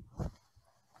nothing.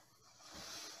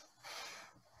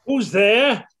 Who's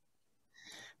there?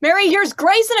 Mary, here's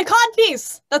grace and a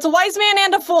codpiece. That's a wise man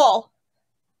and a fool.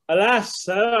 Alas,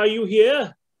 sir, are you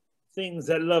here? Things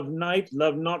that love night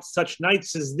love not such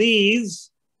nights as these.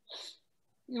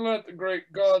 Let the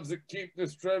great gods that keep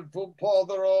this dreadful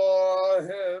pother o'er our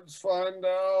heads find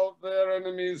out their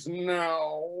enemies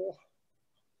now.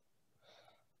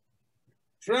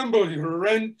 Tremble, you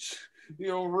wretch,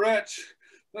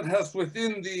 that hast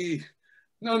within thee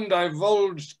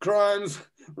undivulged crimes.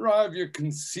 Rive your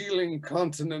concealing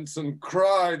continence and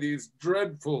cry these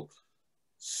dreadful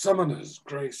summoners.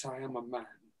 Grace, I am a man,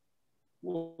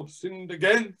 more sinned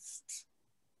against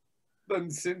than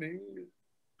sinning.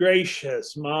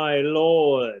 Gracious, my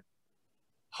lord.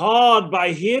 Hard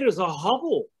by here is a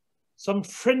hovel. Some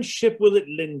friendship will it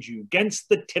lend you against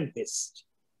the tempest.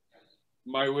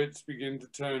 My wits begin to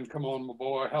turn. Come on, my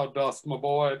boy. How dost, my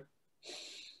boy?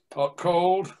 Hot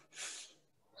cold?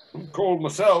 I'm cold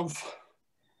myself.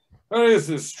 Where is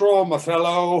this straw, my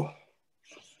fellow?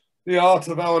 The art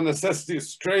of our necessity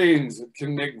strains that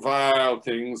can make vile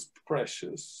things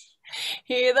precious.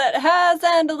 He that has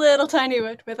and a little tiny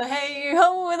wit, with a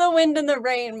hey-ho, with a wind and the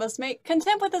rain, must make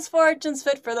content with his fortunes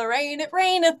fit for the rain. It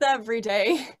raineth every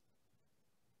day.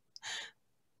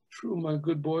 True, my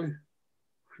good boy.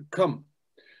 Come,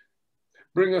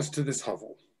 bring us to this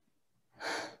hovel.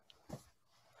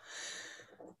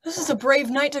 This is a brave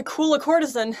night to cool a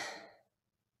courtesan.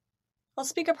 I'll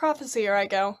speak a prophecy ere I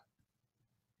go.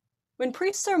 When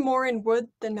priests are more in wood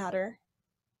than matter,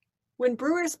 when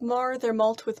brewers mar their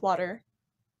malt with water,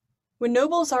 when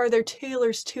nobles are their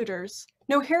tailors' tutors,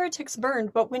 no heretics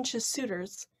burned but wenches'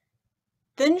 suitors,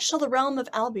 then shall the realm of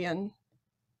Albion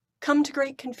come to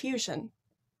great confusion.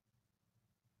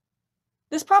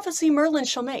 This prophecy Merlin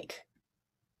shall make,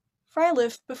 for I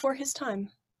live before his time.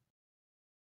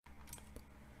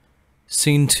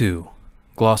 Scene 2.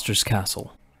 Gloucester's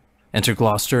Castle. Enter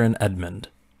Gloucester and Edmund.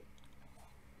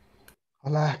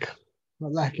 Alack,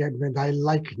 alack, Edmund, I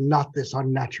like not this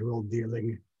unnatural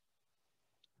dealing.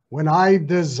 When I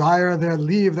desire their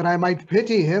leave that I might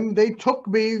pity him, they took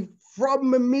me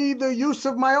from me the use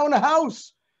of my own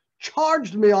house,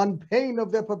 charged me on pain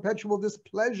of their perpetual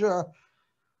displeasure,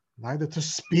 neither to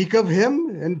speak of him,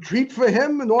 entreat for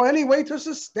him, nor any way to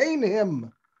sustain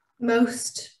him.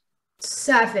 Most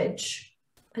savage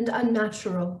and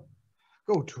unnatural.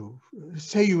 Go to,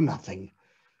 say you nothing.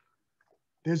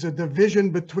 There's a division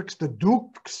betwixt the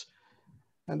dukes,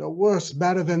 and a worse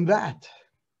matter than that.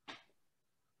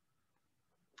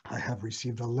 I have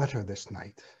received a letter this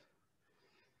night.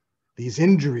 These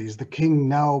injuries the king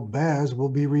now bears will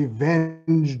be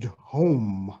revenged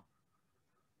home.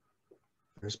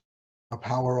 There's a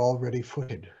power already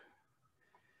footed.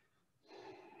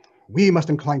 We must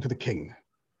incline to the king.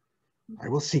 I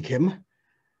will seek him,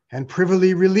 and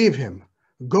privily relieve him.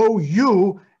 Go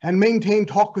you, and maintain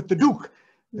talk with the duke,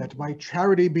 that my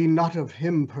charity be not of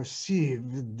him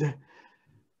perceived.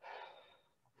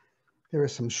 There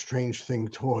is some strange thing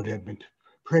toward Edmund.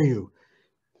 Pray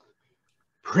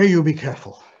you be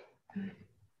careful.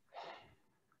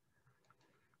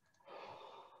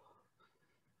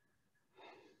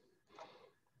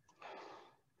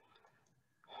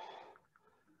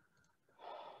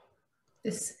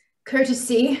 This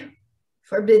courtesy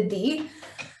forbid thee,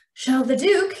 shall the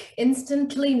duke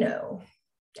instantly know,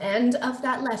 and of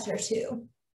that letter too.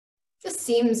 This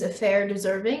seems a fair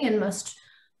deserving, and must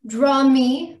draw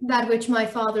me that which my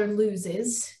father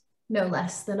loses, no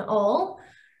less than all.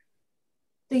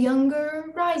 The younger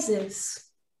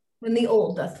rises when the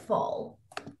old doth fall.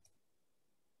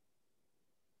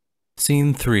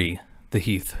 Scene 3. The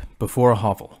Heath, before a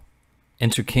hovel.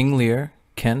 Enter King Lear,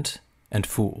 Kent, and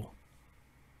Fool.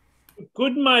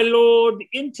 Good my lord,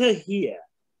 enter here.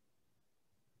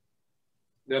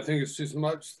 Thou thinkest 'tis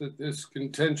much that this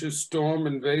contentious storm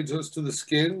invades us to the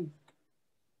skin?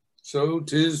 So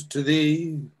 'tis to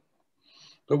thee.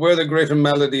 But where the greater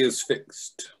malady is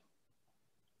fixed,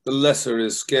 the lesser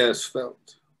is scarce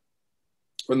felt.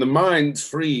 When the mind's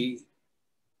free,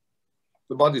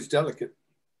 the body's delicate.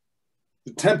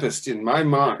 The tempest in my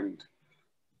mind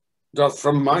doth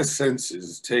from my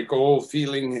senses take all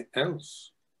feeling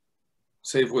else,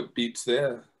 save what beats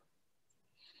there.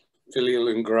 Filial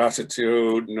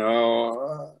ingratitude,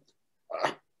 no.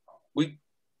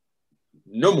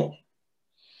 No more.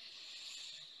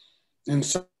 In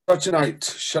such a night,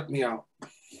 shut me out.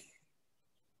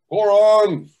 Pour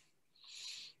on,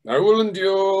 I will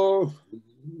endure.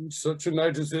 Such a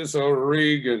night as this, O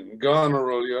Regan,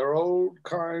 Goneril, your old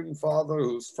kind father,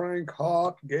 whose frank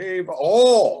heart gave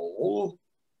all.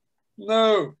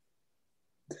 No,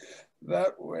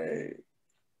 that way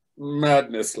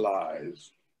madness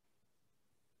lies.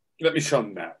 Let me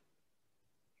shun that.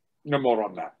 No more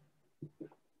on that.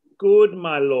 Good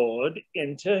my lord,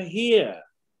 enter here.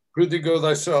 Prithee go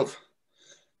thyself.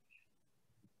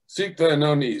 Seek thine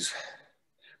own ease.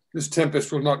 This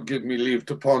tempest will not give me leave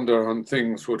to ponder on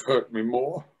things would hurt me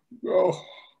more.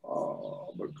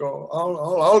 But go.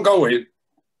 I'll go in.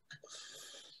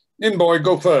 In, boy,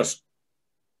 go first.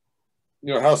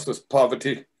 Your houseless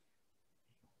poverty.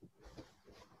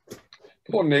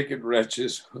 Poor naked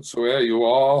wretches, whatsoe'er you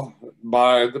are,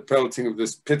 by the pelting of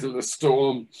this pitiless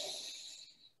storm.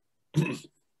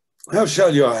 How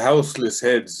shall your houseless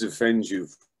heads defend you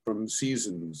from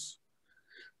seasons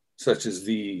such as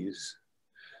these?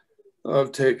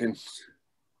 I've taken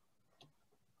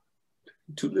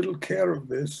too little care of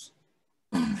this.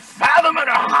 Fathom and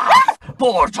a half,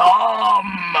 poor Tom!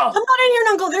 I'm not in here,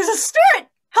 Uncle. There's a spirit!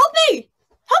 Help me!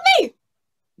 Help me!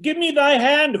 Give me thy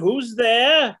hand. Who's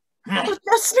there? A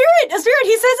spirit! A spirit!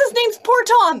 He says his name's Poor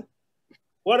Tom.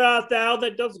 What art thou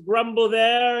that dost grumble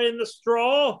there in the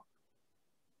straw?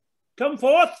 Come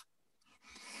forth.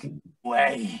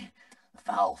 Way, the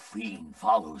foul fiend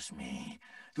follows me.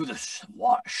 Through the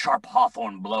sharp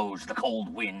hawthorn blows the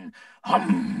cold wind.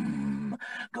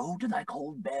 Go to thy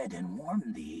cold bed and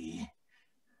warm thee.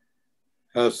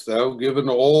 Hast thou given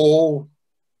all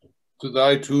to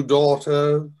thy two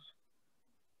daughters?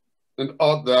 And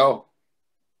art thou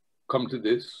come to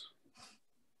this?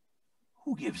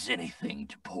 Who gives anything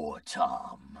to poor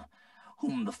Tom?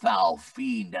 whom the foul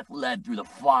fiend hath led through the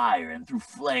fire and through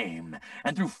flame,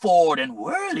 and through ford and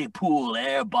whirlpool,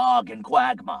 ere bog and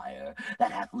quagmire,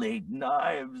 that hath laid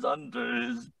knives under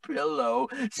his pillow,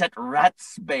 set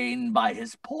ratsbane by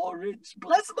his porridge,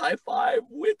 bless thy 5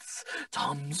 wits,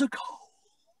 Tom's a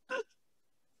cold.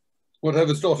 What have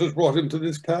his daughters brought him to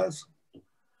this pass?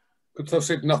 Couldst thou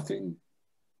say nothing?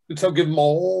 Didst thou give him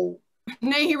all?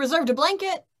 Nay, he reserved a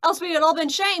blanket, else we had all been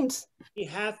shamed. He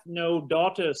hath no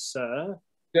daughters, sir.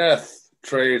 Death,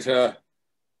 traitor.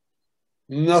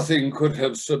 Nothing could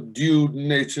have subdued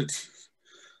nature to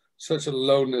such a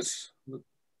lowness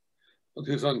but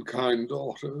his unkind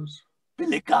daughters.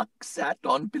 Billicock sat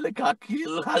on Billicock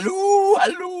Hill, halloo,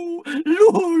 halloo,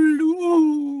 loo,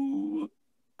 loo.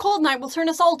 Cold night will turn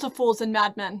us all to fools and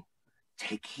madmen.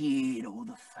 Take heed, O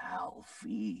the foul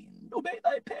fiend. Obey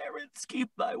thy parents, keep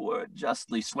thy word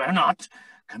justly, swear not,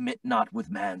 commit not with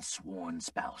man's sworn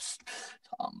spouse.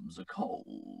 Tom's a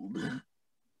cold.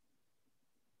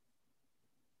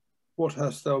 What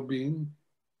hast thou been?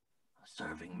 A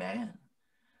serving man,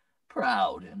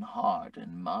 proud in heart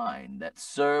and mind, that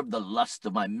served the lust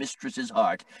of my mistress's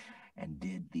heart, and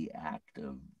did the act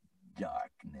of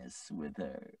darkness with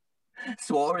her.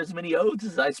 Swore as many oaths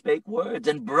as I spake words,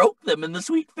 and broke them in the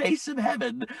sweet face of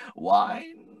heaven.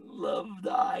 Wine loved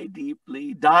I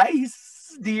deeply,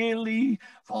 dice dearly,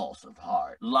 false of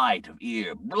heart, light of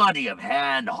ear, bloody of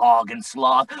hand, hog and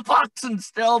sloth, fox and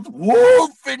stealth,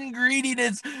 wolf in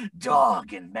greediness,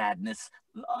 dog in madness,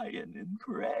 lion in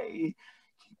prey.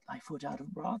 Keep thy foot out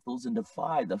of brothels and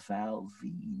defy the foul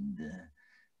fiend.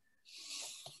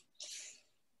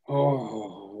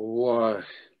 Oh, why?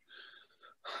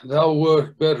 Thou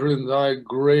wert better in thy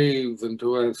grave than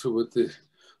to answer with the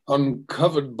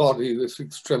uncovered body this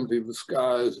extremity of the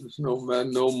skies. There's no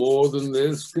man no more than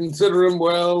this. Consider him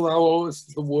well. Thou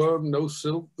owest the worm no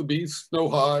silk, the beast no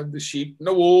hide, the sheep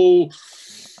no wool.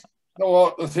 Thou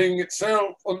art the thing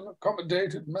itself.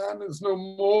 Unaccommodated man is no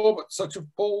more but such a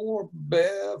poor,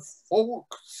 bare,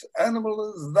 forked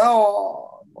animal as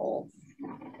thou art.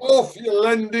 Off your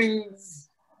lendings.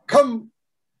 Come.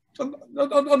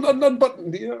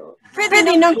 Unbutton here.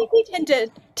 Prithee, no be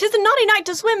tinted. 'Tis a naughty night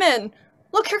to swim in.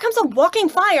 Look, here comes a walking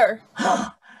fire.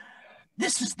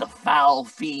 This is the foul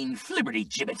fiend Flibberty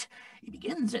Gibbet. He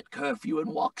begins at curfew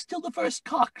and walks till the first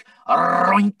cock.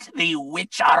 Aroint thee,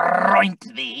 witch,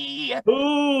 aroint thee.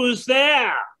 Who's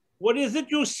there? What is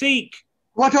it you seek?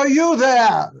 What are you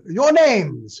there? Your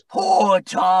names? Poor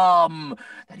Tom,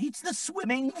 that eats the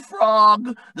swimming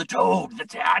frog, the toad, the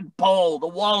tadpole, the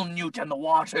walnut, and the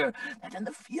water, that in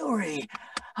the fury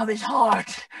of his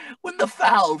heart, when the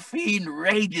foul fiend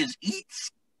rages,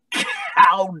 eats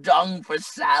cow dung for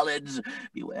salads.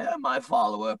 Beware, my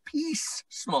follower. Peace,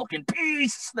 smoke in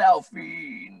peace, thou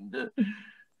fiend.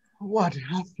 What,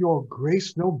 hath your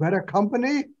grace no better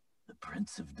company? The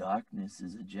Prince of Darkness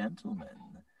is a gentleman.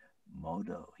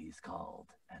 Modo he's called,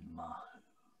 and Mahu.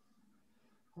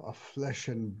 Our flesh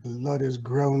and blood is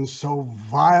grown so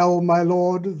vile, my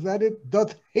lord, that it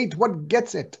doth hate what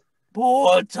gets it.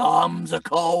 Poor Tom's a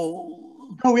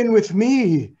cold. Go in with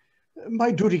me.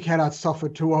 My duty cannot suffer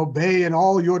to obey in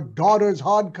all your daughter's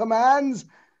hard commands.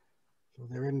 Though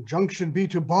their injunction be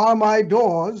to bar my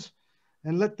doors,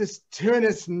 and let this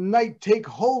tyrannous night take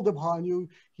hold upon you,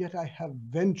 yet I have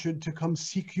ventured to come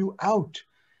seek you out,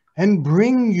 and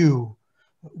bring you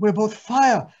where both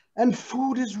fire and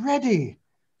food is ready.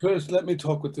 First, let me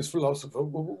talk with this philosopher.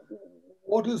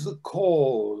 What is the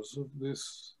cause of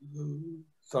this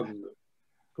thunder?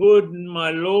 Good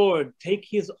my lord, take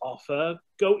his offer,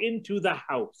 go into the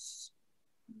house.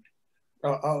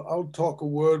 I'll talk a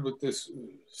word with this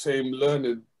same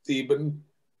learned Theban.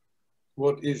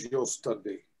 What is your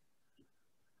study?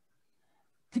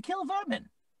 To kill vermin.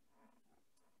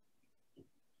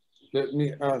 Let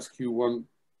me ask you one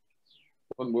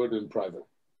word in private.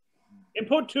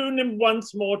 Importune him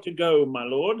once more to go, my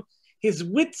lord. His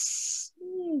wits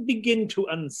begin to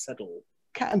unsettle.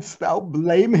 Canst thou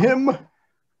blame him?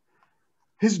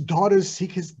 His daughters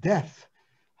seek his death.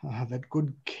 That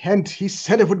good Kent, he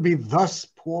said it would be thus,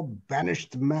 poor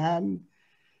banished man.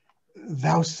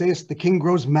 Thou sayest the king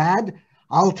grows mad?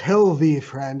 I'll tell thee,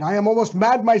 friend, I am almost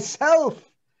mad myself.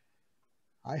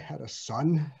 I had a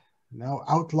son, now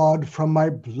outlawed from my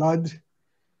blood.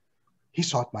 He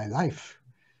sought my life,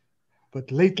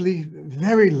 but lately,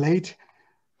 very late,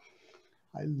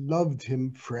 I loved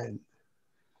him, friend.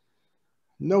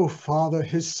 No father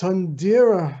his son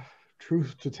dearer,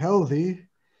 truth to tell thee.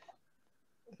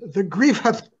 The grief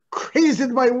hath crazed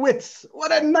my wits.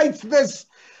 What a night's this!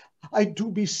 I do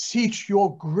beseech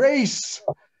your grace.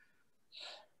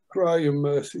 Cry your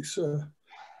mercy, sir.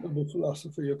 Noble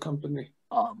philosopher, your company.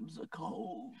 Arms are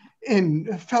cold.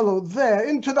 In, fellow, there,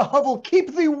 into the hovel,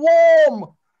 keep thee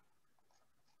warm!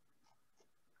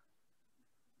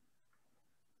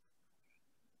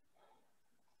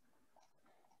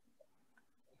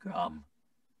 Come,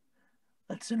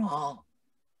 let's in all.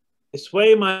 This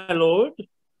way, my lord.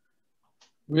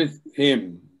 With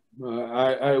him.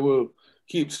 I will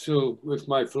keep still with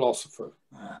my philosopher.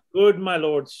 Good, my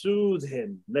lord, soothe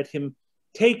him. Let him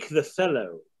take the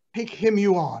fellow. Take him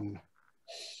you on.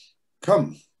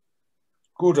 Come,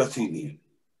 good Athenian.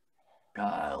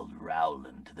 Child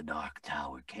Rowland to the dark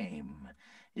tower came.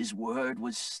 His word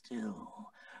was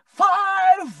still.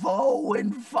 Fire, foe,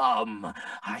 and fum.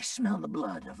 I smell the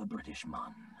blood of a British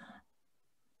man.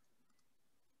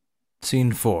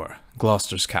 Scene 4.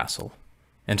 Gloucester's Castle.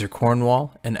 Enter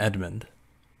Cornwall and Edmund.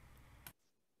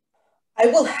 I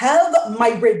will have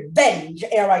my revenge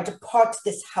ere I depart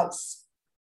this house.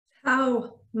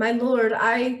 How, my lord,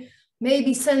 I may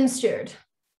be censured,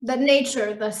 that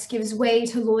nature thus gives way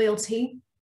to loyalty.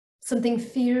 Something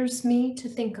fears me to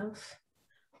think of.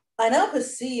 I now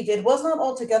perceive it was not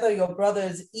altogether your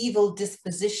brother's evil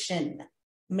disposition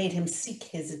made him seek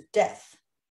his death.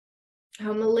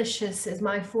 How malicious is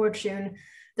my fortune,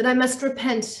 that I must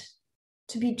repent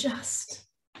to be just.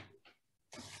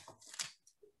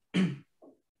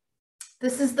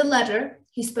 This is the letter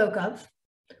he spoke of,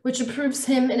 which approves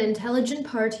him an intelligent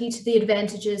party to the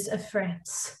advantages of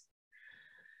France.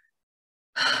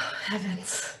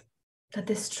 Heavens, that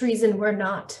this treason were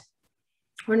not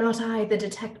I the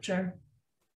detector.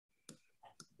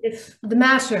 If the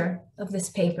matter of this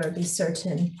paper be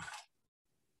certain,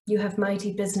 you have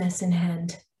mighty business in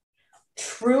hand.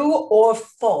 True or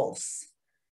false,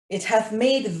 it hath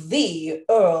made thee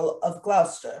Earl of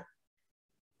Gloucester.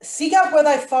 Seek out where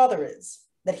thy father is,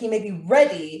 that he may be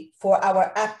ready for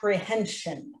our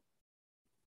apprehension.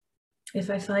 If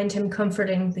I find him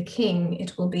comforting the king,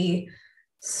 it will be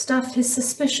stuff his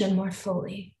suspicion more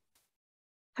fully.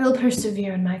 I will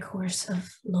persevere in my course of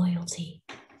loyalty,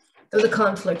 though the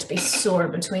conflict be sore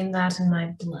between that and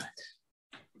my blood.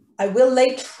 I will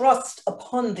lay trust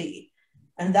upon thee,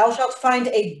 and thou shalt find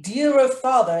a dearer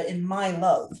father in my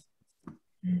love.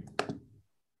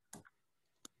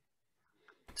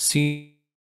 Scene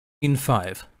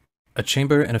 5. A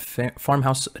chamber in a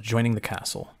farmhouse adjoining the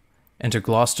castle. Enter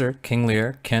Gloucester, King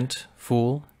Lear, Kent,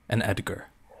 Fool, and Edgar.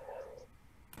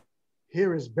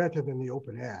 Here is better than the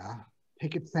open air.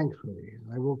 Take it thankfully.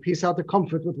 I will piece out the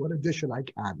comfort with what addition I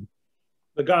can.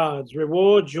 The gods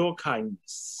reward your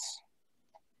kindness.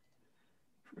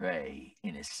 Pray,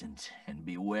 innocent, and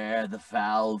beware the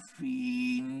foul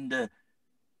fiend.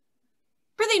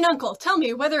 Prithee, nuncle, tell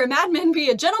me whether a madman be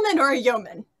a gentleman or a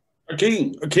yeoman. A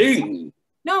king, a king.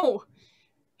 No,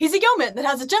 he's a yeoman that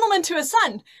has a gentleman to his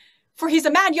son, for he's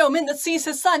a mad yeoman that sees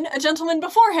his son a gentleman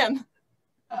before him.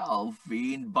 Foul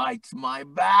fiend bites my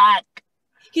back.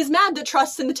 He's mad that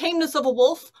trusts in the tameness of a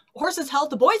wolf, a horse's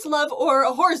health, a boy's love, or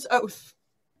a whore's oath.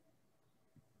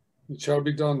 It shall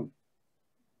be done.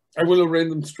 I will arraign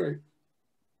them straight.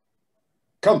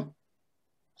 Come,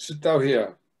 sit thou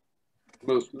here,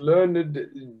 most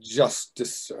learned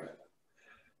justice, sir.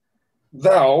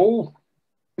 Thou,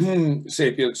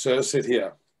 sapient sir, sit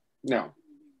here. Now,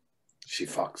 she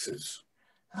foxes.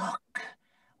 Look,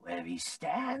 where he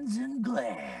stands and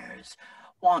glares.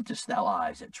 Wantest thou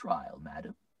eyes at trial,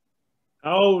 madam?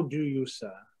 How do you,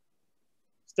 sir?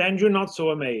 Stand you not so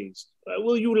amazed.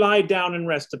 Will you lie down and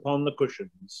rest upon the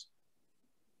cushions?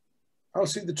 I'll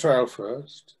see the trial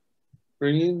first.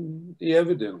 Bring in the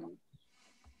evidence.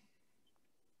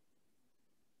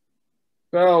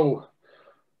 Thou,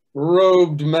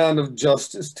 robed man of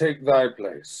justice, take thy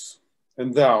place,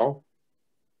 and thou,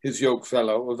 his yoke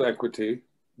fellow of equity,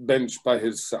 bench by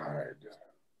his side.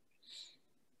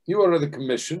 You are of the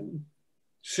commission.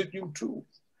 Sit you too.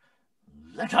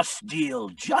 Let us deal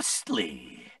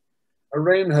justly.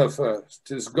 Arraign her first,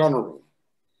 'tis Goneril.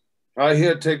 I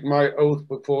here take my oath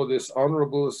before this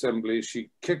honorable assembly.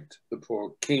 She kicked the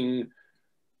poor king,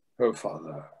 her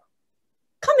father.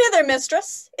 Come hither,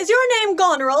 mistress. Is your name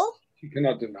Goneril? She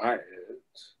cannot deny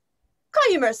it.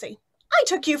 Call you mercy. I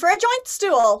took you for a joint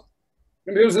stool.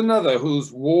 And here's another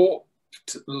whose warped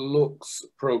looks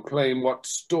proclaim what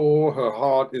store her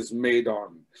heart is made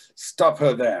on. Stop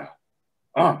her there.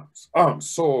 Arms, arms,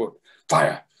 sword,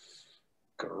 fire.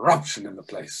 Corruption in the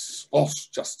place. False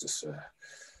justice, sir.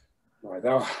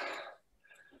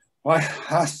 Why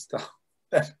hast thou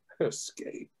let her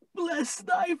escape? Bless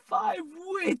thy 5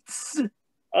 wits.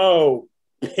 Oh,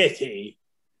 pity.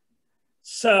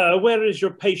 Sir, where is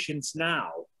your patience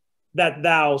now, that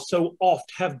thou so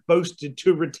oft have boasted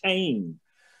to retain?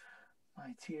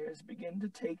 My tears begin to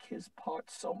take his part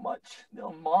so much,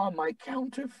 they'll mar my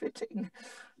counterfeiting.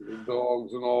 The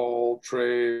dogs and all,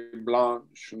 Tray,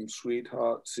 Blanche, and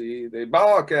Sweetheart, see, they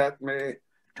bark at me.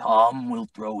 Tom will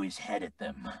throw his head at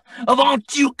them.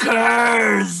 Avaunt, you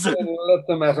curs! And let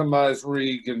them atomize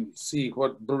Regan, see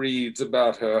what breeds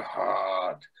about her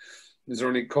heart. Is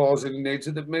there any cause in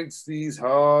nature that makes these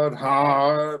hard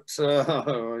hearts?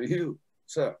 You,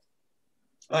 sir,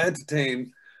 I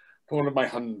entertain for one of my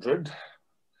 100,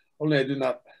 only I do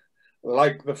not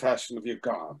like the fashion of your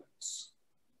garments.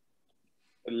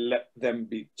 Let them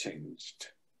be changed.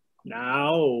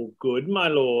 Now, good my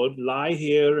lord, lie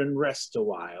here and rest a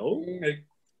while. Make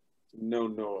no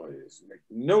noise, make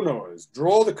no noise.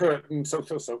 Draw the curtain,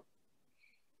 so.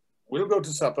 We'll go to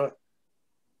supper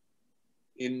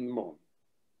in the morning.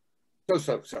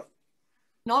 So.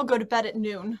 And I'll go to bed at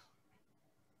noon.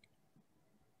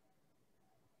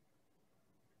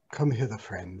 Come hither,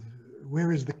 friend.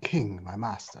 Where is the king, my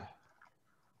master?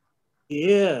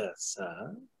 Here,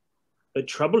 sir. But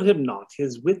trouble him not,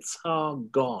 his wits are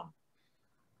gone.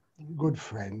 Good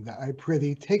friend, I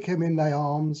prithee, take him in thy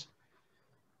arms.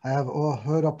 I have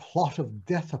o'erheard a plot of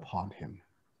death upon him.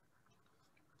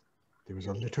 There is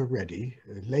a litter ready,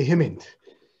 lay him in't,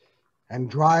 and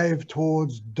drive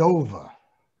towards Dover,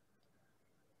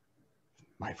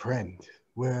 my friend,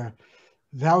 where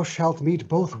thou shalt meet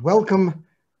both welcome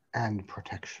and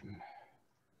protection.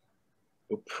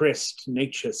 Oppressed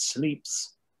nature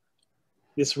sleeps.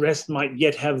 This rest might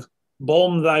yet have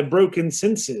balmed thy broken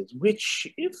senses, which,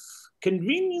 if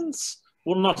convenience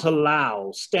will not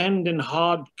allow, stand in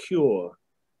hard cure.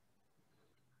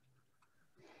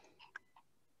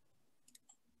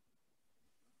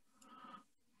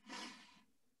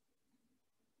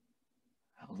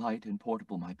 How light and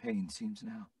portable my pain seems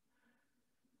now,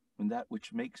 when that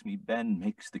which makes me bend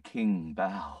makes the king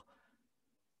bow.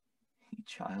 He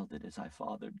childed as I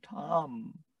fathered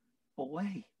Tom,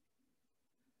 away.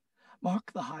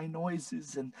 Mark the high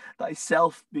noises and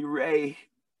thyself bewray.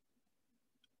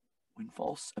 When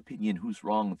false opinion whose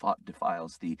wrong thought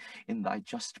defiles thee, in thy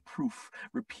just proof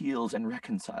repeals and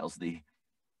reconciles thee,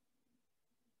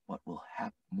 what will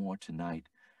hap more tonight?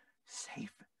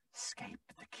 Safe scape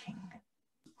the king.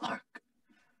 Lark.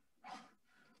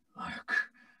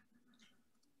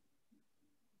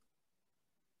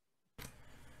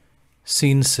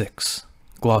 Scene 6.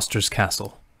 Gloucester's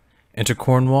Castle. Enter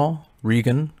Cornwall,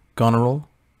 Regan, Goneril,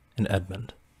 and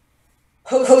Edmund.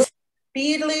 Post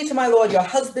speedily to my lord your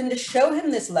husband to show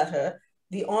him this letter.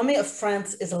 The army of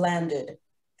France is landed.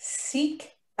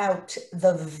 Seek out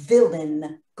the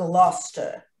villain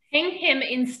Gloucester. Hang him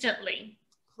instantly.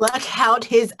 Pluck out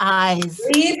his eyes.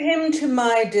 Leave him to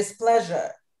my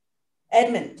displeasure.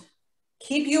 Edmund,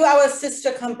 keep you our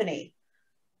sister company.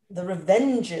 The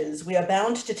revenges we are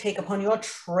bound to take upon your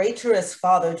traitorous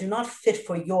father do not fit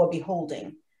for your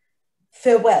beholding.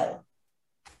 Farewell,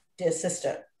 dear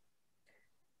sister.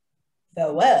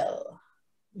 Farewell,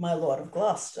 my lord of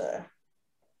Gloucester.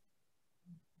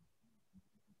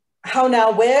 How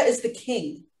now, where is the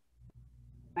king?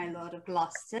 My lord of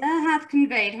Gloucester hath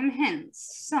conveyed him hence.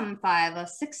 Some 5 or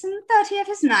 36 of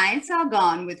his knights are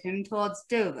gone with him towards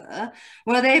Dover,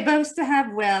 where they boast to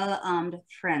have well-armed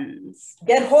friends.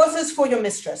 Get horses for your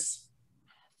mistress.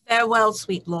 Farewell,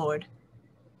 sweet lord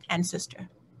and sister.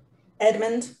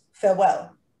 Edmund,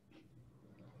 farewell.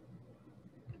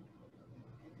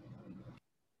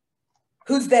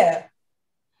 Who's there?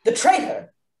 The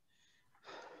traitor.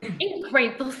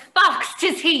 Ingrateful fox,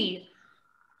 'tis he.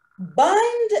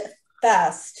 Bind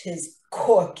fast his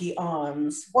corky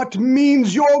arms. What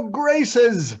means your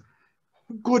graces?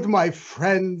 Good my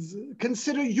friends,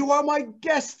 consider you are my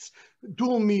guests.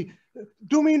 Do me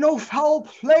no foul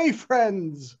play,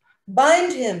 friends.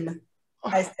 Bind him,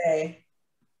 I say.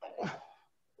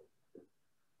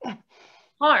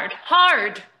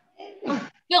 Hard. Oh,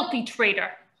 filthy traitor.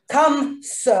 Come,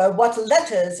 sir, what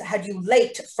letters had you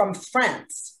late from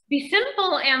France? Be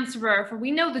simple, answerer, for we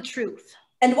know the truth.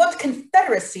 And what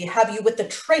confederacy have you with the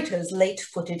traitors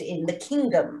late-footed in the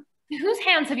kingdom? To whose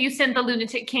hands have you sent the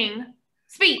lunatic king?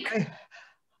 Speak.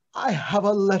 I have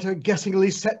a letter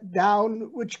guessingly set down,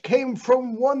 which came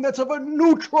from one that's of a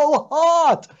neutral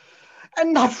heart,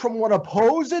 and not from one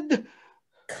opposed.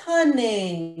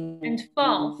 Cunning. And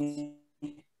false.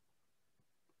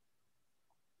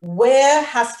 Where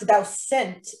hast thou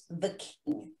sent the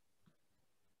king?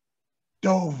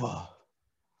 Dover.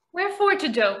 Wherefore to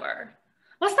Dover?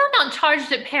 Wast thou not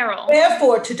charged at peril?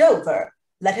 Wherefore to Dover?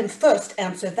 Let him first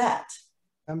answer that.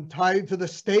 I'm tied to the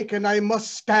stake, and I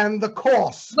must stand the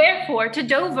course. Wherefore to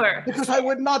Dover? Because I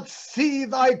would not see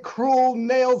thy cruel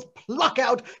nails pluck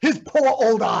out his poor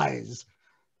old eyes.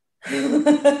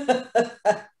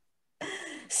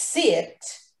 See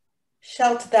it,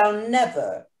 shalt thou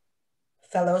never.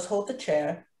 Fellows, hold the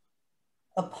chair.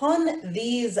 Upon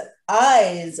these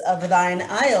eyes of thine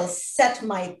I'll set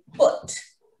my foot.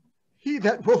 He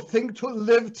that will think to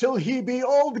live till he be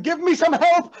old, give me some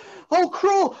help! Oh,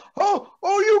 cruel! Oh,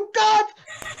 you God!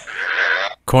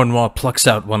 Cornwall plucks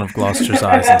out one of Gloucester's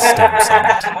eyes and stamps on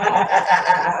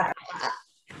it.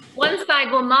 One side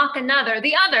will mock another,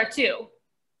 the other too.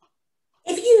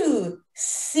 If you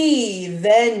see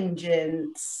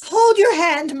vengeance... Hold your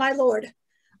hand, my lord.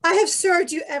 I have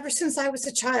served you ever since I was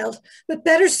a child, but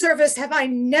better service have I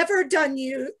never done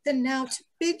you than now to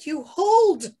bid you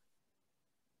hold.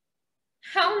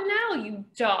 How now, you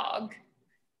dog?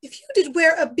 If you did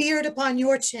wear a beard upon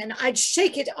your chin, I'd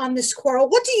shake it on this quarrel.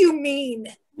 What do you mean?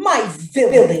 My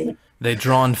villain. They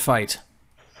draw and fight.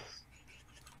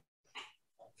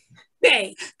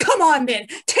 Nay, come on then.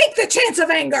 Take the chance of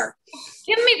anger.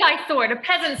 Give me thy sword, a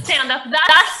peasant stand up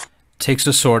thus. Takes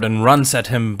a sword and runs at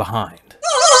him behind.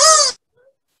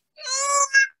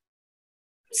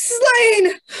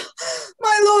 Slain!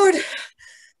 My lord,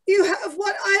 you have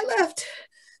what I left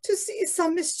to see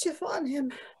some mischief on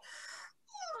him.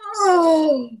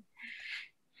 Oh!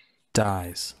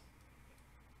 Dies.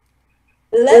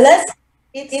 Less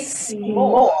it's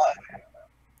more.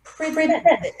 Prevent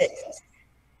it.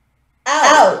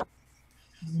 Out.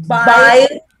 By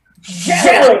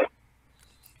jelly.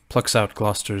 Plucks out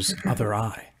Gloucester's other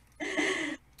eye.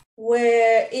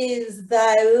 Where is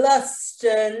thy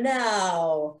luster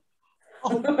now?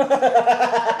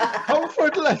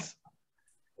 Comfortless!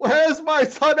 Where's my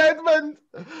son Edmund?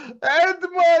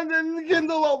 Edmund,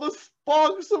 enkindle all the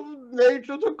sparks of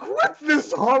nature to quit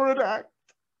this horrid act.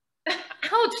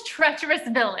 Out, treacherous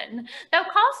villain! Thou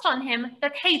call'st on him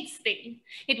that hates thee.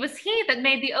 It was he that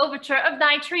made the overture of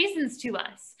thy treasons to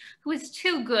us, who is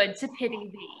too good to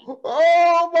pity thee.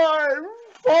 Oh, my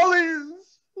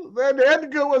follies! Then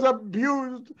Edgar was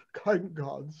abused. Kind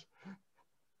gods,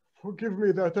 forgive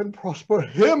me that and prosper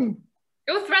him.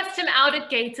 Go thrust him out at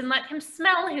gates and let him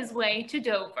smell his way to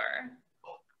Dover.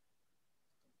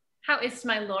 How is't,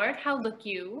 my lord? How look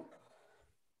you?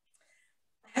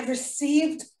 I have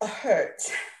received a hurt.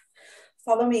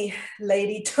 Follow me,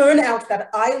 lady. Turn out that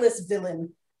eyeless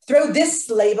villain. Throw this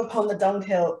slave upon the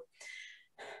dunghill.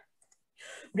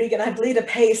 Regan, I bleed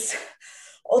apace.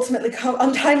 Ultimately,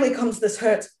 untimely comes this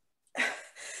hurt.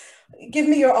 Give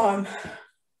me your arm.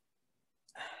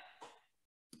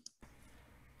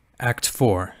 Act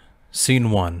 4,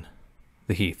 Scene 1,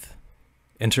 The Heath.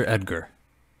 Enter Edgar.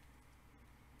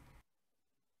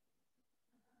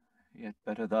 Yet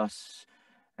better thus,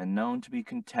 and known to be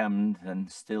contemned than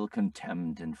still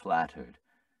contemned and flattered.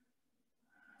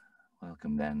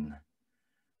 Welcome then,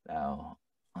 thou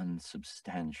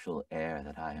unsubstantial air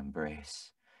that I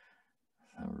embrace.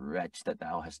 The wretch that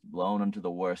thou hast blown unto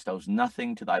the worst owes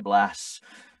nothing to thy blasts.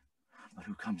 But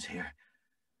who comes here?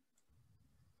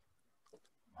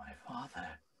 My father.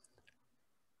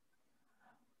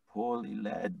 Poorly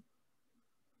led.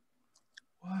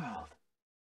 World.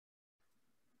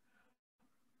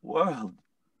 World.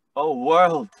 Oh,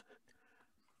 world.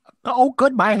 Oh,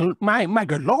 good, my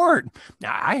good lord.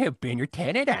 I have been your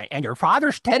tenant and your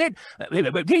father's tenant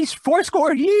these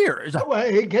 80 years.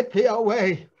 Away, get thee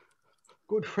away.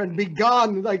 Good friend, be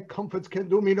gone. Thy comforts can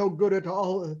do me no good at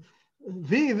all.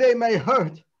 Thee they may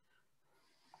hurt.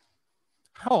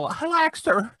 Oh, alack,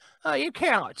 sir. You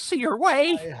cannot see your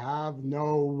way. I have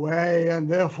no way, and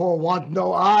therefore want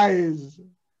no eyes.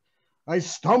 I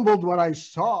stumbled when I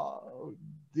saw,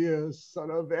 dear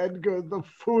son of Edgar, the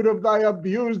food of thy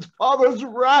abused father's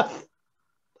wrath.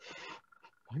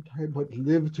 Might I but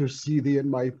live to see thee in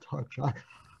my touch,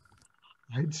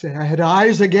 I'd say I had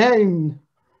eyes again.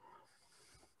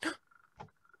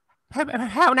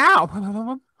 How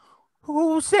now?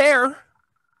 Who's there?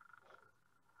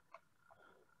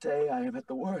 Say I am at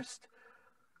the worst.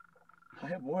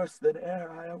 I am worse than e'er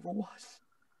I ever was.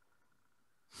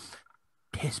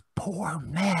 'Tis poor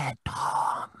mad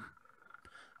Tom.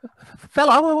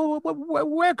 Fellow,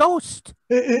 where goest?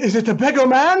 Is it the beggar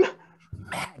man?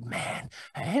 Madman,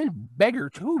 and beggar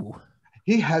too.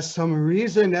 He has some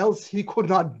reason, else he could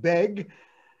not beg.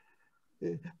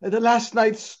 At the last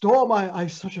night's storm I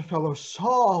such a fellow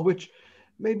saw, which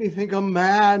made me think a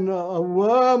man, a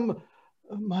worm.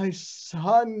 My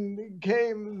son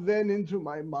came then into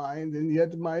my mind, and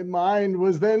yet my mind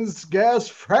was then scarce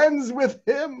friends with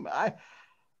him. I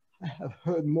have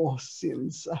heard more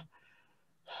since.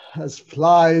 As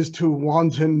flies to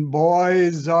wanton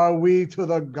boys are we to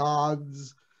the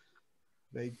gods.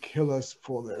 They kill us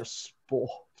for their sport.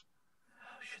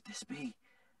 How should this be?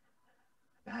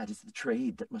 Bad is the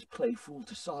trade that must play fool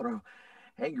to sorrow,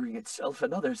 angering itself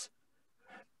and others.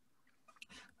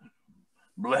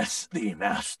 Bless thee,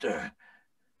 master.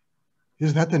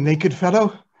 Is that the naked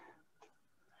fellow?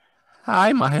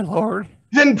 Aye, my lord.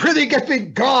 Then prithee get thee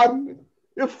gone,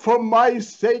 if for my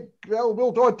sake thou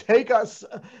wilt o'ertake us,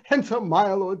 hence a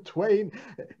mile or twain,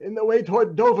 in the way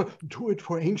toward Dover. Do it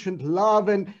for ancient love,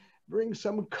 and bring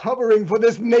some covering for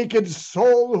this naked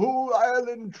soul, who I'll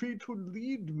entreat to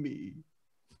lead me.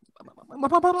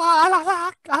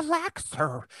 Alack,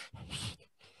 sir.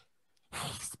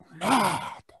 He's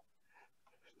mad.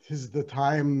 'Tis the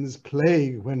time's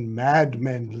plague when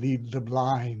madmen lead the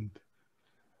blind.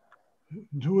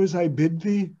 Do as I bid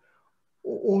thee,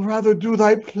 or rather do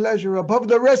thy pleasure above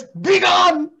the rest.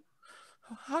 Begone!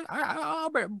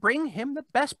 I'll bring him the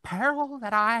best apparel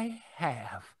that I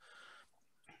have.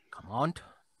 Come on,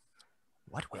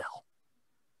 what will?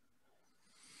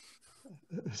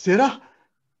 Sirrah?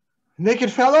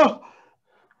 Naked fellow?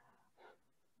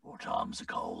 Poor Tom's a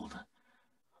cold.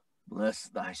 Bless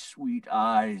thy sweet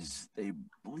eyes, they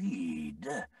bleed.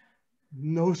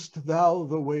 Know'st thou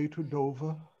the way to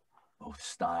Dover? Both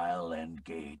stile and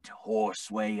gate,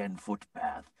 horseway and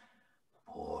footpath.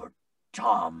 Poor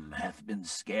Tom hath been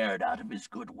scared out of his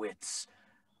good wits.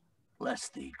 Bless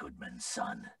thee, goodman's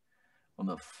son. From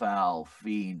the foul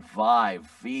fiend, 5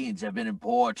 fiends have been in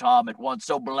poor Tom at once,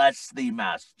 so bless thee,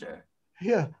 master.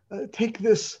 Here, take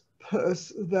this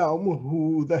purse, thou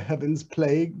who the heavens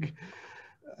plague.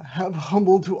 Have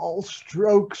humbled to all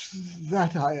strokes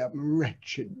that I am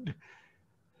wretched.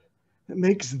 It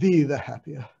makes thee the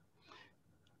happier.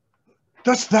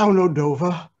 Dost thou know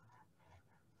Dover?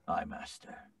 Aye,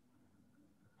 master.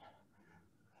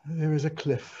 There is a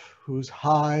cliff whose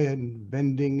high and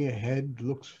bending head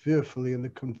looks fearfully in the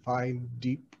confined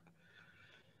deep.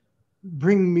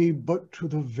 Bring me but to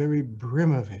the very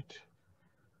brim of it,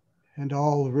 and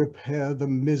I'll repair the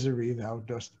misery thou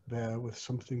dost bear with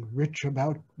something rich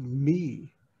about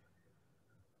me.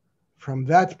 From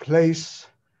that place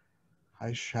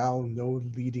I shall no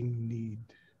leading need.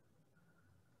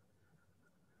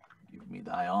 Give me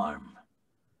thy arm.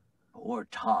 Poor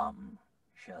Tom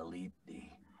shall lead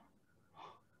thee.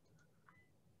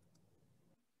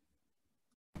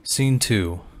 Scene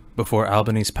 2, before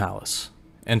Albany's palace.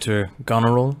 Enter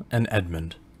Goneril and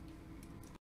Edmund.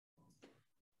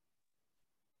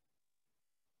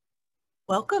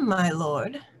 Welcome, my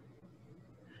lord.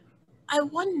 I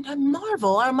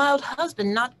marvel our mild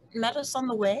husband not met us on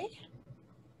the way.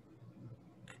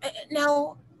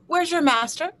 Now, where's your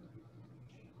master?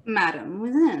 Madam,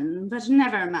 within, but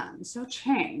never man so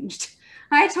changed.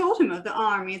 I told him of the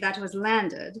army that was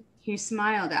landed. He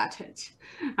smiled at it.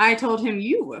 I told him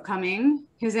you were coming.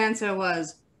 His answer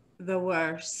was, the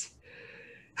worse.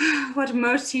 What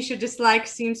most he should dislike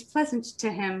seems pleasant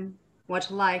to him,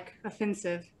 what like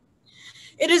offensive.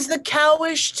 It is the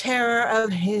cowish terror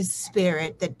of his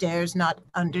spirit that dares not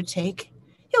undertake.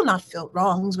 He'll not feel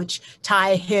wrongs which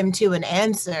tie him to an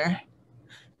answer.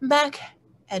 Back,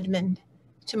 Edmund,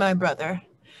 to my brother.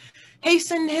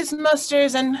 Hasten his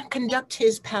musters and conduct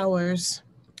his powers.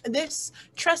 This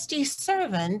trusty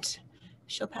servant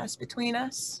shall pass between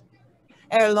us.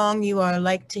 Ere long you are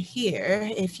like to hear,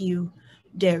 if you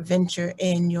dare venture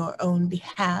in your own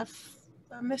behalf,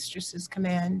 our mistress's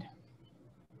command.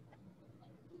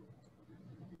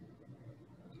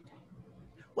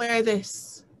 Wear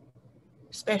this.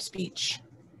 Spare speech.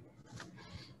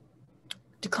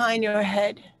 Decline your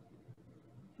head.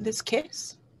 This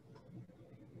kiss,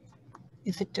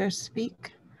 if it durst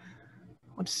speak,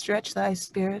 would stretch thy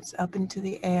spirits up into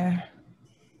the air.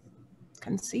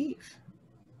 Conceive,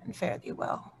 and fare thee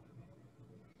well.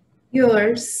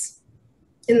 Yours,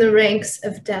 in the ranks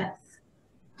of death.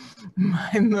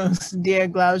 My most dear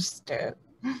Gloucester.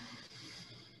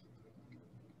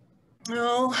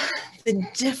 Oh, the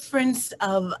difference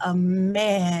of a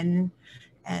man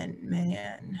and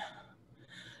man.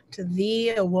 To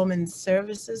thee a woman's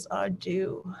services are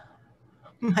due.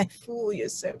 My fool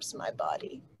usurps my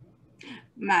body.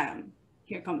 Madam,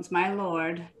 here comes my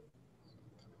lord.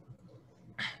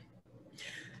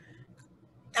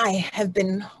 I have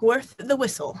been worth the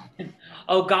whistle.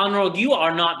 Oh, Goneril, you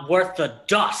are not worth the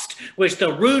dust which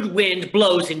the rude wind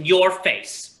blows in your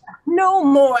face. No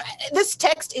more. This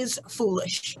text is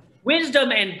foolish.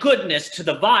 Wisdom and goodness to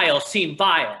the vile seem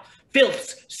vile.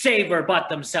 Filths savor but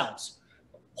themselves.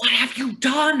 What have you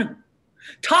done?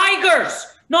 Tigers,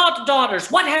 not daughters,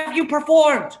 what have you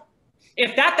performed?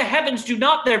 If that the heavens do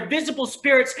not their visible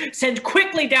spirits send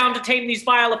quickly down to tame these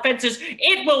vile offenses,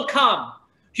 it will come.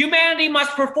 Humanity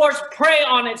must perforce prey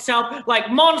on itself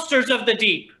like monsters of the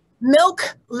deep.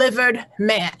 Milk-livered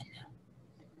man.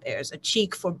 There's a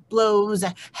cheek for blows,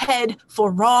 a head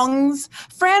for wrongs.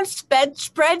 France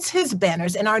spreads his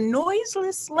banners in our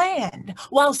noiseless land,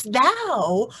 whilst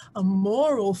thou, a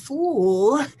moral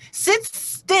fool, sitst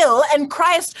still and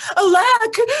criest,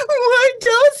 alack, why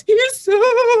does he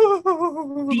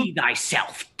so? Be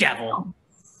thyself, devil.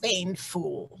 Vain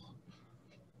fool.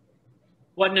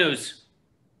 What news?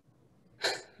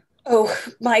 Oh,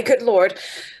 my good lord,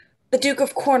 the Duke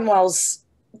of Cornwall's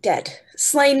dead,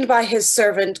 slain by his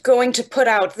servant, going to put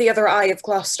out the other eye of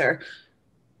Gloucester.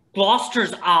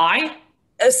 Gloucester's eye?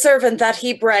 A servant that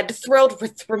he bred, thrilled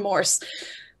with remorse,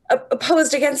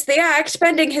 opposed against the act,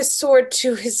 bending his sword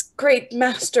to his great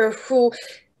master, who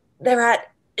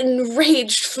thereat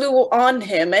enraged flew on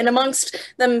him, and amongst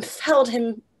them felled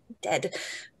him dead,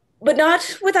 but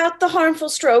not without the harmful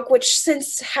stroke which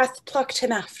since hath plucked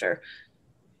him after.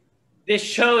 This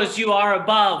shows you are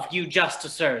above, you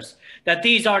justicers, that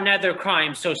these are nether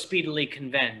crimes so speedily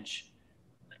convenge.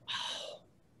 Oh,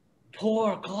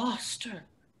 poor Gloucester.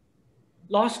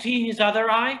 Lost he his other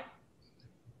eye?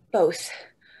 Both,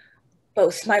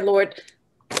 my lord.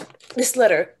 This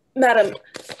letter, madam,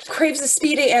 craves a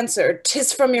speedy answer.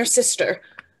 'Tis from your sister.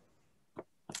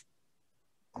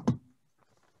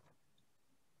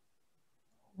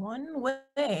 One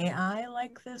way I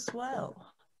like this well.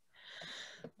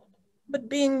 But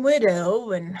being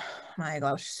widow, and my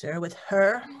Gloucester with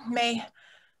her, may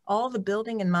all the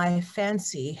building in my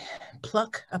fancy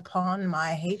pluck upon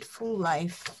my hateful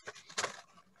life.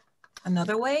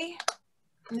 Another way,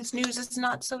 this news is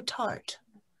not so tart.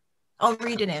 I'll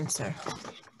read an answer.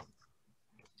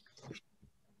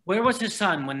 Where was his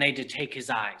son when they did take his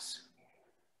eyes?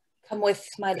 Come with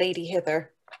my lady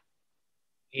hither.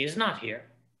 He is not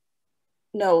here.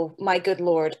 No, my good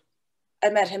lord. I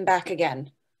met him back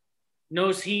again.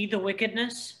 Knows he the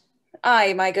wickedness?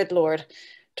 Aye, my good lord.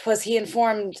 'Twas he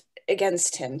informed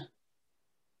against him.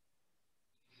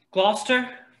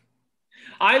 Gloucester,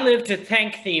 I live to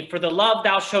thank thee for the love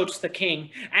thou showedst the king,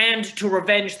 and to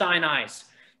revenge thine eyes.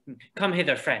 Come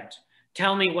hither, friend.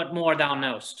 Tell me what more thou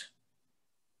knowst.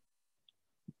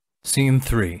 Scene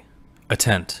 3. A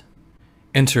tent.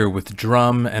 Enter with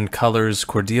drum and colors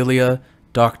Cordelia,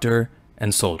 doctor,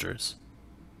 and soldiers.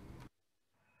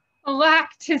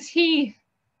 Alack, 'tis he.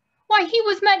 Why, he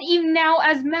was met even now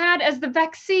as mad as the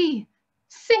Vexee,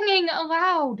 singing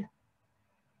aloud.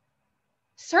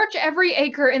 Search every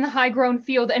acre in the high-grown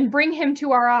field and bring him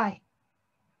to our eye.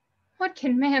 What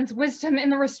can man's wisdom in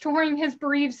the restoring his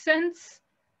bereaved sense?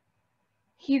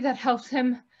 He that helps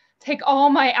him take all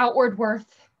my outward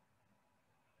worth.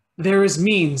 There is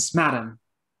means, madam.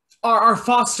 Our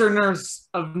foster nurse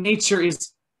of nature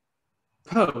is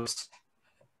post,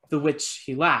 the which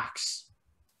he lacks.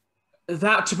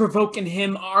 That to provoke in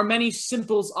him are many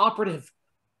simples operative,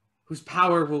 whose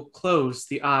power will close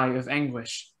the eye of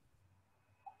anguish.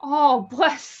 All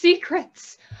blessed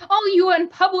secrets, all you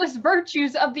unpublished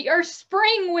virtues of the earth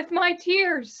spring with my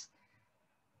tears.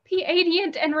 Be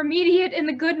adient and remediate in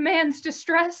the good man's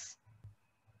distress.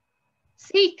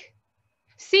 Seek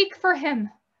for him,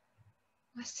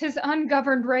 lest his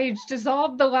ungoverned rage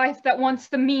dissolve the life that wants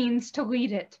the means to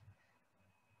lead it.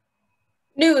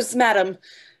 News, madam.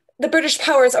 The British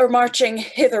powers are marching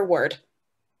hitherward.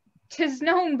 'Tis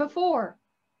known before.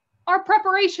 Our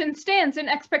preparation stands in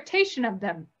expectation of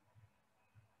them.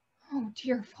 Oh,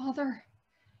 dear father,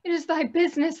 it is thy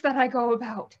business that I go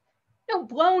about. No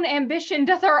blown ambition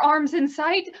doth our arms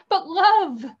incite, but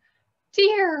love,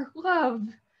 dear love,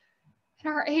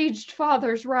 and our aged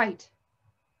father's right.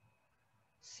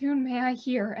 Soon may I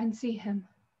hear and see him.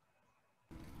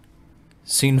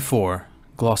 Scene 4.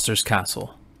 Gloucester's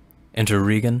castle. Enter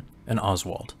Regan and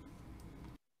Oswald.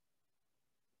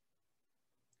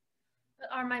 But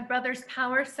are my brother's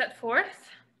powers set forth?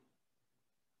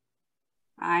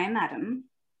 Aye, madam.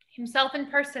 Himself in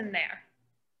person there.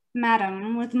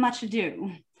 Madam, with much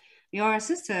ado. Your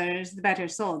sister is the better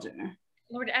soldier.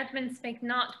 Lord Edmund spake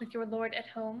not with your lord at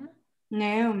home?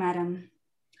 No, madam.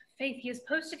 Faith, he is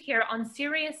posted here on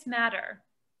serious matter.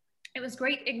 It was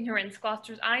great ignorance,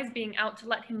 Gloucester's eyes being out to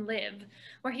let him live.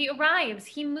 Where he arrives,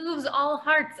 he moves all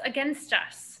hearts against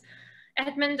us.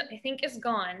 Edmund, I think, is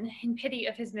gone, in pity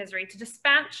of his misery, to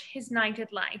dispatch his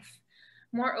nighted life.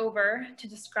 Moreover, to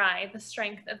descry the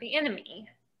strength of the enemy.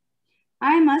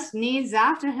 I must needs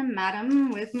after him,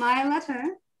 madam, with my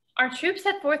letter. Our troops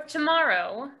set forth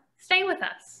tomorrow. Stay with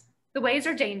us. The ways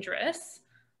are dangerous.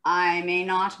 I may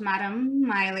not, madam.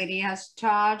 My lady has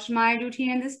charged my duty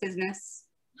in this business.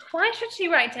 Why should she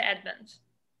write to Edmund?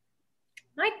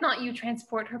 Might not you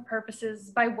transport her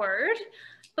purposes by word,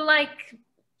 but like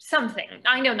something,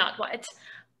 I know not what.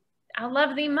 I'll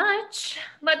love thee much.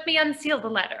 Let me unseal the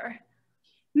letter.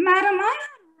 Madam,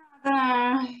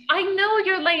 I know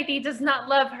your lady does not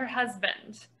love her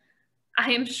husband.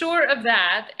 I am sure of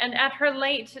that, and at her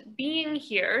late being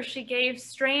here, she gave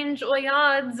strange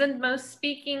oyads and most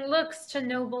speaking looks to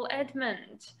noble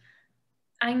Edmund.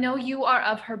 I know you are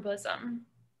of her bosom.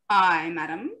 Aye,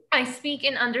 madam. I speak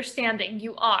in understanding,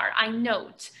 you are, I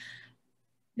note.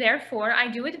 Therefore, I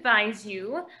do advise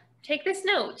you, take this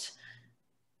note.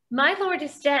 My lord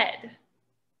is dead.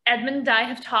 Edmund and I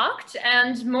have talked,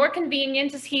 and more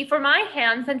convenient is he for my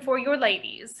hands than for your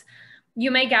lady's. You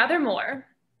may gather more.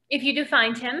 If you do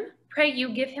find him, pray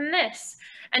you give him this.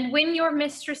 And when your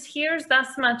mistress hears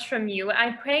thus much from you,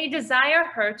 I pray desire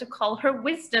her to call her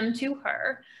wisdom to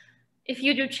her. If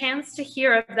you do chance to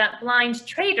hear of that blind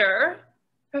traitor,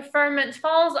 preferment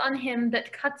falls on him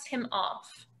that cuts him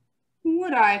off.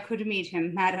 Would I could meet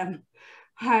him, madam.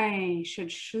 I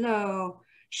should show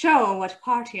what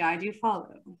party I do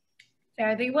follow.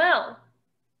 Fare thee well.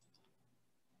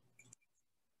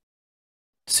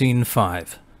 Scene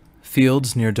 5.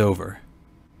 Fields near Dover.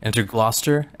 Enter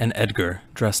Gloucester and Edgar,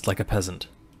 dressed like a peasant.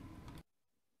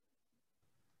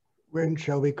 When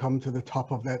shall we come to the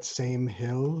top of that same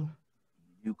hill?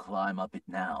 You climb up it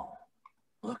now.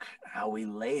 Look how we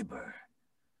labor.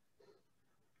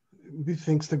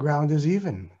 Methinks the ground is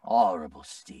even. Horrible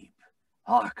steep.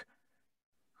 Hark!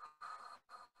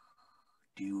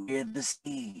 Do you hear the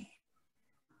sea?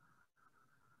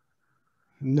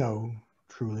 No,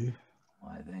 truly.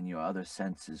 Why then your other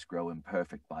senses grow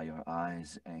imperfect by your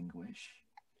eyes' anguish.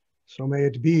 So may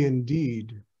it be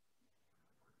indeed.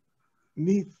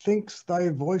 Methinks thy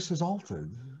voice is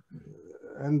altered,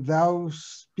 and thou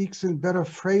speaks in better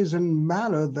phrase and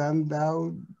manner than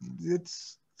thou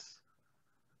didst.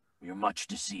 You're much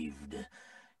deceived.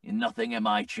 In nothing am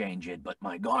I changed but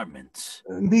my garments.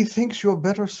 Methinks you're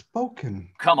better spoken.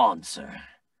 Come on, sir.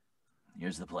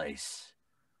 Here's the place.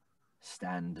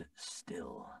 Stand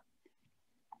still.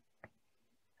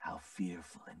 How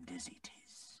fearful and dizzy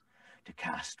 'tis to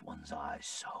cast one's eyes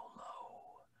so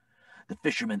low. The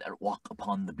fishermen that walk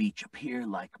upon the beach appear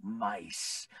like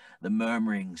mice. The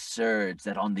murmuring surge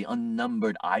that on the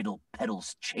unnumbered idle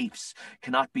petals chafes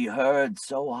cannot be heard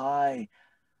so high.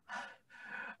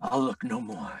 I'll look no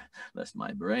more, lest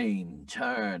my brain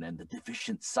turn and the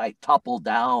deficient sight topple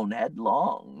down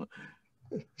headlong.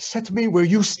 Set me where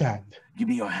you stand. Give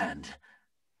me your hand.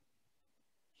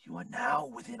 You are now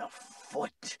within a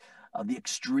foot of the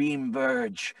extreme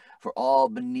verge. For all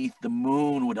beneath the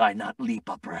moon would I not leap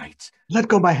upright. Let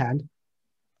go my hand.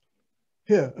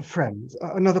 Here, friends,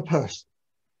 another purse.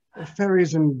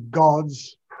 Fairies and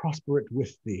gods prosper it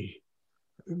with thee.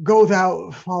 Go thou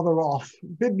farther off,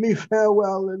 bid me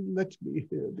farewell, and let me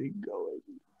hear thee going.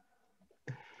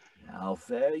 Now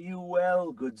fare you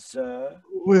well, good sir.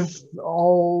 With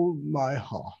all my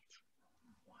heart.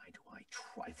 Why do I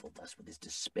trifle thus with his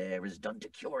despair is done to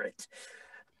cure it?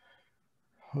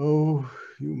 Oh,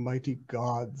 you mighty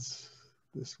gods,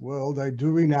 this world I do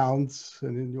renounce,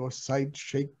 and in your sight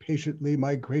shake patiently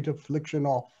my great affliction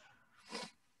off.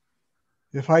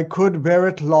 If I could bear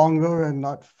it longer and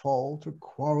not fall to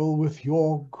quarrel with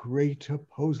your great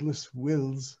opposeless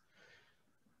wills,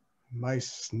 my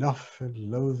snuff and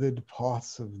loathed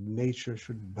parts of nature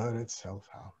should burn itself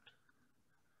out.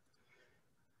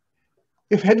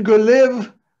 If Edgar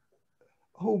live,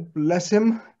 oh bless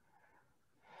him.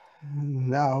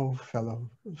 Now, fellow,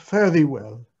 fare thee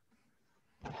well.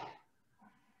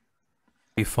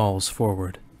 He falls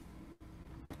forward.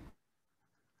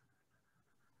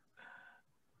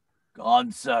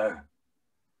 Gone, sir.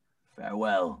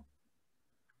 Farewell.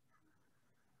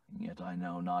 Yet I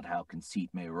know not how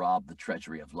conceit may rob the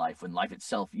treasury of life when life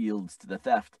itself yields to the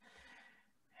theft.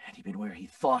 Had he been where he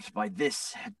thought by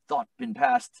this, had thought been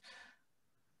past,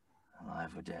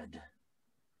 alive or dead.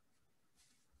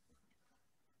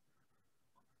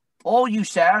 All you,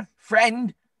 sir,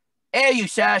 friend, ere you,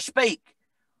 sir, speak.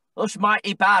 Us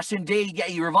mighty pass indeed, yet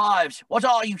he revives. What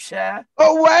are you, sir?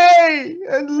 Away,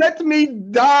 and let me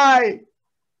die!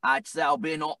 Hadst thou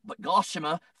been aught but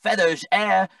gossamer, feathers,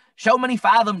 air, so many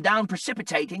fathom down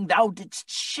precipitating, thou didst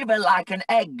shiver like an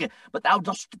egg, but thou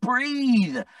dost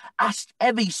breathe. Hast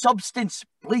heavy substance,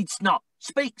 bleedst not,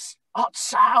 speaks, art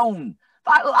sound.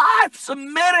 Thy life's a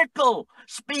miracle.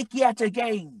 Speak yet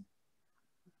again.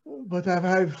 But have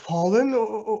I fallen,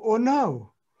 or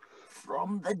no?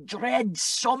 From the dread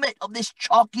summit of this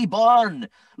chalky burn,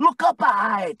 look up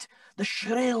at it. The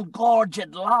shrill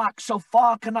gorged lark so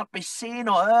far cannot be seen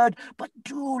or heard, but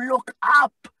do look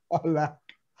up. Alack,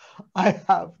 I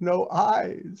have no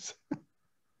eyes.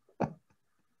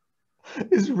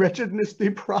 Is wretchedness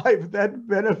deprived that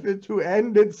benefit to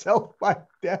end itself by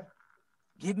death?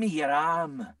 Give me your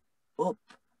arm. Up.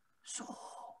 So.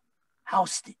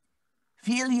 Housed it.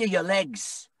 Feel ye your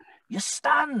legs. You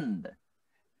stand.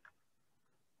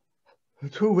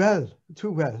 Too well,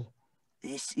 too well.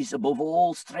 This is above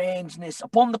all strangeness.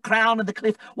 Upon the crown of the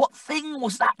cliff, what thing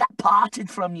was that parted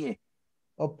from ye?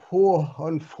 A poor,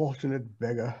 unfortunate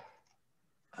beggar.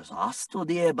 As I stood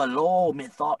here below,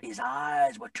 methought his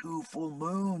eyes were two full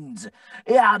moons.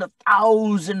 He had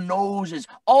 1,000 noses,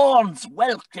 horns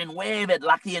whelked and waved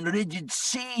like the enrigid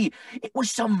sea. It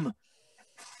was some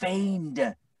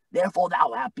fiend. Therefore,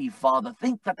 thou happy father,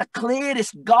 think that the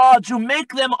clearest gods who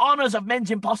make them honours of men's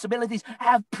impossibilities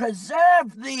have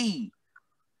preserved thee.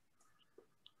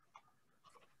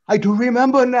 I do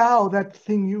remember now that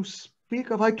thing you speak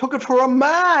of. I took it for a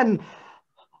man.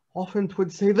 Often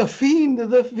 'twould say, the fiend,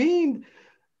 the fiend.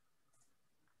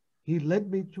 He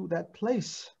led me to that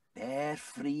place. Bear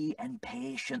free and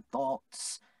patient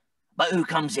thoughts. But who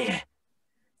comes here?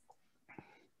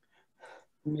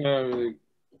 No, they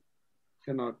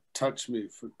cannot touch me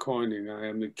for coining. I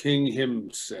am the king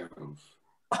himself.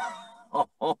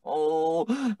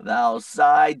 Oh, thou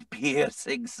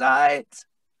side-piercing sight.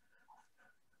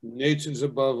 Nature's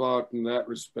above art in that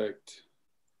respect.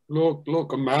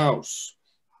 Look, a mouse.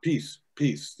 Peace,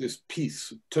 peace. This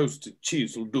piece of toasted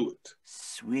cheese will do it.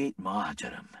 Sweet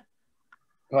marjoram.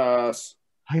 Pass.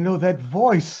 I know that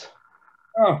voice.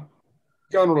 Ah,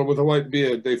 general with a white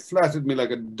beard. They flattered me like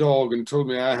a dog and told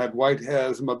me I had white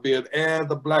hairs in my beard ere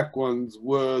the black ones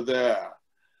were there.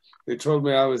 They told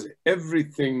me I was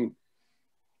everything.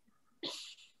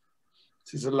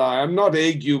 'Tis a lie. I'm not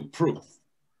ague-proof.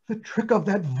 The trick of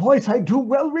that voice I do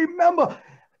well remember.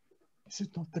 Is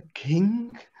it not the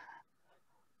king?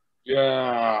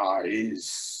 Yeah,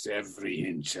 he's every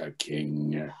inch a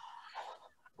king.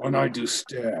 When I do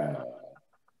stare,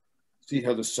 see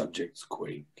how the subjects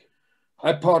quake.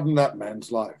 I pardon that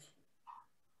man's life.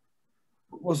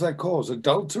 What was that cause?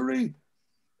 Adultery?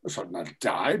 I should not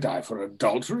die for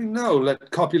adultery. No,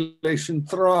 let copulation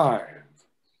thrive.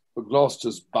 For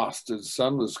Gloucester's bastard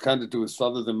son was kinder to his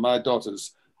father than my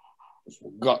daughter's was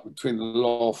got between the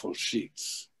lawful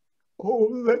sheets. Oh,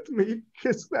 let me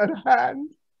kiss that hand.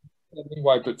 Let me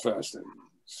wipe it first. Then.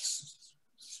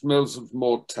 Smells of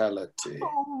mortality.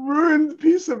 Oh, ruined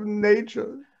piece of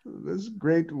nature. This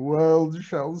great world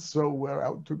shall so wear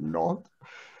out to naught.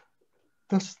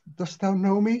 Dost thou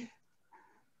know me?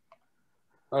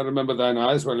 I remember thine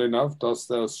eyes well enough. Dost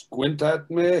thou squint at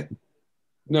me?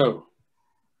 No.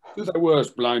 Do thy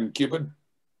worst, blind Cupid.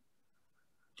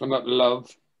 For not love.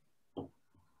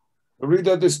 Read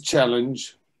out this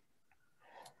challenge.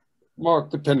 Mark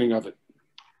the penning of it.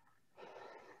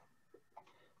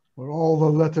 Were all the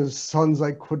letters sons,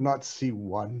 I could not see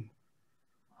one.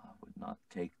 I would not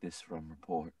take this from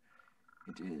report.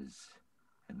 It is,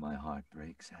 and my heart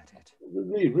breaks at it.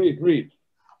 Read.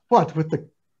 What, with the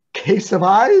case of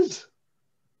eyes?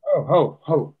 Ho.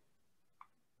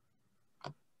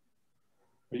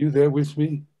 Are you there with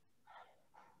me?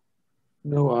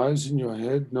 No eyes in your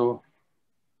head, no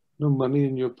money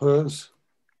in your purse.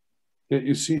 Yet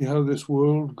you see how this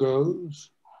world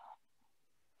goes?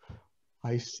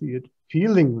 I see it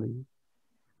feelingly.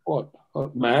 What,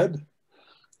 mad?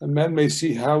 A man may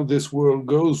see how this world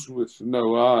goes with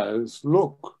no eyes.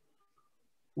 Look,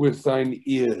 with thine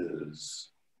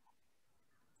ears.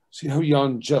 See how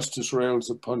yon justice rails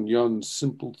upon yon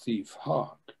simple thief.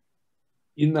 Hark,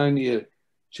 in thine ear,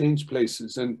 change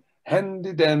places, and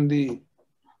handy-dandy,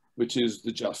 which is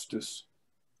the justice,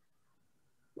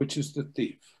 which is the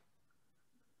thief.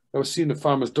 Thou hast seen a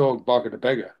farmer's dog bark at a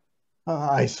beggar.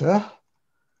 Aye, sir.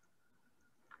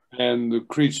 And the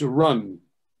creature run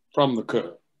from the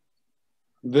cur.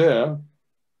 There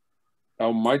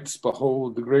thou mightst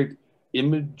behold the great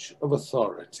image of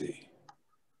authority.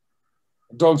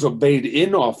 Dogs obeyed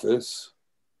in office,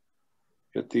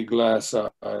 yet the glass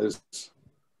eyes,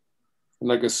 and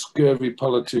like a scurvy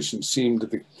politician, seem to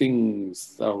the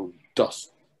things thou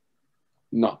dost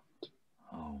not.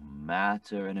 Oh,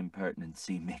 matter and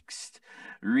impertinency mixed,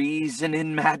 reason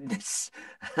in madness.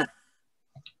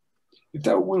 If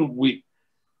thou wilt weep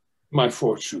my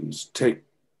fortunes, take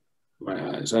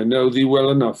my eyes. I know thee well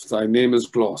enough. Thy name is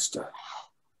Gloucester.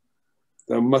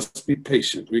 Thou must be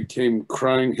patient. We came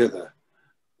crying hither.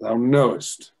 Thou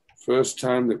knowest, first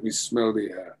time that we smell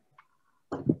the air.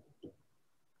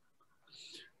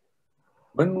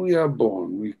 When we are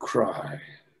born, we cry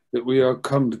that we are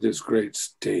come to this great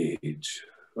stage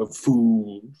of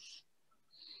fools.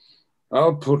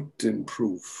 I'll put in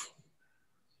proof.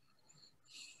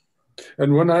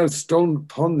 And when I have stolen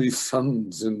upon these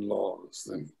sons-in-laws,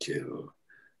 then kill,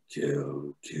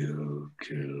 kill, kill,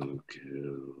 kill,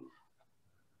 kill.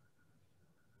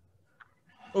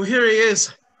 Oh, here he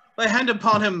is. Lay hand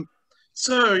upon him.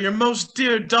 Sir, your most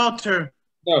dear daughter.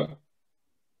 No.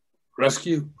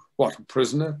 Rescue? What, a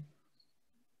prisoner?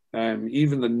 I am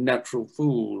even the natural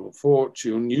fool of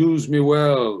fortune. Use me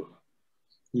well.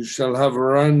 You shall have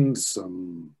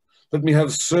ransom. Let me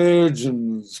have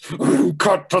surgeons.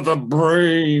 Cut to the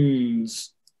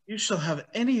brains. You shall have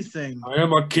anything. I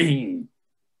am a king.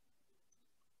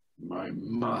 My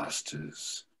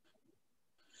masters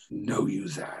know you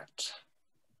that.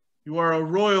 You are a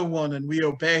royal one, and we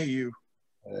obey you.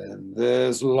 And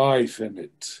there's life in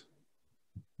it.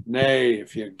 Nay,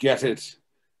 if you get it,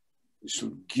 you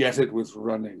shall get it with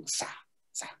running. Sa,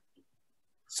 sa,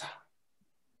 sa.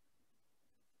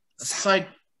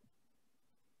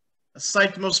 A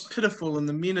sight most pitiful in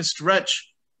the meanest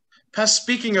wretch. Past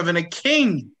speaking of in a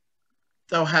king,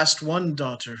 thou hast one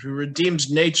daughter who redeemed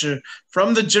nature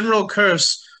from the general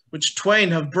curse which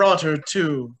twain have brought her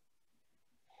to.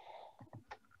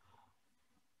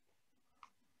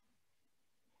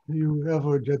 You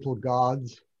ever gentle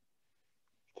gods,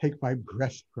 take my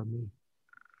breath from me.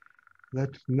 Let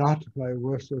not my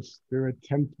worthless spirit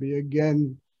tempt me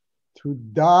again to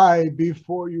die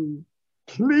before you,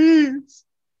 please.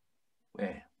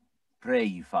 Well, pray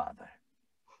you, Father.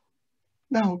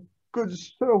 Now, good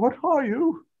sir, what are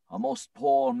you? A most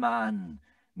poor man,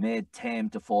 made tame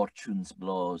to fortune's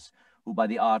blows, who by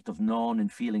the art of known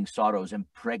and feeling sorrows am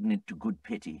pregnant to good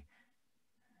pity.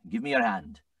 Give me your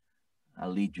hand. I'll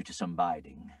lead you to some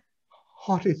biding.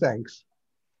 Hearty thanks.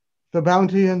 The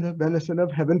bounty and the benison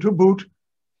of heaven to boot,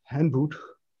 and boot.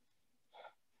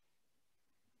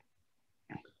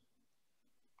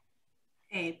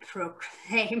 A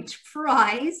proclaimed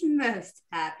prize, most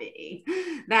happy.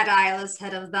 That eyeless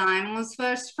head of thine was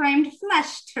first framed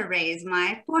flesh to raise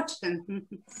my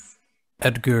fortunes.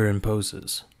 Edgar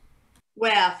imposes.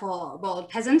 Wherefore, bold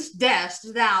peasant,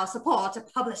 darest thou support a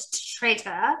published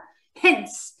traitor?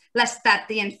 Hence, lest that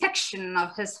the infection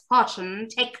of his fortune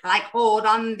take like hold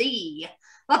on thee.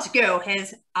 Let go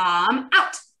his arm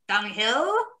out,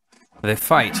 dunghill. They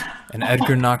fight, and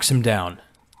Edgar knocks him down.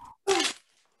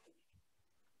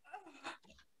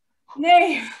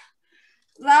 Nay,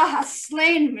 thou hast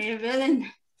slain me, villain.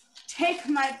 Take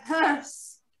my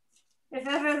purse. If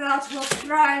ever thou wilt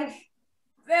thrive,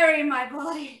 bury my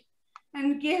body,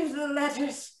 and give the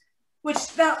letters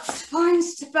which thou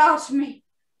find'st about me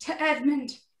to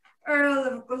Edmund, Earl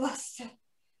of Gloucester.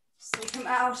 Seek him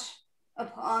out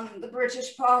upon the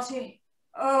British party.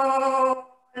 Oh,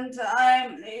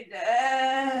 untimely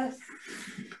death.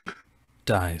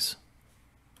 Dies.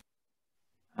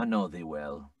 I know thee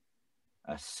well.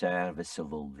 A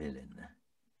serviceable villain.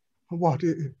 What,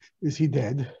 is he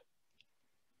dead?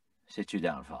 Sit you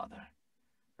down, Father.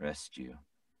 Rest you.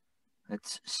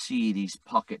 Let's see these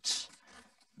pockets.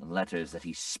 The letters that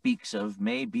he speaks of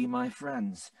may be my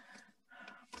friends.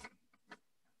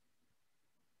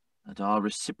 Let our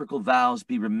reciprocal vows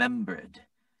be remembered.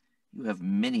 You have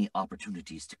many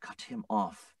opportunities to cut him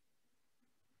off.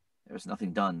 There is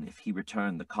nothing done. If he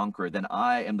return the conqueror, then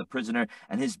I am the prisoner,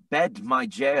 and his bed my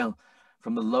jail.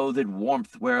 From the loathed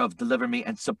warmth whereof deliver me,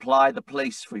 and supply the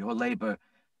place for your labor.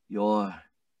 Your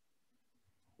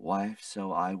wife,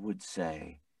 so I would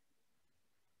say,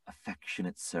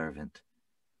 affectionate servant,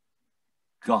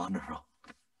 Goneril.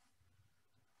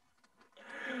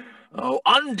 Oh,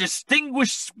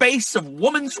 undistinguished space of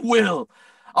woman's will,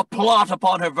 a plot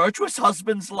upon her virtuous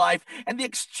husband's life, and the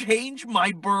exchange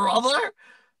my brother?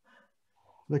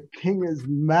 The king is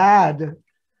mad.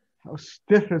 How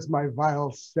stiff is my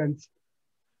vile sense,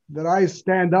 that I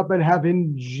stand up and have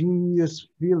ingenious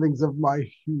feelings of my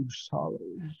huge sorrows.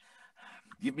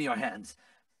 Give me your hands.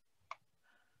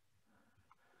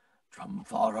 Drum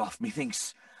far off,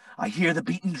 methinks. I hear the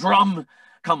beaten drum.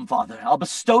 Come, Father, I'll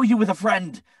bestow you with a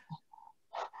friend.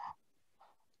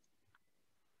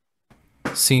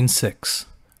 Scene 6.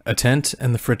 A tent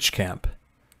in the Fritsch camp.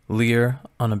 Lear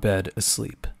on a bed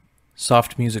asleep.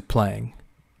 Soft music playing.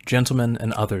 Gentlemen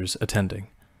and others attending.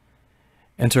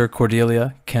 Enter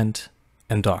Cordelia, Kent,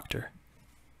 and Doctor.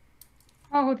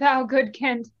 O thou good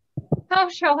Kent, how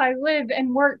shall I live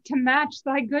and work to match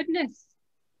thy goodness?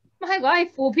 My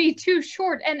life will be too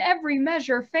short, and every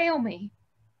measure fail me.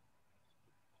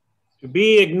 To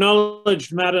be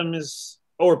acknowledged, madam, is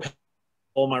o'erpaying.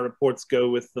 All my reports go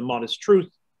with the modest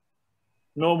truth.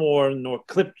 No more nor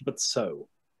clipped but so.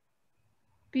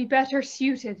 Be better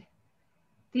suited.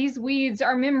 These weeds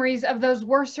are memories of those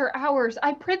worser hours.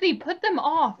 I prithee put them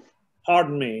off.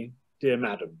 Pardon me, dear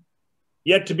madam.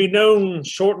 Yet to be known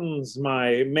shortens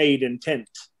my made intent.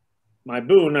 My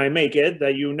boon I make it,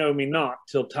 that you know me not,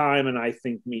 till time and I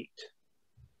think meet.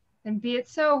 Then be it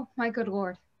so, my good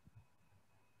lord.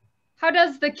 How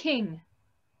does the king?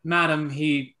 Madam,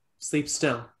 he sleeps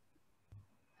still.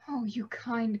 Oh, you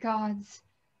kind gods,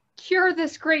 cure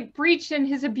this great breach in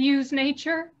his abused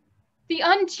nature. The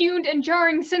untuned and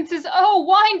jarring senses, oh,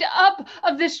 wind up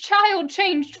of this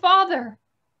child-changed father.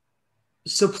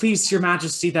 So please, your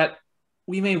majesty, that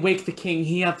we may wake the king,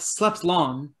 he hath slept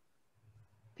long.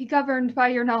 Be governed by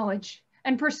your knowledge,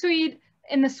 and proceed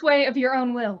in the sway of your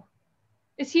own will.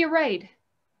 Is he arrayed?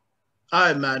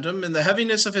 Aye, madam. In the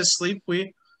heaviness of his sleep,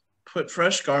 we put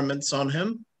fresh garments on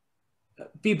him.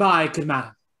 Be by, good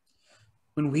madam.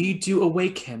 When we do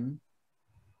awake him,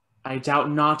 I doubt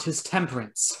not his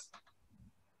temperance.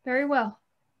 Very well.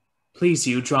 Please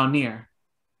you, draw near.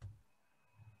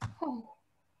 Oh,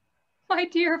 my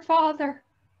dear father,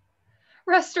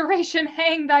 restoration,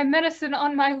 hang thy medicine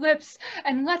on my lips,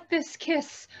 and let this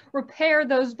kiss repair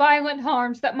those violent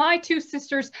harms that my two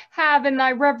sisters have in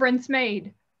thy reverence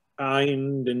made.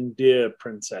 Kind and dear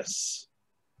princess.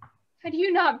 Had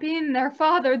you not been their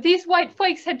father, these white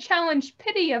flakes had challenged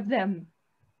pity of them.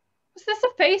 Was this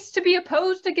a face to be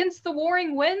opposed against the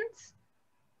warring winds?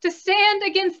 To stand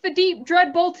against the deep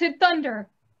dread-bolted thunder?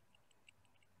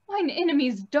 Mine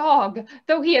enemy's dog,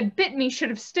 though he had bit me, should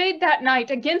have stayed that night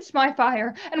against my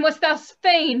fire, and wast thou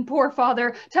fain, poor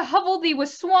father, to hovel thee with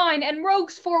swine and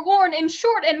rogues forlorn in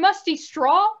short and musty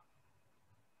straw?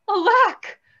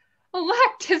 Alack!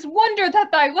 Alack, 'tis wonder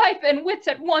that thy life and wits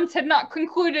at once had not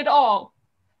concluded all.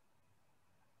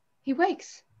 He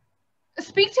wakes.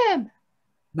 Speak to him.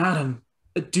 Madam,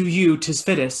 do you, 'tis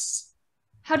fittest.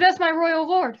 How does my royal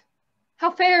lord?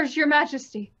 How fares your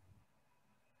majesty?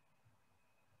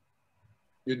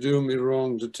 You do me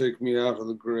wrong to take me out of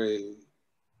the grave.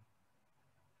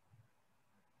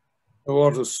 Thou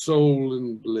art a soul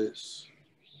in bliss,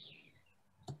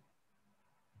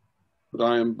 but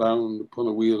I am bound upon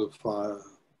a wheel of fire,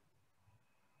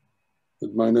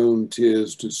 with mine own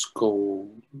tears to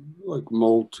scald like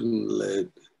molten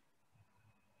lead.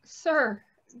 Sir,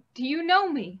 do you know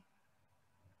me?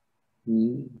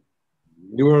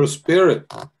 You are a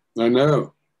spirit, I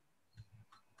know.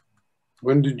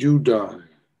 When did you die?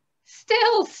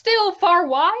 Still far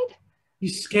wide?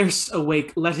 He's scarce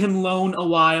awake, let him lone a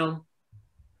while.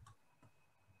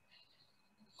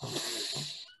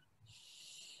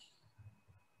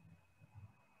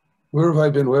 Where have I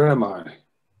been? Where am I?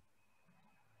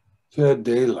 Fair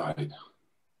daylight.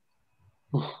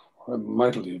 Oh, I'm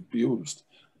mightily abused.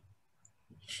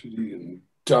 Should even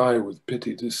die with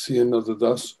pity to see another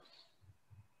thus.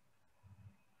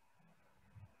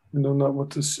 I know not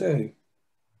what to say.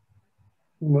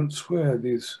 I won't swear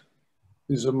these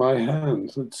are my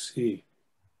hands. Let's see.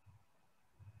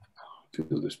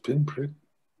 Feel this pinprick.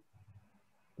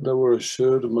 But I were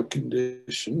assured of my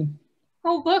condition.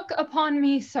 Oh, look upon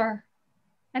me, sir,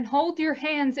 and hold your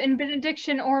hands in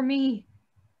benediction o'er me.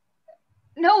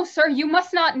 No, sir, you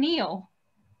must not kneel.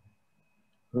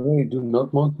 Pray do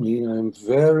not mock me. I am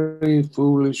very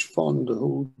foolish fond,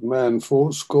 old man,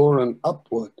 80 and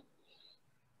upward.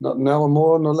 Not an hour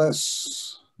more nor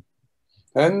less.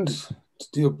 And,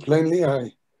 to deal plainly,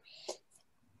 I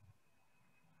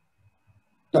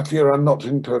fear I'm not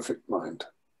in perfect mind.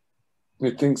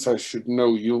 Methinks I should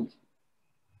know you.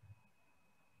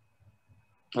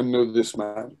 I know this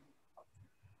man.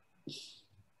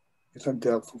 Yet I'm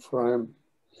doubtful, for I am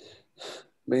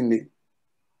mainly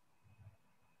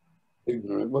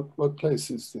ignorant. What place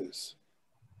is this?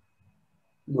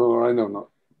 No, I know not.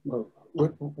 No.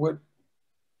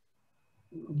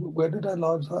 Where did I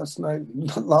lodge last night?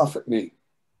 Don't laugh at me.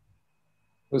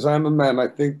 As I am a man, I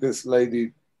think this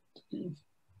lady...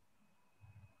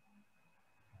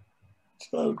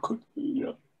 Child could be,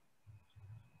 yeah.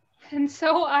 And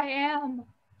so I am.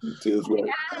 It is right.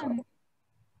 I am.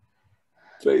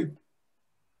 Faith,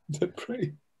 I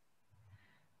pray.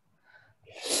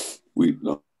 Weep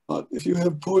not. If you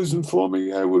have poison for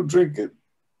me, I will drink it.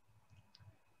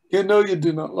 You know you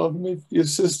do not love me. Your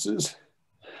sisters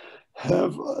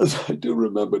have, as I do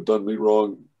remember, done me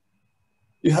wrong.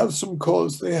 You have some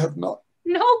cause they have not.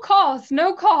 No cause,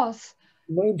 no cause.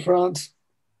 Am I in France?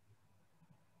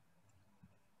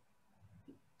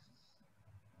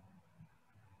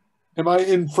 Am I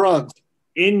in France?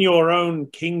 In your own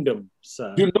kingdom,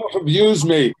 sir. Do not abuse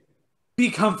me. Be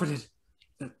comforted,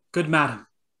 good madam.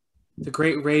 The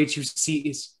great rage you see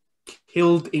is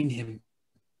killed in him.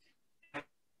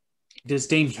 It is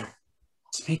danger.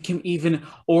 To make him even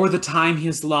o'er the time he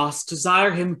has lost,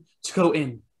 desire him to go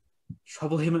in.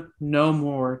 Trouble him no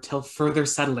more till further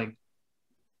settling.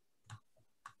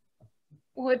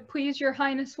 Would please your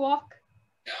highness walk?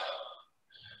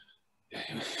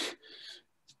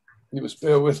 You must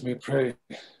bear with me, pray.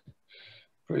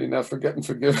 Pray now forget and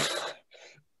forgive.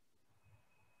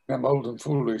 I'm old and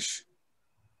foolish.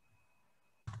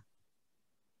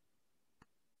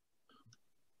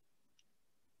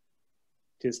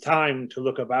 "'Tis time to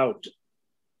look about.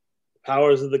 The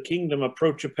powers of the kingdom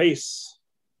approach apace.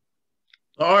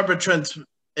 The arbitrament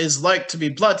is like to be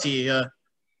bloody.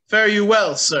 Fare you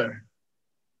well, sir.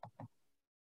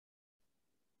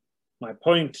 My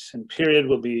point and period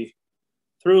will be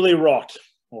throughly wrought,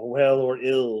 or well or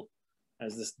ill,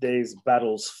 as this day's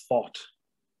battles fought."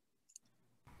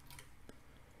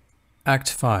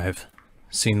 Act 5,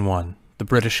 Scene 1, the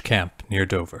British camp near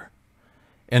Dover.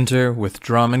 Enter, with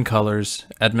drum and colours,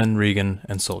 Edmund, Regan,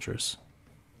 and soldiers.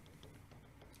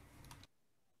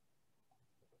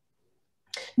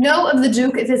 Know of the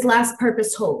Duke if his last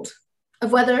purpose hold,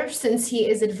 of whether, since he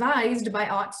is advised by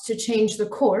aught to change the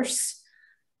course,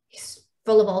 he's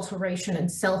full of alteration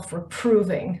and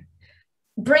self-reproving.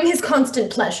 Bring his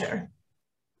constant pleasure.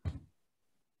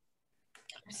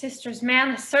 Our sister's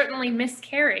man has certainly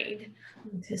miscarried.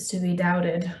 'Tis to be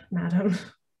doubted, madam.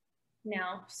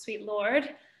 Now, sweet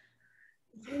lord,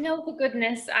 you know the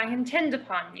goodness I intend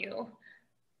upon you.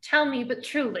 Tell me but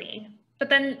truly, but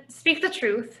then speak the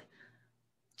truth.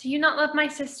 Do you not love my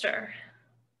sister?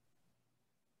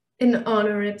 In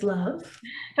honored love.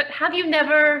 But have you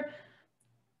never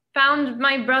found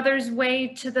my brother's way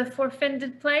to the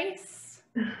forfended place?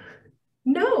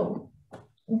 No,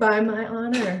 by my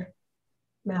honor,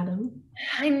 madam.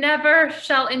 I never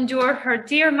shall endure her.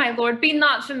 Dear my lord, be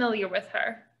not familiar with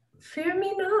her. Fear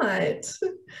me not.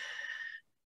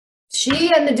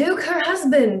 She and the Duke, her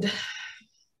husband.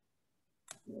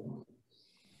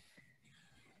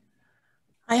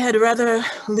 I had rather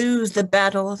lose the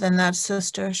battle than that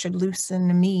sister should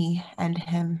loosen me and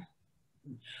him.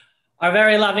 Our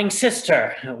very loving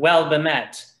sister, well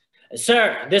bemet.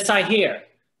 Sir, this I hear.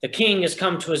 The king is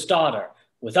come to his daughter,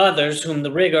 with others whom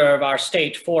the rigor of our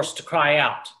state forced to cry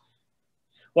out.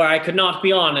 Where I could not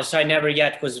be honest, I never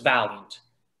yet was valiant.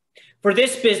 For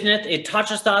this business it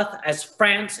toucheth us as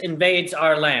France invades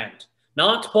our land.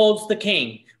 Not bolds the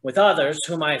king, with others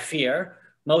whom I fear,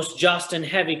 most just and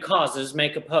heavy causes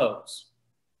make oppose.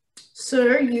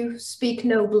 Sir, you speak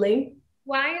nobly.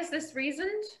 Why is this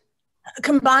reasoned?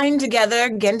 Combined together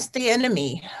against the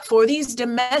enemy, for these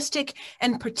domestic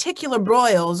and particular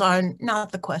broils are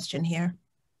not the question here.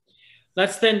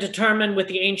 Let's then determine with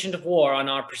the ancient of war on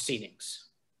our proceedings.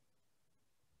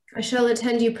 I shall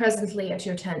attend you presently at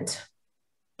your tent.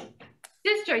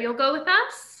 Sister, you'll go with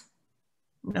us?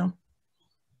 No.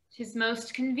 'Tis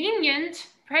most convenient.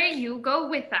 Pray you go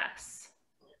with us.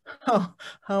 Oh,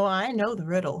 I know the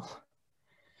riddle.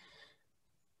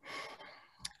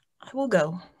 I will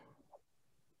go.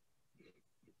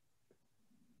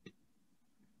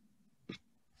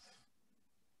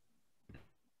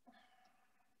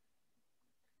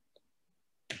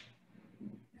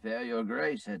 If ere your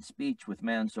grace had speech with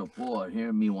man so poor,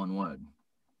 hear me one word.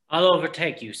 I'll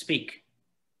overtake you, speak.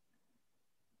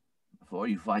 Before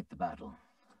you fight the battle,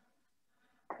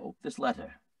 hope this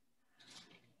letter.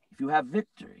 If you have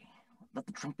victory, let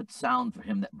the trumpet sound for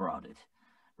him that brought it.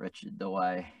 Wretched though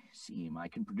I seem, I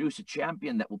can produce a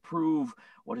champion that will prove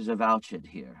what is avouched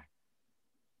here.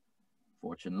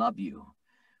 Fortune love you.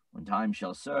 When time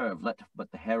shall serve, let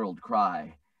but the herald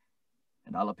cry,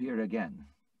 and I'll appear again.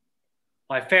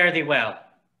 Why, fare thee well.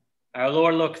 Our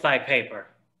Lord look thy paper.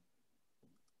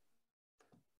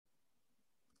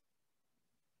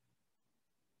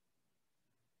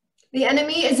 The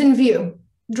enemy is in view.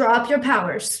 Draw up your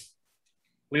powers.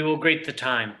 We will greet the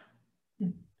time.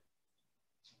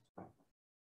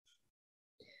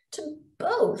 To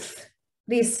both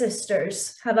these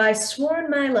sisters have I sworn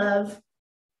my love,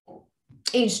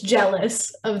 each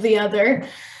jealous of the other,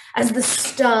 as the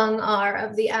stung are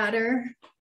of the adder.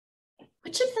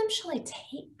 Which of them shall I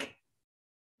take?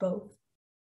 Both?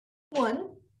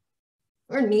 One?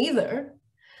 Or neither?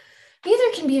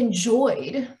 Neither can be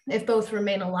enjoyed if both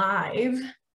remain alive.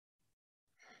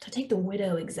 To take the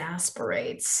widow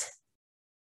exasperates,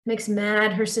 makes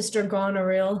mad her sister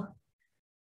Goneril,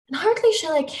 and hardly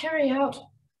shall I carry out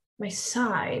my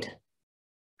side,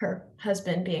 her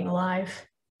husband being alive.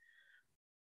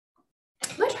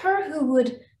 Let her who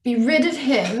would be rid of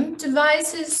him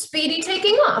devise his speedy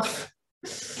taking off.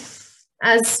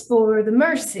 As for the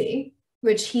mercy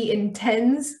which he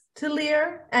intends to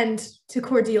Lear and to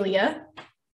Cordelia,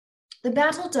 the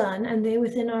battle done and they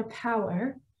within our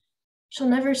power shall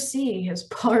never see his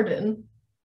pardon.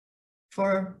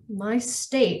 For my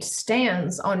state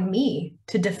stands on me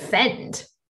to defend.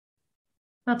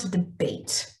 not a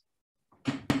debate.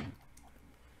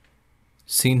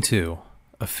 Scene 2.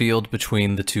 A field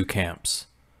between the two camps.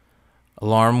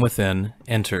 Alarm within.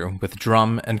 Enter, with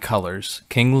drum and colors,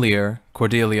 King Lear,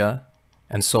 Cordelia,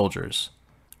 and soldiers,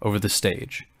 over the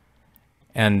stage.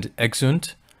 And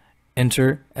exeunt,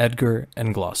 enter Edgar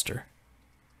and Gloucester.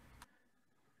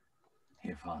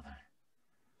 Here, Father,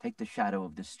 take the shadow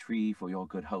of this tree for your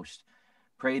good host.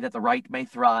 Pray that the right may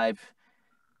thrive.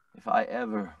 If I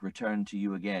ever return to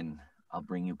you again, I'll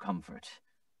bring you comfort.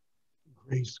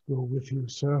 Grace go with you,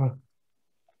 sir.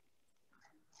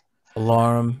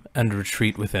 Alarm and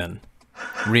retreat within.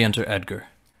 Re-enter Edgar.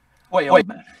 Wait, old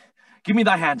man. Give me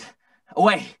thy hand.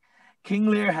 Away. King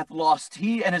Lear hath lost,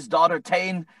 he and his daughter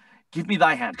ta'en. Give me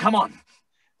thy hand. Come on.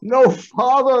 No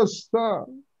father, sir.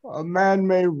 A man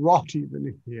may rot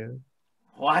even here.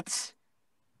 What?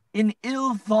 In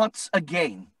ill thoughts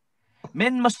again.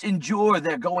 Men must endure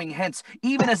their going hence,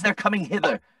 even as they're coming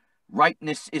hither.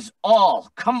 Rightness is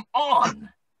all. Come on.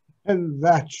 And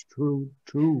that's true,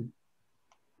 too.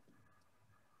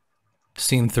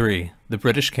 Scene 3. The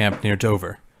British camp near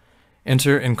Dover.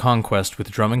 Enter in conquest with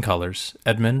drum and colors,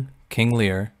 Edmund, King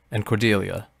Lear, and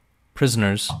Cordelia.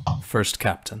 Prisoners, first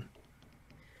captain.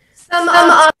 Some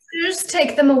officers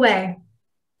take them away.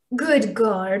 Good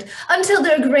guard, until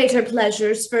their greater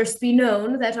pleasures first be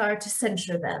known that are to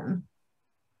censure them.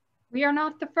 We are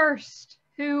not the first,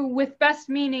 who with best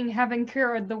meaning have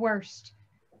incurred the worst.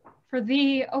 For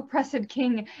thee, oppressed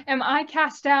king, am I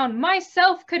cast down.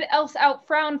 Myself could else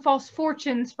outfrown false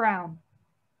fortune's frown.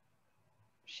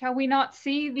 Shall we not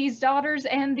see these daughters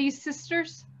and these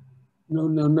sisters?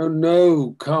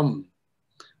 No, come.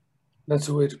 Let's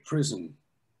away to prison.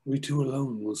 We two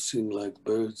alone will sing like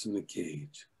birds in a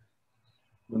cage.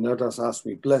 When thou dost ask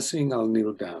me blessing, I'll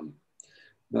kneel down.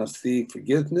 And ask thee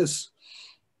forgiveness,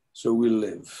 so we'll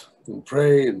live, and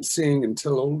pray and sing and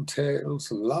tell old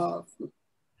tales and laugh.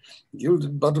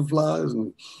 Gilded butterflies,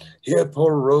 and hear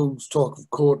poor rogues talk of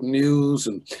court news,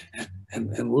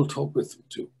 and we'll talk with them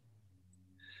too.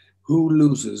 Who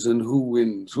loses and who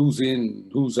wins, who's in,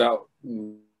 who's out,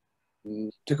 and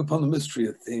take upon the mystery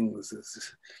of things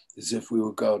as if we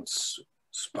were God's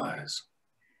spies.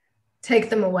 Take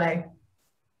them away.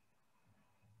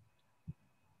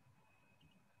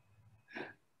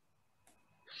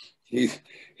 He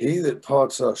that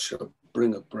parts us shall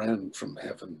bring a brand from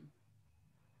heaven,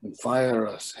 and fire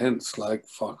us hence like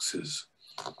foxes.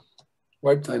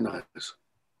 Wipe thine eyes,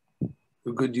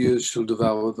 the good years shall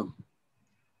devour them.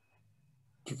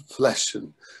 Flesh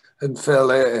and fell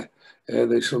air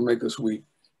they shall make us weep.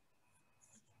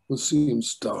 We'll see him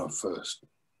starve first.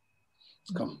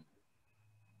 Come.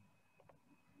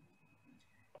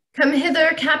 Come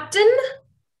hither, captain.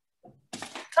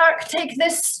 Clark, take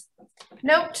this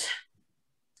note.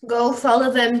 Go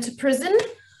follow them to prison.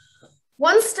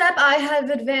 One step I have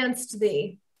advanced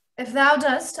thee. If thou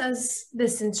dost, as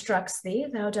this instructs thee,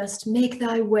 thou dost make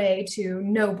thy way to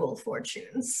noble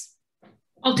fortunes.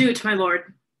 I'll do it, my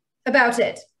lord. About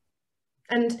it.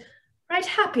 And right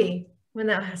happy when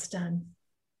thou hast done.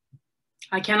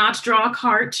 I cannot draw a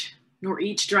cart, nor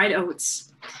eat dried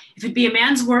oats. If it be a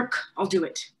man's work, I'll do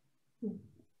it.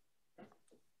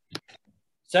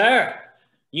 Sir,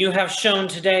 you have shown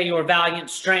today your valiant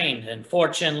strain, and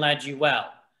fortune led you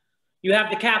well. You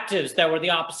have the captives that were the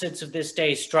opposites of this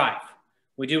day's strife.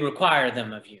 We do require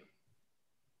them of you.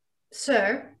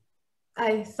 Sir,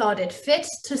 I thought it fit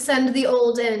to send the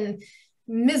old and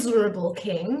miserable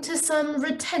king to some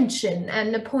retention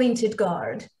and appointed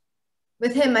guard.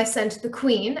 With him I sent the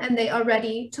queen, and they are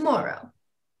ready tomorrow,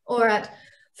 or at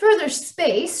further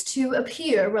space to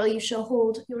appear while you shall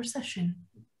hold your session.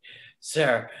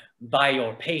 Sir, by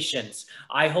your patience,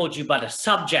 I hold you but a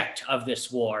subject of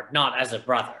this ward, not as a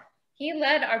brother. He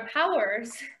led our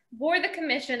powers, bore the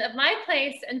commission of my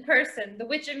place and person, the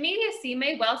which immediacy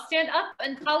may well stand up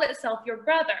and call itself your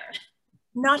brother.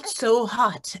 Not so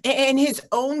hot. In his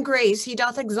own grace he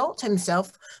doth exalt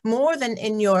himself more than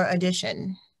in your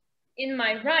addition. In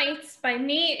my rights, by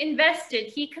me invested,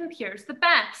 he compares the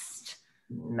best.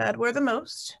 That were the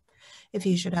most, if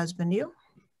he should husband you.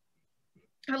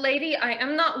 Lady, I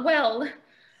am not well,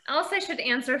 else I should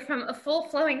answer from a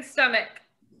full-flowing stomach.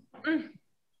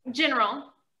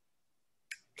 General,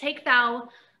 take thou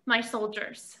my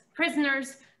soldiers,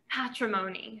 prisoners,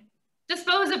 patrimony.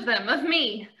 Dispose of them, of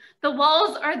me. The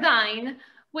walls are thine.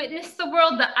 Witness the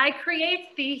world that I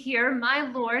create thee here, my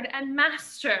lord and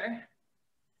master.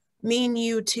 Mean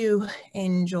you to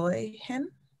enjoy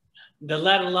him? The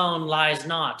let alone lies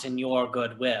not in your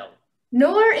goodwill.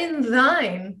 Nor in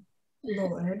thine,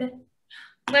 lord.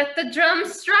 Let the drum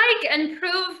strike and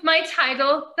prove my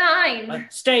title thine.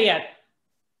 Stay yet.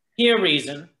 Hear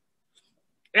reason.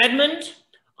 Edmund,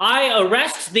 I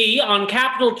arrest thee on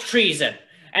capital treason,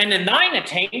 and in thine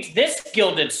attaint this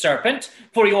gilded serpent,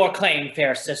 for your claim,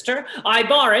 fair sister, I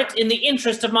bar it in the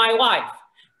interest of my wife.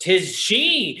 'Tis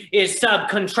she is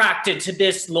subcontracted to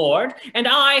this lord, and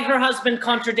I, her husband,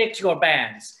 contradict your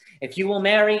bans. If you will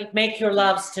marry, make your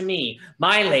loves to me.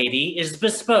 My lady is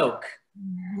bespoke.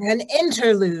 An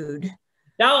interlude.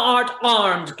 Thou art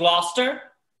armed, Gloucester.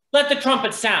 Let the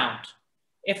trumpet sound.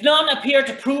 If none appear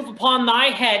to prove upon thy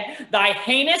head thy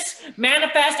heinous,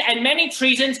 manifest, and many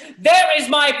treasons, there is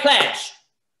my pledge.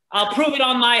 I'll prove it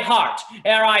on thy heart,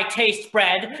 ere I taste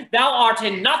bread. Thou art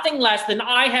in nothing less than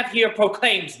I have here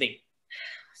proclaimed thee.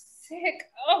 Sick,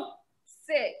 oh,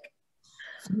 sick.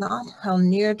 If not, I'll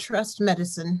near trust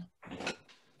medicine.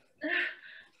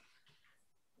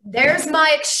 There's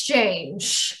my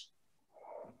exchange.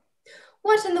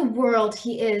 What in the world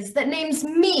he is that names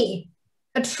me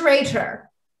a traitor?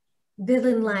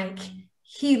 Villain-like,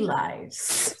 he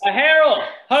lies. A herald,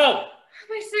 ho!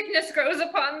 My sickness grows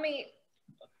upon me.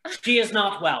 She is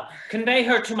not well. Convey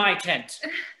her to my tent.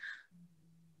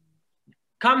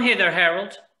 Come hither,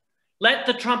 herald. Let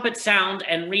the trumpet sound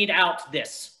and read out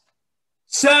this.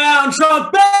 Sound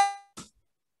trumpet!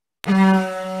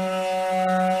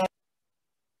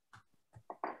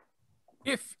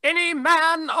 If any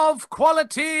man of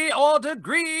quality or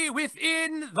degree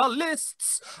within the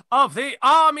lists of the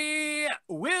army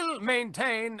will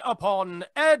maintain upon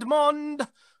Edmund,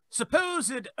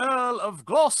 supposed Earl of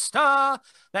Gloucester,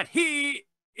 that he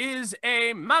is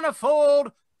a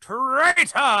manifold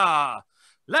traitor,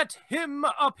 let him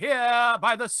appear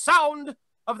by the sound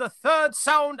of the third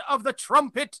sound of the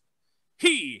trumpet.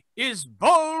 He is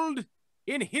bold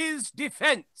in his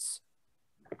defense.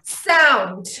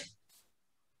 Sound.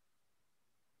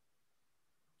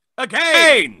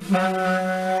 Again.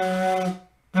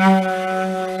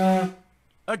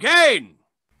 Again.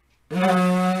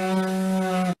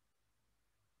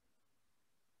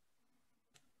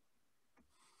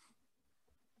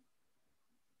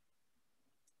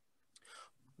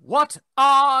 What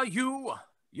are you,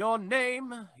 your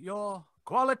name, your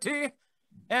quality,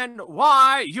 and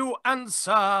why you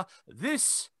answer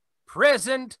this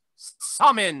present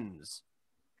summons?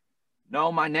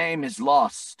 No, my name is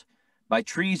lost, by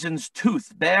treason's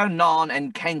tooth bare gnawn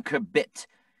and canker bit.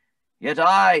 Yet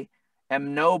I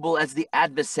am noble as the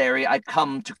adversary I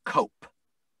come to cope.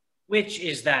 Which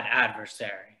is that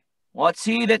adversary? What's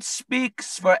he that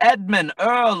speaks for Edmund,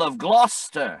 Earl of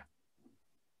Gloucester?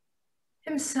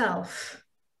 Himself.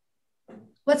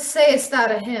 What sayest thou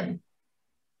to him?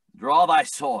 Draw thy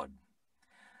sword,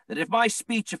 that if my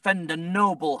speech offend a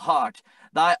noble heart,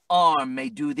 thy arm may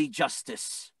do thee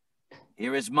justice.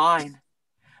 Here is mine.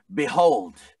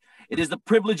 Behold, it is the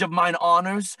privilege of mine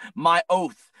honors, my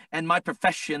oath, and my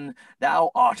profession.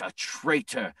 Thou art a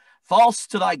traitor, false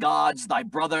to thy gods, thy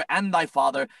brother, and thy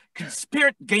father,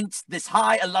 conspirate against this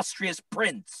high illustrious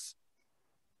prince.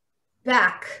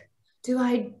 Back do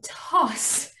I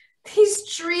toss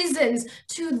these treasons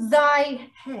to thy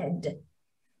head,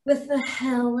 with the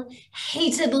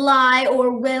hell-hated lie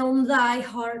o'erwhelm thy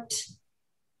heart.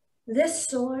 This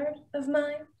sword of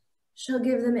mine shall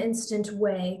give them instant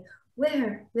way,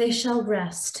 where they shall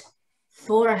rest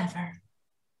forever.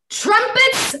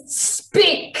 Trumpets,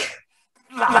 speak!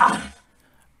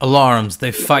 Alarms,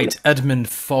 they fight. Edmund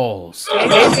falls.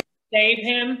 Save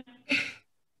him.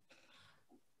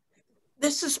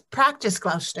 This is practice,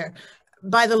 Gloucester.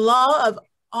 By the law of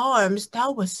arms,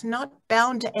 thou wast not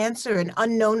bound to answer an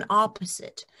unknown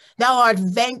opposite. Thou art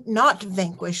not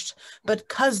vanquished, but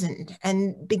cozened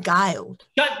and beguiled.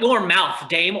 Shut your mouth,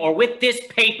 dame, or with this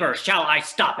paper shall I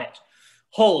stop it.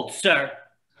 Hold, sir.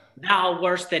 Thou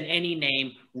worse than any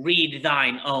name, read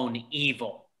thine own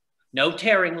evil. No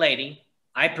tearing, lady.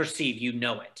 I perceive you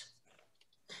know it.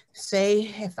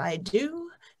 Say, if I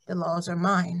do, the laws are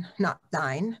mine, not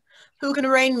thine. Who can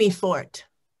arraign me for it?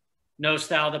 Knowst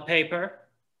thou the paper?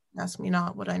 Ask me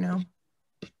not what I know.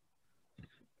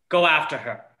 Go after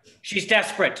her. She's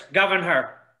desperate. Govern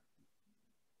her.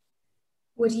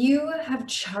 Would you have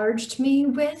charged me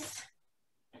with?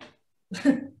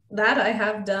 That I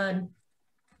have done.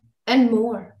 And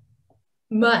more.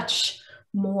 Much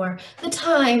more. The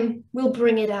time will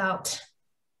bring it out.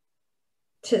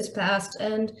 'Tis past,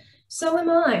 and so am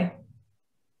I.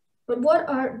 But what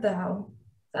art thou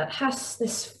that hast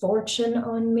this fortune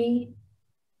on me?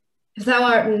 If thou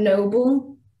art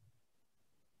noble,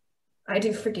 I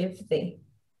do forgive thee.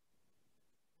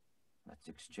 Let's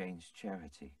exchange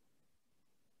charity.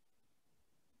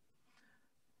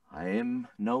 I am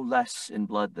no less in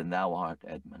blood than thou art,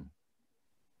 Edmund.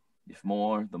 If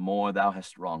more, the more thou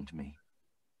hast wronged me.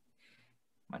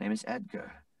 My name is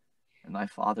Edgar, and thy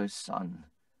father's son.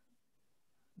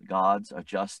 The gods are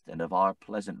just, and of our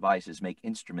pleasant vices make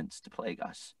instruments to plague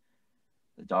us.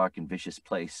 The dark and vicious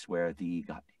place where thee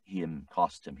got him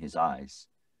cost him his eyes.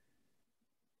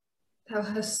 Thou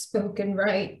hast spoken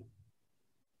right.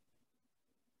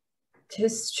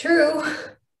 'Tis true.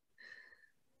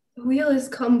 The wheel has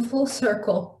come full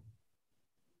circle.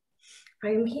 I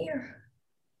am here.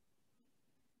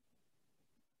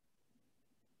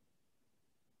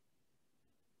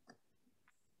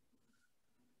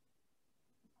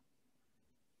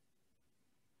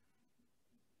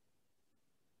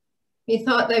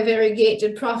 Methought thy very gait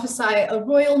did prophesy a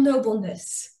royal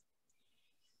nobleness.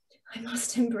 I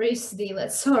must embrace thee,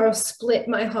 let sorrow split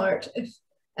my heart, if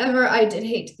ever I did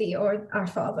hate thee or our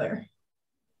father.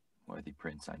 Worthy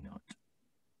prince, I know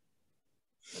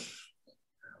it.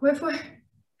 Wherefore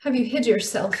have you hid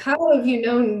yourself? How have you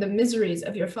known the miseries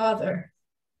of your father?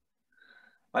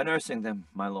 By nursing them,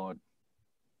 my lord.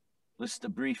 List a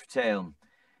brief tale,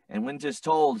 and when 'tis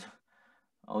told,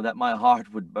 oh, that my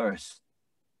heart would burst.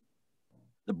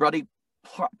 The bloody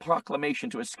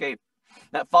proclamation to escape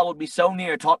that followed me so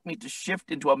near taught me to shift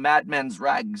into a madman's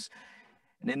rags,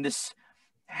 and in this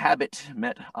habit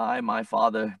met I my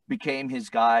father, became his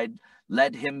guide,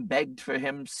 led him, begged for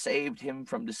him, saved him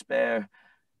from despair.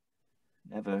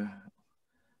 Never,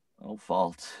 oh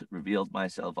fault, revealed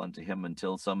myself unto him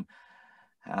until some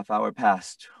half hour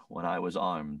passed when I was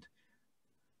armed.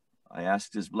 I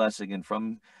asked his blessing, and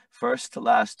from first to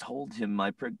last told him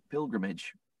my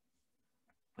pilgrimage.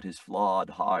 But his flawed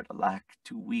heart, alack,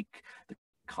 too weak the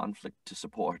conflict to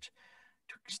support,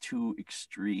 twixt two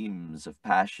extremes of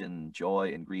passion,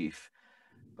 joy, and grief,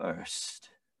 burst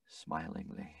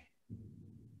smilingly.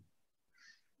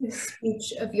 This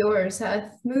speech of yours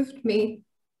hath moved me,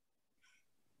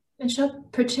 and shall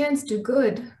perchance do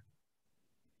good.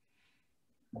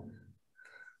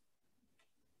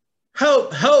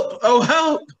 Help, help, oh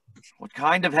help! What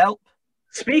kind of help?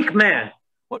 Speak, man!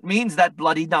 What means that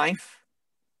bloody knife?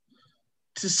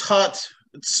 'Tis hot,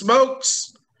 it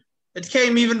smokes. It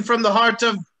came even from the heart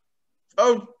of...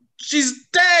 Oh, she's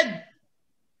dead!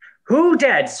 Who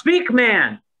dead? Speak,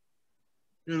 man!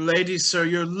 Your lady, sir,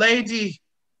 your lady,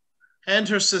 and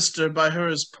her sister by her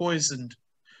is poisoned.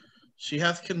 She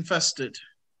hath confessed it.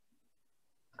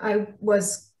 I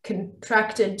was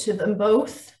contracted to them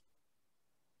both.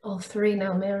 All three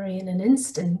now marry in an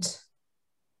instant.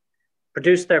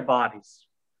 Produce their bodies,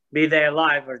 be they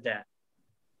alive or dead.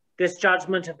 This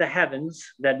judgment of the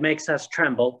heavens that makes us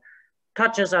tremble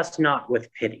touches us not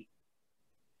with pity.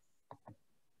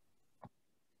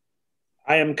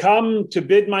 I am come to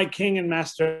bid my king and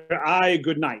master aye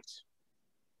good night.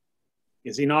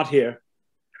 Is he not here?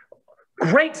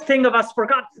 Great thing of us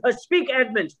forgot. Speak,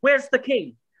 Edmund. Where's the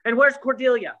king? And where's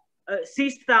Cordelia?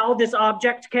 Seest thou this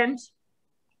object, Kent?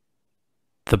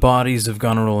 The bodies of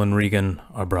Goneril and Regan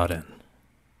are brought in.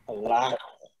 Alack,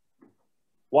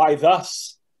 why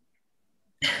thus?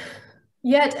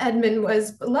 Yet Edmund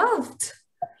was beloved.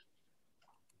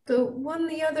 The one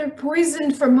the other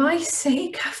poisoned for my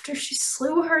sake after she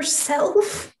slew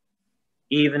herself.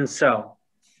 Even so.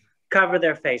 Cover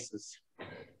their faces.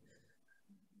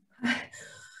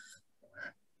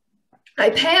 I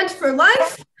pant for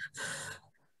life.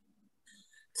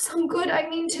 Some good I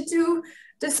mean to do,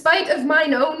 despite of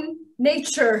mine own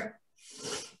nature.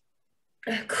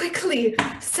 Quickly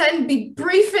send me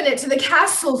brief in it to the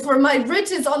castle, for my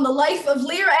writ is on the life of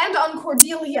Lear and on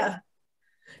Cordelia.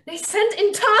 Nay, sent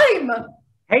in time.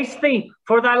 Haste thee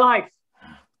for thy life.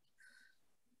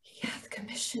 He hath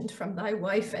commissioned from thy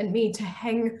wife and me to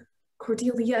hang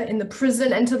Cordelia in the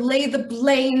prison and to lay the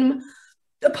blame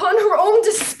upon her own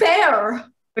despair.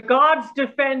 The gods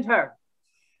defend her.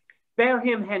 Bear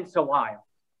him hence a while.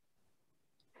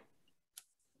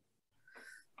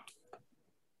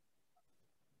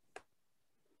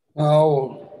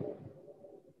 How?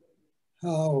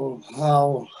 Oh,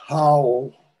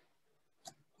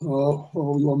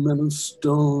 your men of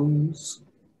stones.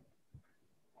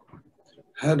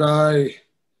 Had I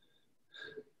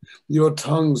your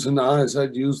tongues and eyes,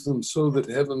 I'd use them so that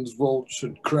heaven's vault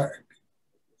should crack.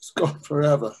 It's gone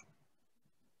forever.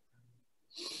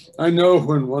 I know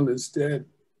when one is dead,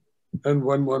 and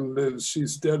when one lives,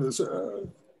 she's dead as earth.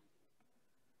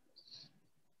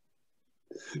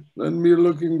 Lend me a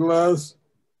looking glass.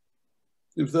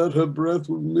 If that her breath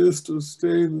would mist or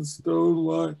stain the stone,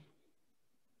 why,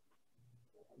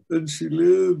 then she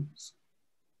lives.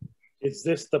 Is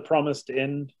this the promised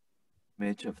end?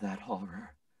 Image of that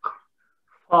horror.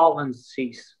 Fallen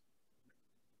cease.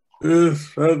 Earth,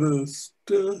 feathers,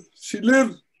 stir. She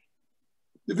lives.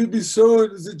 If it be so,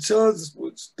 it is a chance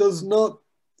which does not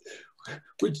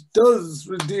which does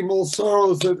redeem all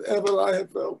sorrows that ever I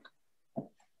have felt.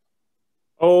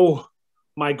 Oh,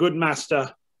 my good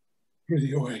master.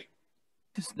 Prithee away.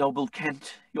 'Tis noble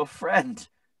Kent, your friend.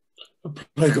 A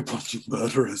plague upon you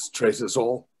murderers, traitors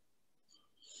all.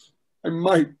 I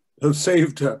might have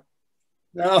saved her.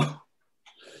 Now,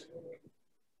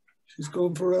 she's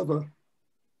gone forever.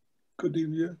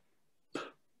 Cordelia.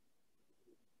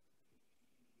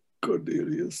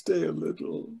 Cordelia, stay a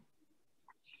little.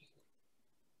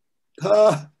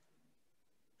 Ah!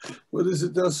 What is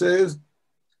it thou sayest?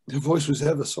 Her voice was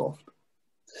ever soft.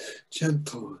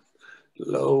 Gentle,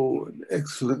 low, an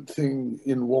excellent thing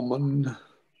in woman.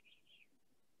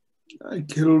 I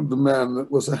killed the man that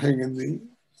was a hanging thee.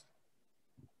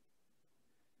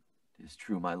 'Tis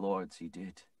true, my lords, he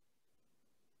did.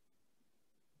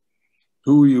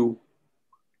 Who are you?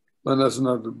 And that's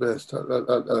not the best.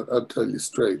 I'll tell you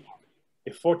straight.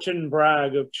 A fortune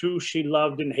brag of two she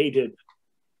loved and hated.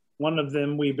 One of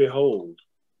them we behold.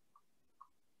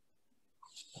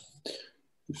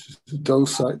 This is a dull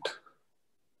sight.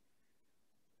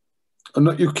 Are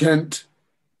not you Kent?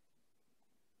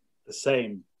 The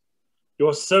same.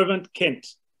 Your servant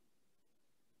Kent.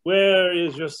 Where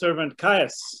is your servant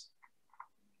Caius?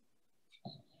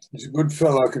 He's a good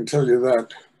fellow, I can tell you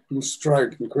that. He'll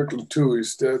strike, and quickly too,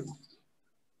 he's dead.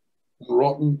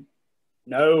 Rotten?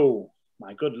 No,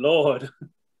 my good lord.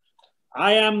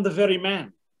 I am the very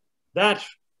man that,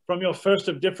 from your first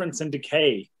of difference and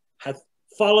decay, hath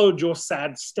followed your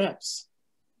sad steps.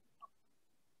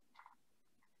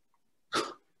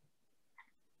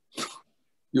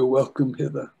 You're welcome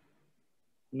hither.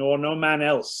 Nor no man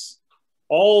else.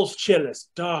 All's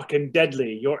chillest, dark, and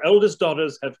deadly. Your eldest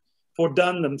daughters have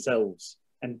fordone themselves,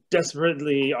 and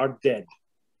desperately are dead.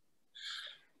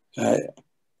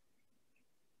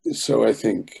 So I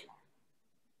think.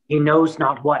 He knows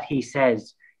not what he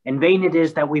says. In vain it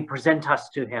is that we present us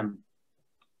to him.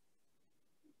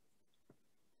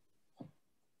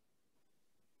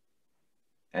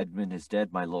 Edmund is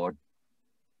dead, my lord.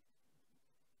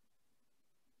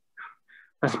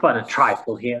 That's but a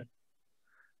trifle here.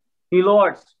 Ye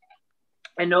lords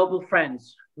and noble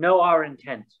friends, know our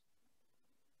intent.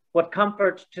 What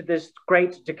comfort to this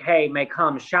great decay may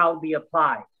come shall be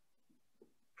applied.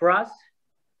 For us,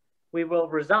 we will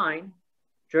resign,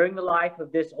 during the life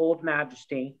of this old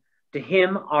majesty, to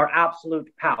him our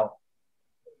absolute power.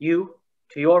 You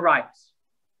to your rights.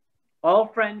 All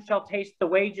friends shall taste the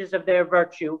wages of their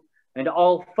virtue, and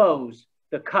all foes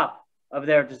the cup of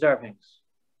their deservings.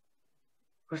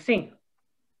 See.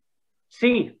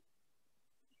 See.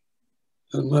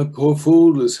 And my poor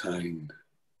fool is hanged.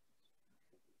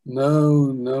 No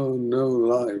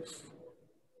life.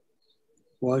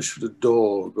 Why should a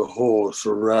dog, a horse,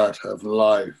 a rat have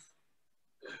life,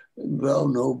 and thou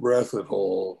no breath at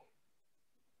all?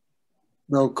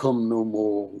 Now come no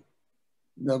more.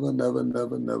 Never, never,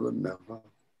 never, never, never.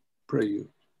 Pray you.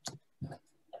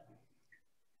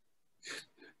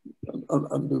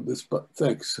 I'll do this, but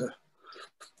thanks, sir.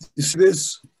 You see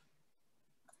this?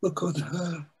 Look at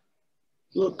her.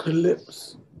 Look, her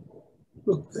lips.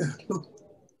 Look there, look.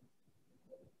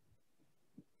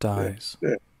 Dies.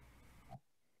 There.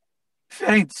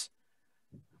 Faints.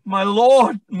 My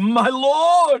lord, my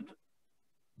lord.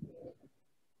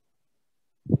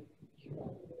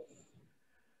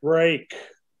 Break,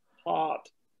 heart.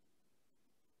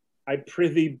 I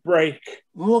prithee break.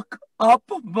 Look up,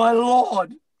 my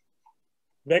lord.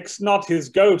 Vex not his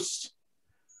ghost.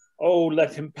 Oh,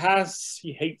 let him pass.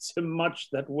 He hates him much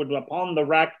that would upon the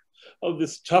rack of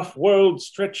this tough world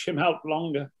stretch him out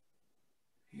longer.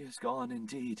 He is gone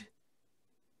indeed.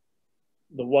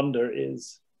 The wonder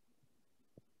is,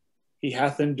 he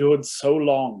hath endured so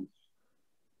long,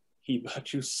 he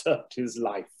but usurped his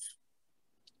life.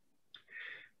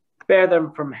 Bear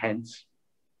them from hence.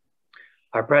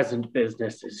 Our present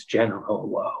business is general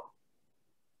woe.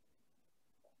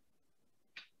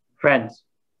 Friends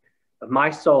of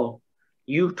my soul,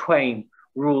 you twain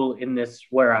rule in this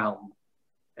realm,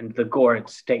 and the gored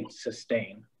state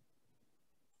sustain.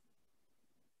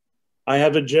 I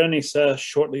have a journey, sir,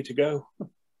 shortly to go.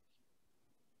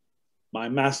 My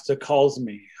master calls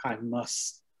me. I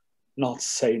must not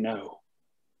say no.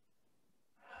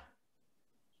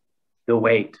 The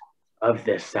weight of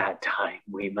this sad time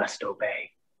we must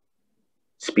obey.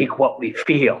 Speak what we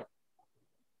feel,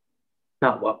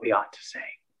 not what we ought to say.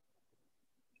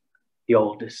 The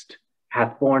oldest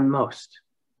hath borne most.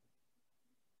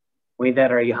 We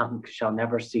that are young shall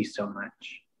never see so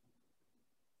much,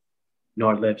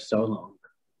 nor live so long.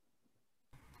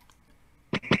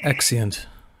 Exeunt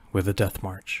with a death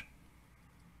march.